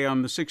Fur Day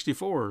on the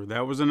 64.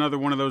 That was another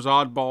one of those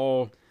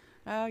oddball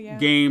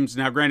games.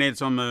 Now, granted,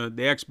 it's on the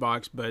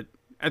Xbox, but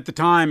at the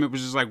time, it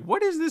was just like,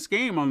 "What is this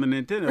game on the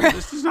Nintendo?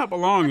 This does not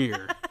belong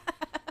here."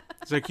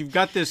 It's like you've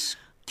got this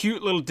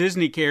cute little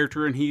Disney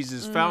character, and he's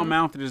as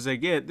foul-mouthed as they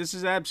get. This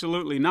is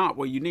absolutely not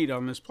what you need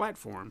on this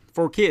platform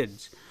for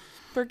kids.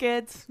 For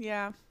kids,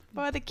 yeah.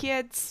 For the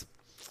kids.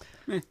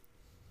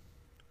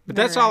 But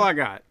that's all I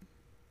got.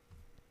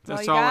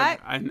 That's all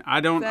I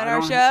don't. Is that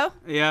our show?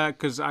 Yeah,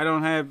 because I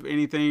don't have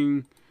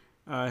anything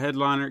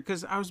headliner.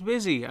 Because I was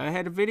busy. I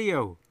had a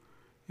video.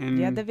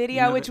 And, the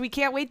video, which we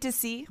can't wait to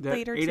see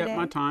later today. That ate up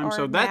my time.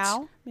 So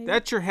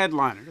that's your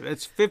headliner.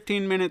 That's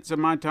 15 minutes of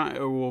my time.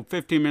 Well,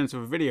 15 minutes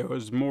of a video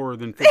is more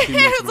than 15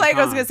 minutes of my time.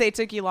 I was going to say it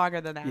took you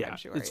longer than that, I'm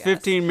sure. It's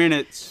 15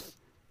 minutes.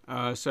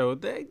 So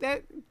take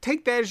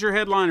that as your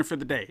headliner for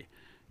the day.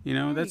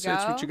 That's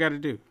what you got to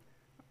do.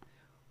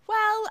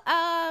 Well,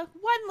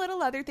 one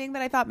little other thing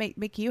that I thought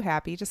make you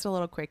happy, just a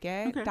little quickie.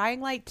 Okay. Dying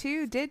Light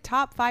 2 did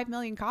top 5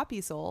 million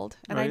copies sold.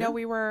 And I know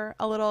we were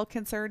a little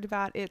concerned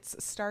about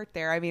its start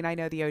there. I mean, I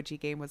know the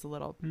OG game was a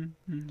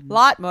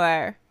lot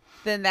more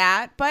than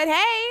that. But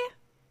hey,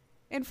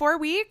 in 4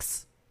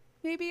 weeks,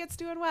 maybe it's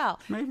doing well.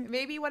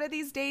 Maybe one of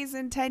these days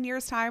in 10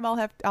 years' time,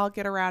 I'll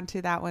get around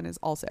to that one as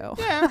also.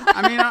 Yeah,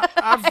 I mean,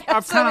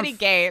 I've so many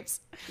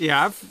games.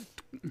 Yeah,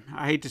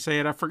 I hate to say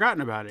it, I've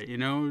forgotten about it. It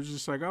was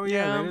just like, oh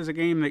yeah, that is a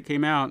game that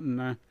came out,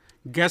 and I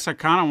guess I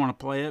kind of want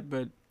to play it,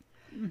 but.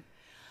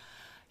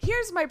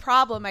 Here's my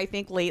problem, I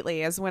think,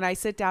 lately, is when I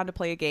sit down to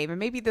play a game, and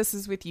maybe this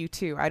is with you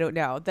too, I don't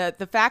know.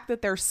 The fact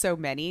that there's so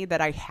many that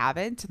I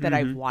haven't, that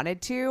I've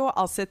wanted to,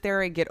 I'll sit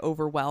there and get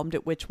overwhelmed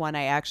at which one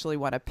I actually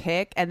want to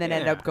pick, and then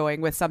end up going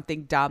with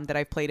something dumb that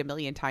I've played a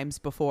million times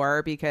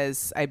before,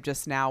 because I'm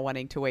just now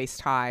wanting to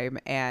waste time,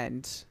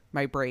 and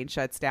my brain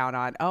shuts down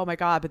on, oh my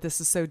God, but this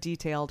is so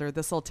detailed, or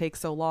this will take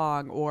so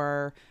long,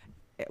 or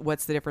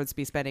what's the difference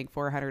be spending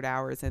 400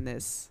 hours in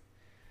this?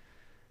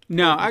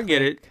 No, I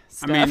get it.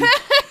 Stuff. I mean,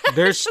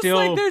 there's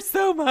still... there's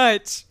so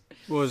much.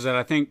 What was that?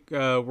 I think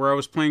where I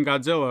was playing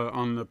Godzilla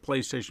on the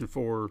PlayStation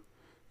 4,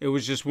 it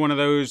was just one of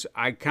those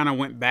I kind of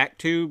went back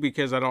to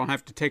because I don't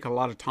have to take a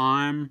lot of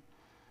time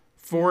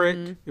for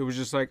it. It was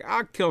just like,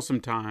 I'll kill some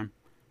time.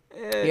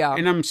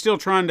 And I'm still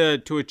trying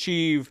to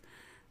achieve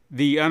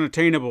the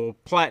unattainable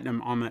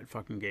platinum on that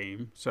fucking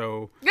game.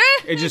 So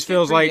it just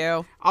feels like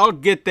I'll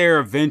get there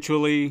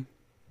eventually.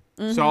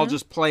 So I'll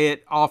just play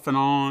it off and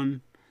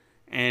on,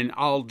 and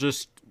I'll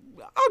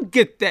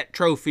get that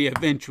trophy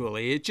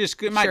eventually. It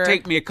might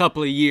take me a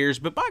couple of years,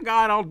 but by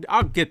God,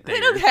 I'll get there.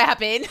 It'll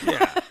happen.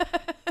 Yeah.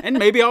 And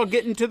maybe I'll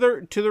get into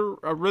the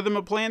rhythm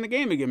of playing the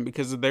game again,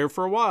 because there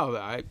for a while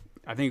I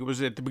think it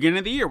was at the beginning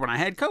of the year when I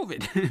had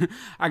COVID.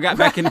 I got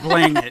back into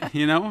playing it,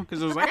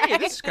 because I was like, hey,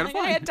 this is kind of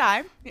fun. I had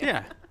time.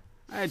 Yeah.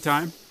 I had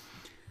time.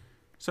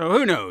 So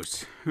who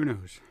knows?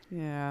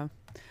 Yeah.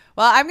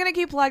 Well, I'm going to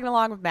keep plugging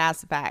along with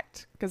Mass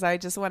Effect because I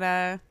just want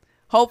to...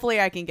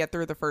 Hopefully I can get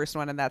through the first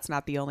one and that's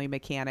not the only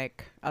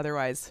mechanic.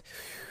 Otherwise,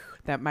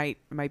 that might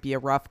be a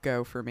rough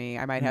go for me.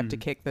 I might have to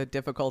kick the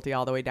difficulty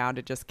all the way down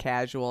to just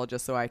casual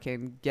just so I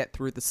can get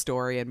through the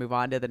story and move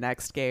on to the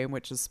next game,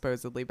 which is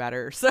supposedly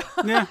better. So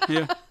Yeah.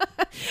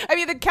 I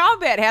mean, the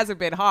combat hasn't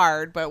been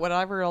hard, but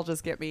whatever will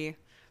just get me...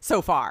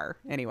 So far,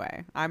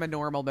 anyway. I'm a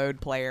normal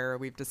mode player.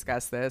 We've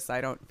discussed this. I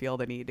don't feel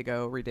the need to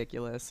go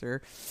ridiculous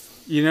or...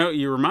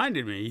 You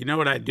reminded me. You know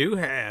what I do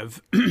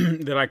have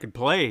that I could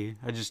play?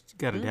 I just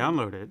got to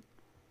download it.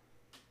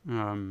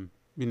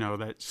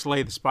 That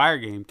Slay the Spire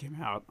game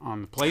came out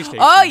on the PlayStation.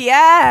 Oh,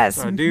 yes!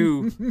 So I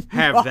do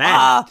have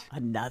that.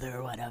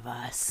 Another one of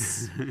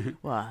us.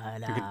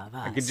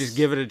 I could just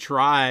give it a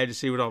try to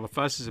see what all the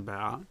fuss is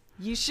about.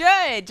 You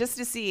should, just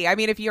to see. I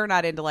mean, if you're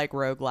not into,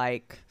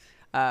 roguelike...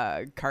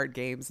 card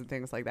games and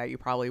things like that, you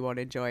probably won't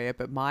enjoy it,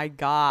 but my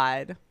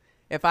God,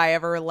 if I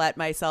ever let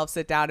myself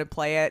sit down and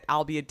play it,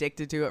 I'll be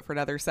addicted to it for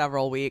another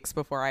several weeks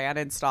before I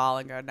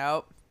uninstall and go,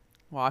 nope,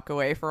 walk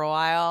away for a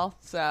while.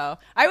 So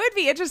I would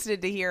be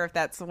interested to hear if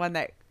that's the one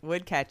that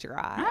would catch your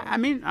eye. I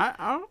mean,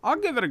 I'll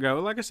give it a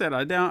go. Like I said,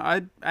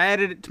 I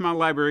added it to my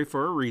library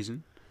for a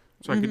reason,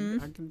 so I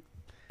can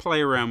play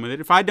around with it.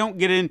 If I don't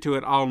get into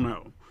it, I'll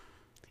know.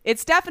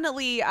 It's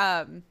definitely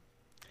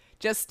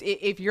just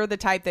if you're the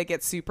type that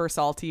gets super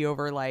salty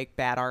over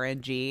bad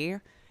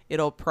RNG,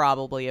 it'll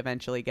probably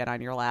eventually get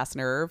on your last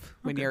nerve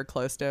when you're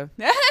close to.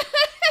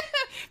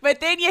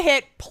 But then you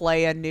hit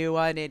play a new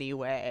one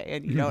anyway,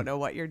 and you don't know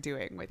what you're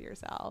doing with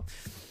yourself.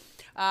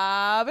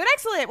 But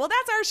excellent. Well,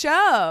 that's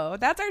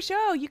our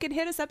show. You can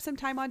hit us up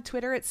sometime on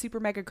Twitter at Super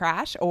Mega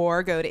Crash,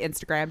 or go to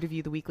Instagram to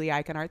view the weekly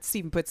icon art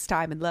Steven puts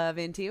time and love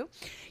into.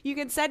 You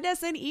can send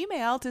us an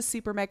email to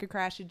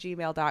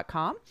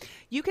supermegacrash@gmail.com.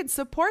 You can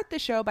support the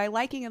show by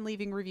liking and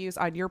leaving reviews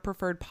on your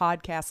preferred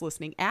podcast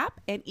listening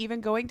app, and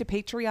even going to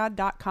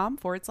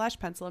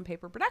patreon.com/Pencil and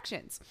Paper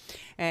Productions.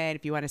 And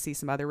if you want to see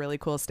some other really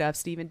cool stuff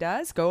Steven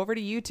does, go over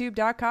to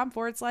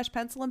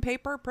youtube.com/Pencil and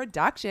Paper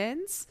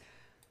Productions.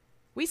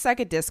 We suck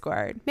at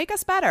Discord. Make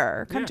us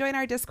better. Come join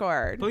our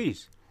Discord.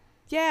 Please.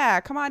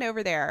 Yeah, come on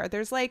over there.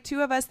 There's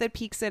 2 of us that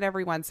peeks in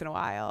every once in a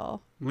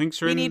while.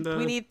 Links are we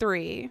need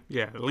 3.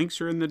 Yeah,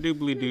 links are in the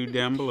doobly-doo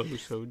down below,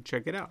 so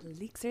check it out.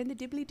 Links are in the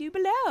doobly-doo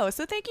below.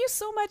 So thank you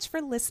so much for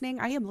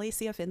listening. I am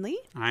Lacey Finley.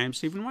 I am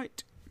Stephen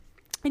White.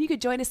 And you could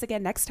join us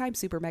again next time,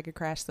 Super Mega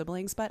Crash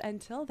siblings. But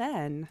until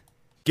then...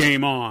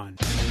 Game on.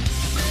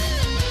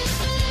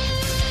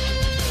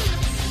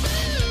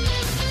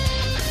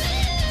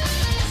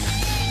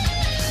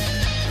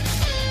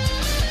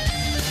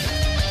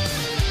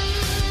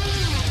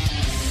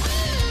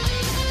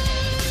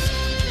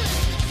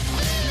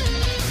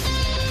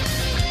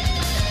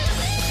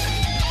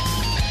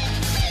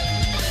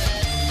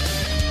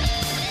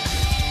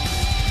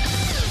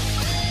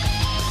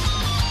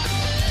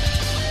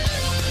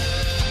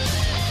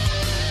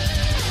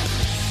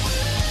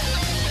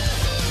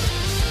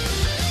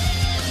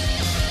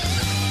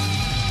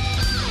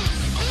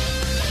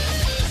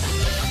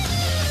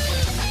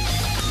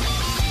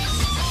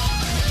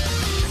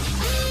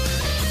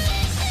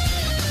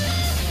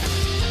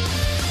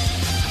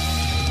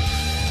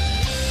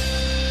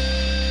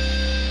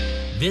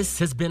 This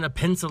has been a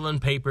Pencil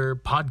and Paper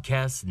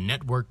Podcast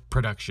Network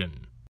production.